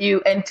sit with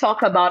you and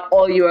talk about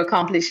all your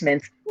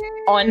accomplishments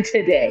on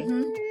today.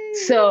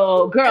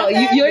 So, girl,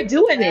 you're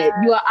doing it.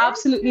 You are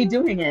absolutely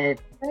doing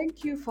it.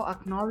 Thank you for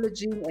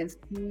acknowledging and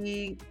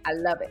seeing. I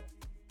love it.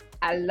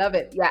 I love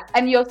it. Yeah.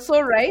 And you're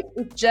so right.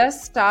 It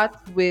just starts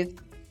with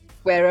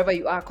wherever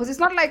you are. Because it's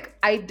not like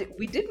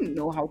we didn't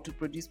know how to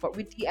produce, but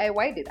we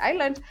DIY'd it.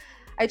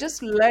 I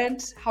just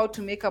learned how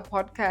to make a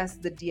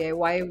podcast the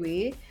DIY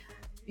way,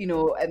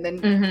 and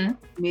then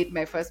made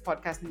my first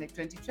podcast in like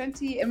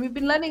 2020. And we've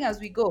been learning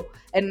as we go.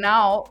 And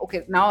now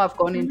I've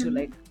gone into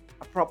like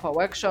a proper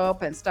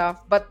workshop and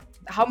stuff. But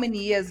how many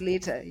years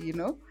later,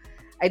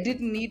 I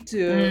didn't need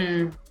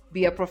to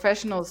be a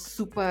professional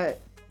super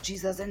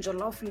Jesus and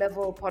Jollof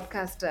level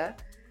podcaster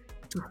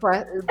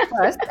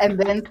first and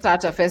then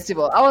start a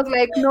festival. I was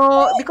like,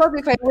 no, because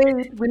if I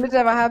wait, will it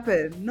ever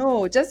happen?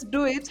 No, just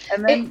do it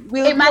and then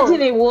we'll imagine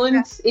go. It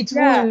won't. It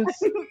won't.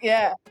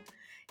 Yeah.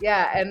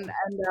 And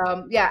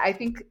I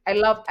think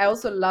I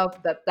also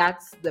love that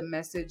that's the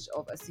message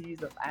of a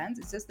series of ants.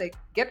 It's just like,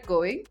 get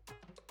going,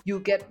 you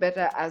get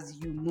better as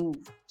you move.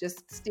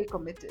 Just stay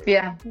committed.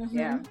 Yeah.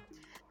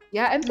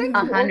 Yeah, and thank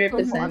you 100%.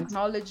 also for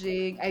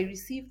acknowledging. I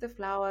received the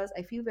flowers.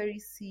 I feel very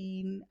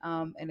seen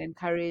and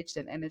encouraged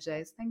and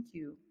energized. Thank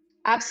you.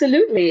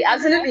 Absolutely.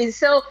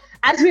 So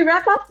as we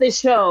wrap up the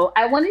show,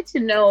 I wanted to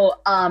know,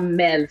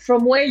 Mel,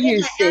 from where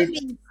you sit.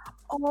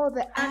 Oh,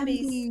 the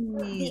ambies.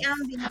 The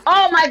ambies.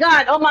 Oh my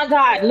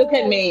God. Look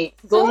at me.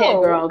 Go ahead,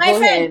 girl. My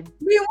friend,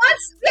 we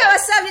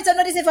ourselves need to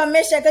know this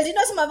information, because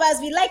some of us,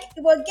 we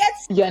will get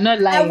You're not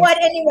lying. award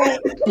anyway.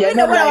 You're we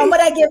know not what lying. our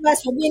mother gave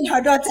us for being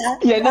her daughter.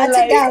 You're not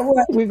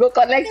lying. We go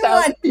collect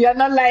some. You're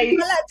not lying.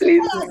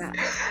 Please.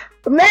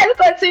 Mel,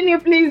 continue,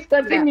 please.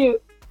 Continue. Yeah.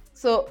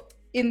 So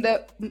in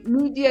the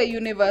media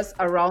universe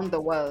around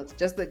the world,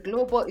 just the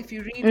global, if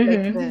you read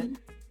like the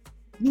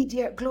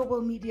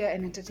global media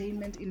and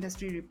entertainment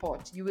industry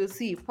report, you will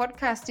see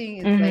podcasting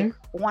is like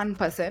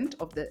 1%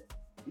 of the,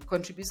 it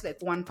contributes like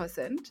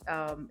 1%.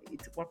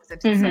 It's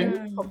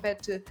 1%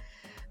 compared to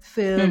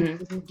film,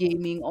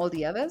 gaming, all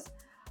the others.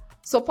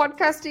 So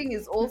podcasting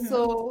is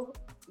also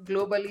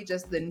globally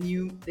just the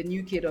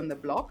new kid on the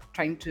block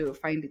trying to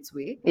find its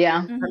way.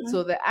 Yeah. And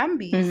so the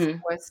ambies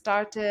were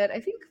started, I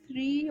think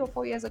 3 or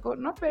 4 years ago,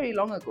 not very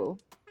long ago.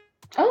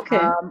 Okay.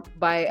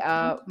 By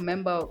a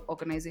member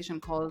organization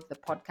called the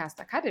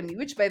Podcast Academy,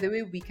 which, by the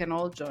way, we can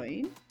all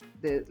join.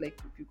 If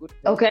you go to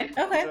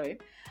join.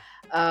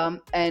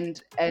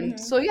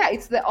 So yeah,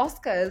 it's the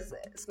Oscars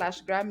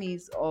 /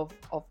 Grammys of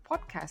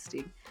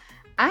podcasting.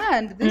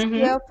 And this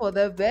year, for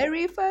the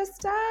very first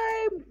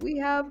time, we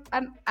have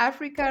an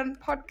African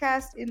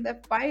podcast in the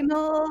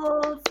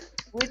finals.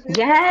 Which is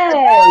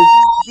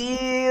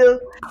deal.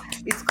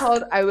 It's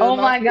called I Will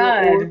Not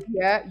Grow Old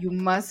Here. You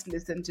must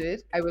listen to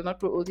it. I Will Not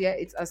Grow Old Here.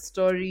 It's a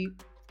story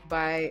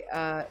by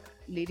a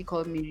lady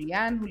called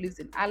Miriam, who lives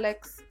in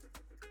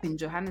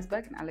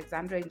Johannesburg, in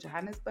Alexandria in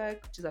Johannesburg,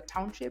 which is a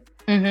township.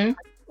 In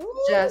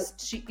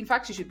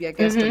fact, she should be a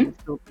guest on the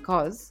show,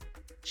 because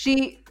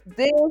we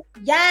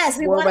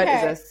want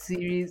her. Is a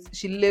series.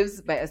 She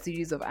lives by a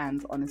series of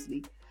ants,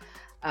 honestly.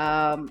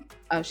 I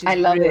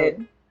love it.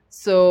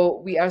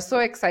 So we are so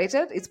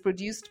excited. It's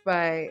produced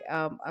by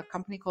a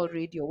company called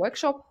Radio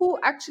Workshop, who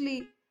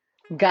actually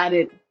got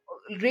it.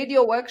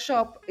 Radio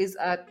Workshop is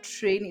a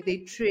training. They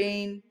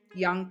train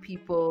young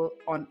people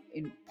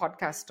in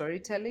podcast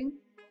storytelling,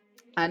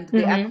 and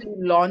they actually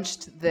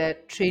launched the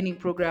training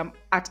program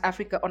on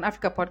Africa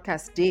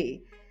Podcast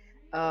Day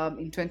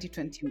in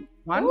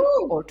 2021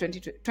 or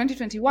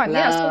 2021.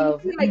 Yeah,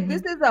 so you feel like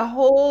this is a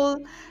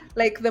whole,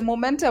 like, the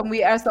momentum.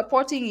 We are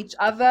supporting each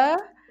other.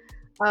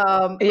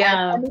 And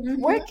it's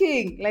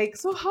working. Like,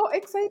 so how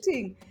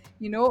exciting,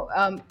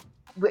 oh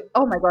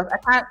my gosh,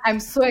 I'm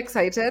so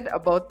excited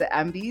about the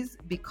ambies,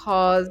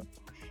 because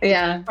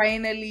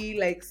finally,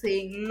 like,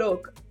 saying,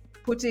 look,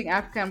 putting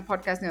African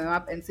podcasting on the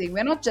map and saying,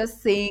 we're not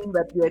just saying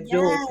that we're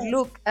dope.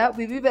 Look,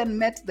 we've even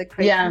met the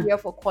criteria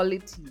for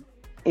quality.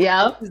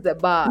 Yeah. This is the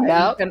bar.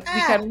 Yeah. We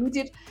can meet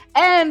it,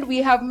 and we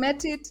have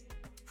met it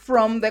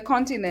from the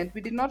continent.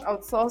 We did not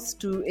outsource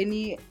to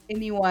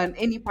anyone,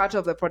 any part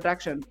of the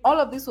production. All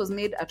of this was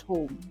made at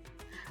home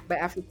by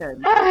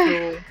Africans.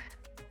 So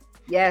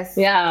yes.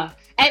 Yeah.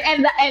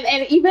 And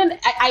even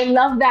I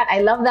love that.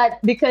 I love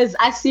that because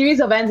a series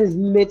of ends is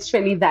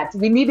literally that.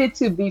 We need it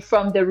to be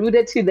from the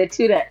rooter to the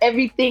tutor.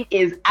 Everything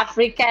is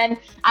African.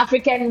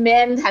 African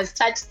men has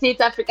touched it.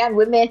 African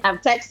women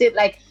have touched it.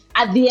 Like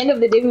at the end of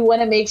the day, we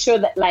want to make sure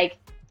that like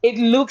it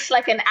looks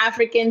like an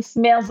African,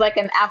 smells like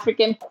an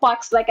African,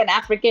 quacks like an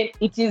African.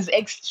 It is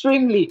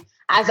extremely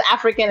as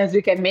African as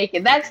we can make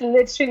it. That's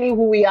literally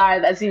who we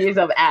are, the series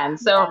of Anne.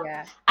 So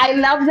I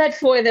love that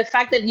for the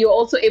fact that you're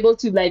also able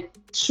to like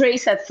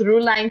trace a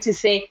through line to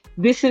say,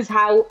 this is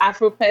how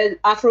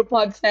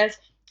Afropod Fest.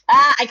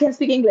 I can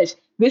speak English.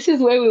 This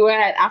is where we were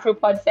at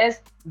Afropod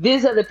Fest.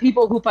 These are the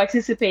people who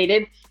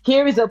participated.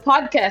 Here is a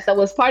podcast that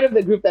was part of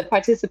the group that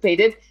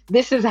participated.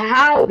 This is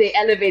how they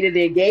elevated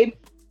their game.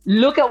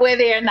 Look at where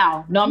they are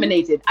now,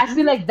 nominated. I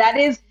feel like that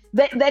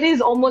is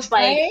almost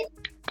like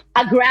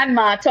a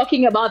grandma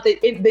talking about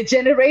the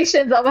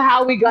generations of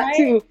how we got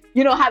to,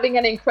 you know, having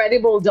an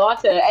incredible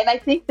daughter. And I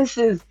think this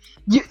is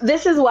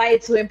why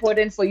it's so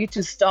important for you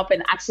to stop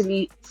and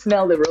actually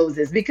smell the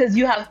roses, because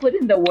you have put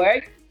in the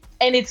work,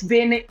 and it's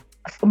been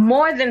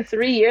more than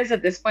 3 years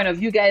at this point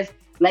of you guys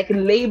like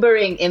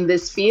laboring in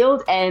this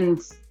field, and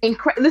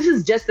this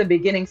is just the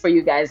beginning for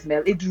you guys,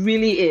 Mel. It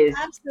really is.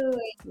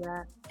 Absolutely.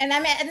 Yeah. And I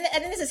mean, I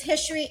think this is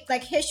history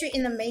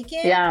in the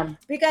making. Yeah.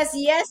 Because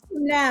years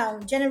from now,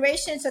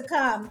 generations to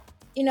come,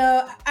 you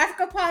know,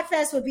 Africa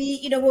Podfest will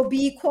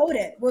be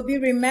quoted, will be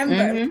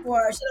remembered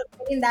for sort of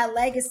creating that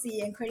legacy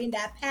and creating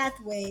that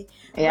pathway,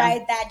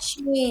 right? That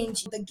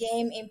change the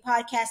game in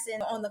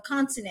podcasting on the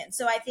continent.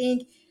 So I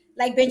think,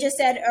 like Ben just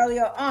said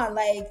earlier on,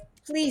 like,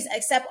 please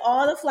accept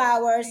all the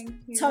flowers,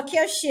 talk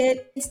your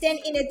shit, stand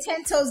in it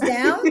 10 toes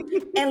down,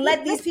 and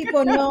let these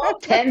people know.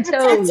 10 toes.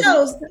 10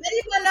 toes. Let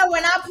people know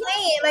we're not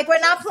playing. Like, we're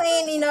not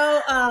playing, you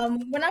know,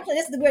 we're not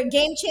playing. We're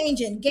game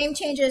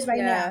changers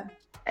right now.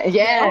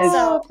 Yes.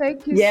 So,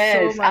 thank you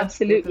so much.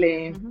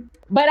 Absolutely.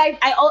 But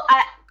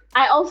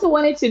I also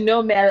wanted to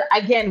know, Mel,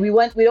 again, we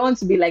don't want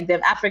to be like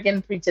them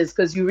African preachers,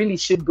 because you really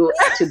should go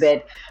to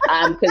bed,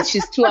 because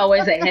she's 2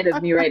 hours ahead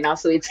of me right now.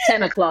 So it's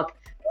 10 o'clock.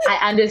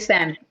 I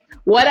understand.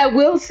 What I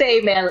will say,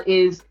 Mel,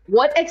 is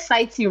what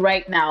excites you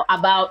right now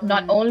about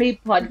not only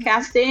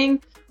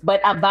podcasting,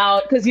 but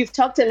about, because you've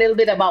talked a little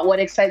bit about what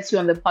excites you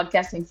on the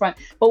podcasting front,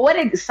 but what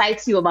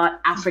excites you about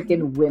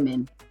African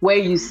women, where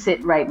you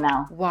sit right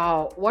now?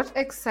 Wow. What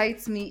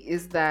excites me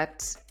is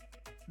that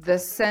the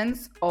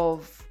sense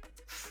of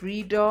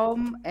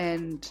freedom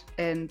and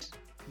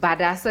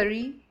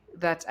badassery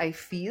that I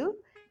feel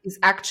is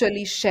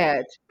actually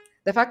shared.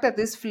 The fact that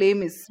this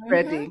flame is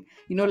spreading,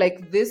 you know,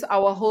 like this,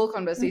 our whole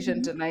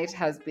conversation tonight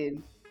has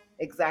been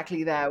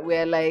exactly that.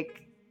 We're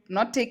like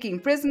not taking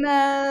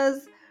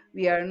prisoners.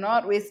 We are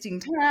not wasting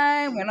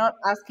time. We're not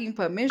asking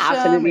permission.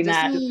 Absolutely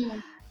not.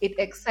 It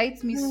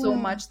excites me so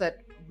much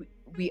that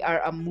we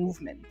are a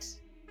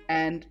movement,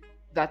 and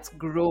that's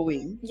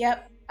growing.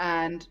 Yep.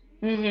 And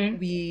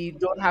we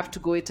don't have to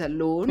go it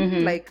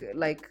alone. Like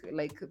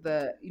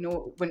the, you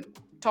know, when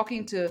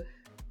talking to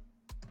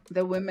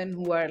the women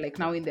who are like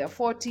now in their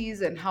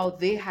 40s and how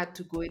they had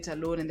to go it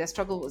alone, and their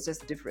struggle was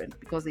just different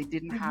because they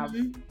didn't have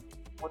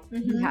what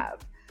we have.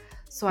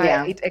 So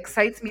it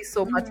excites me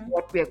so much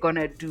what we are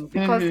gonna do,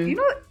 because you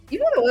know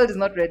the world is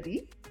not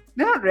ready.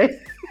 They're not ready.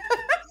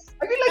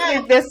 I feel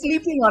like they're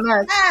sleeping on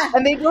us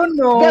and they don't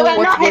know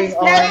what's going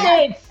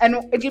on, and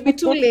it'll be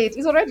too late.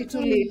 It's already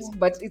too late,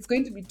 but it's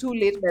going to be too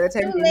late by the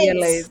time they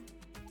realize.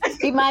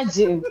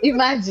 Imagine.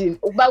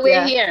 But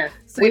we're here.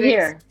 So we're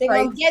here. They're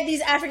going to get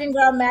these African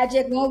Girl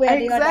Magic one way or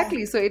the other.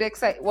 Exactly. So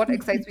what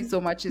excites me so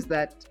much is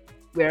that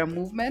we're a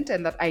movement,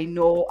 and that I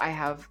know I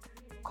have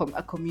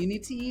a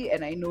community,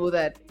 and I know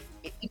that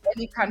in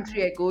any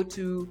country I go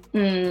to,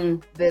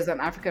 there's an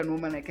African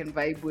woman I can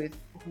vibe with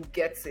who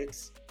gets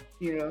it,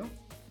 you know.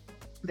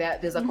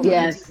 There's a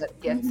community that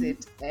gets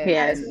it.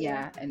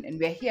 And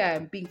we're here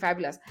and being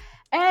fabulous.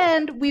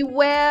 And we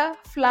wear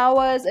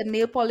flowers and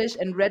nail polish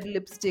and red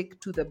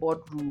lipstick to the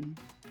boardroom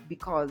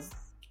because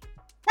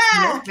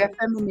we're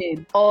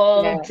feminine.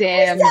 All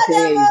damn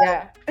day.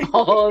 Yeah.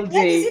 All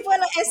day. And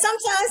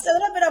sometimes a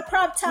little bit of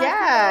crop top.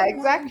 Yeah,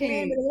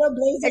 exactly. With a little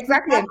blazer.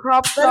 Exactly. And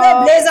crop top. A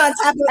little blazer on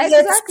top of it.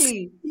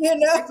 Exactly. You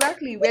know?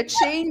 Exactly. We're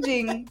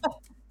changing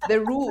the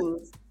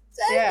rules.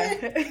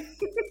 Yeah.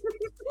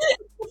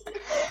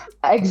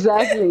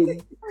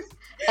 Exactly.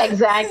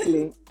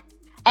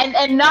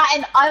 And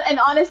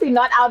honestly,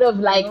 not out of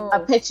like a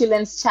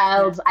petulance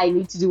child's I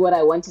need to do what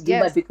I want to do,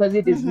 but because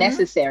it is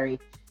necessary.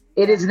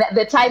 It is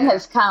the time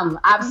has come.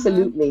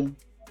 Absolutely.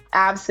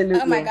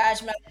 Oh my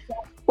gosh,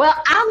 well,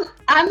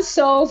 I'm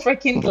so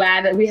freaking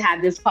glad that we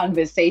had this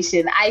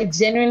conversation. I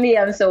genuinely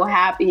am so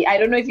happy. I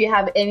don't know if you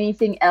have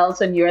anything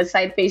else on your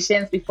side,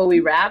 Patience, before we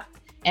wrap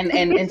and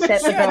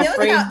set the girl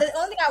free. The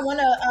only thing I want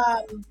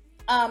to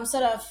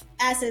sort of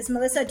ask is,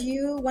 Melissa, do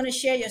you want to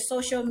share your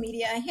social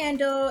media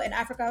handle and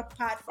Africa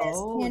Podfest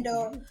Oh,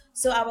 handle yes.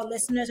 so our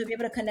listeners will be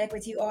able to connect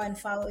with you all and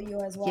follow you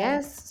as well?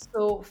 Yes.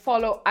 So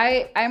follow.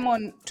 I'm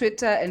on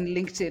Twitter and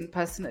LinkedIn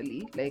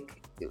personally.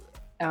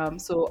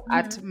 So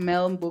at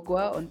Mel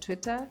Mbugua on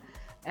Twitter,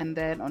 and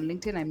then on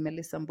LinkedIn I'm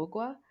Melissa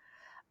Mbugua.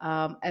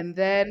 And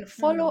then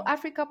follow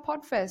Africa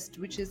Podfest,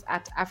 which is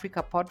at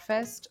Africa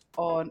Podfest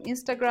on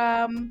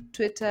Instagram,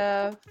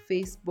 Twitter,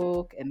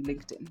 Facebook, and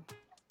LinkedIn.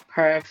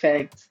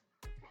 Perfect.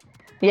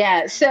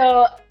 Yeah.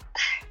 So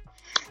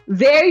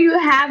there you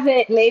have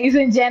it, ladies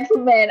and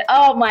gentlemen.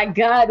 Oh my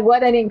God,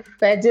 what an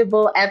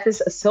incredible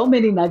episode. So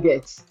many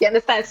nuggets. You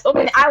understand? So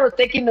many. I was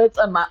taking notes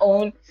on my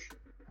own,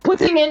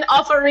 putting in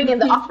offering in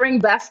the offering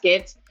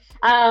basket.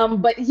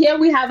 But here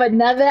we have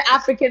another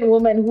African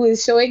woman who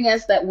is showing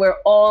us that we're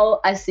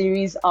all a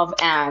series of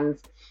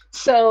ands.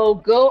 So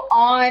go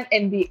on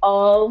and be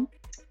all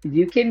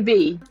you can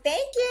be.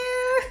 Thank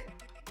you.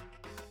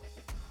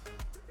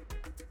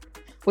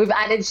 We've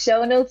added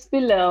show notes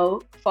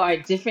below for our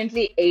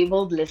differently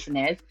abled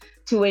listeners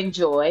to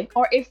enjoy,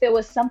 or if there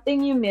was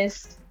something you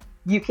missed,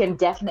 you can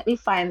definitely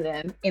find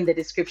them in the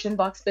description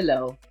box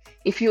below.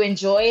 If you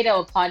enjoyed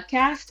our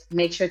podcast,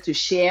 make sure to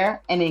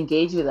share and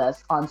engage with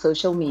us on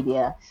social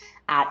media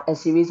at a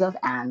series of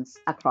ants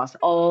across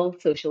all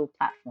social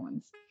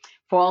platforms.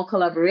 For all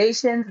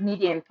collaborations,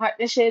 media and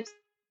partnerships,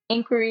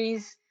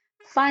 inquiries,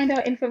 find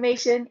our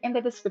information in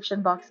the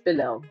description box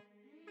below.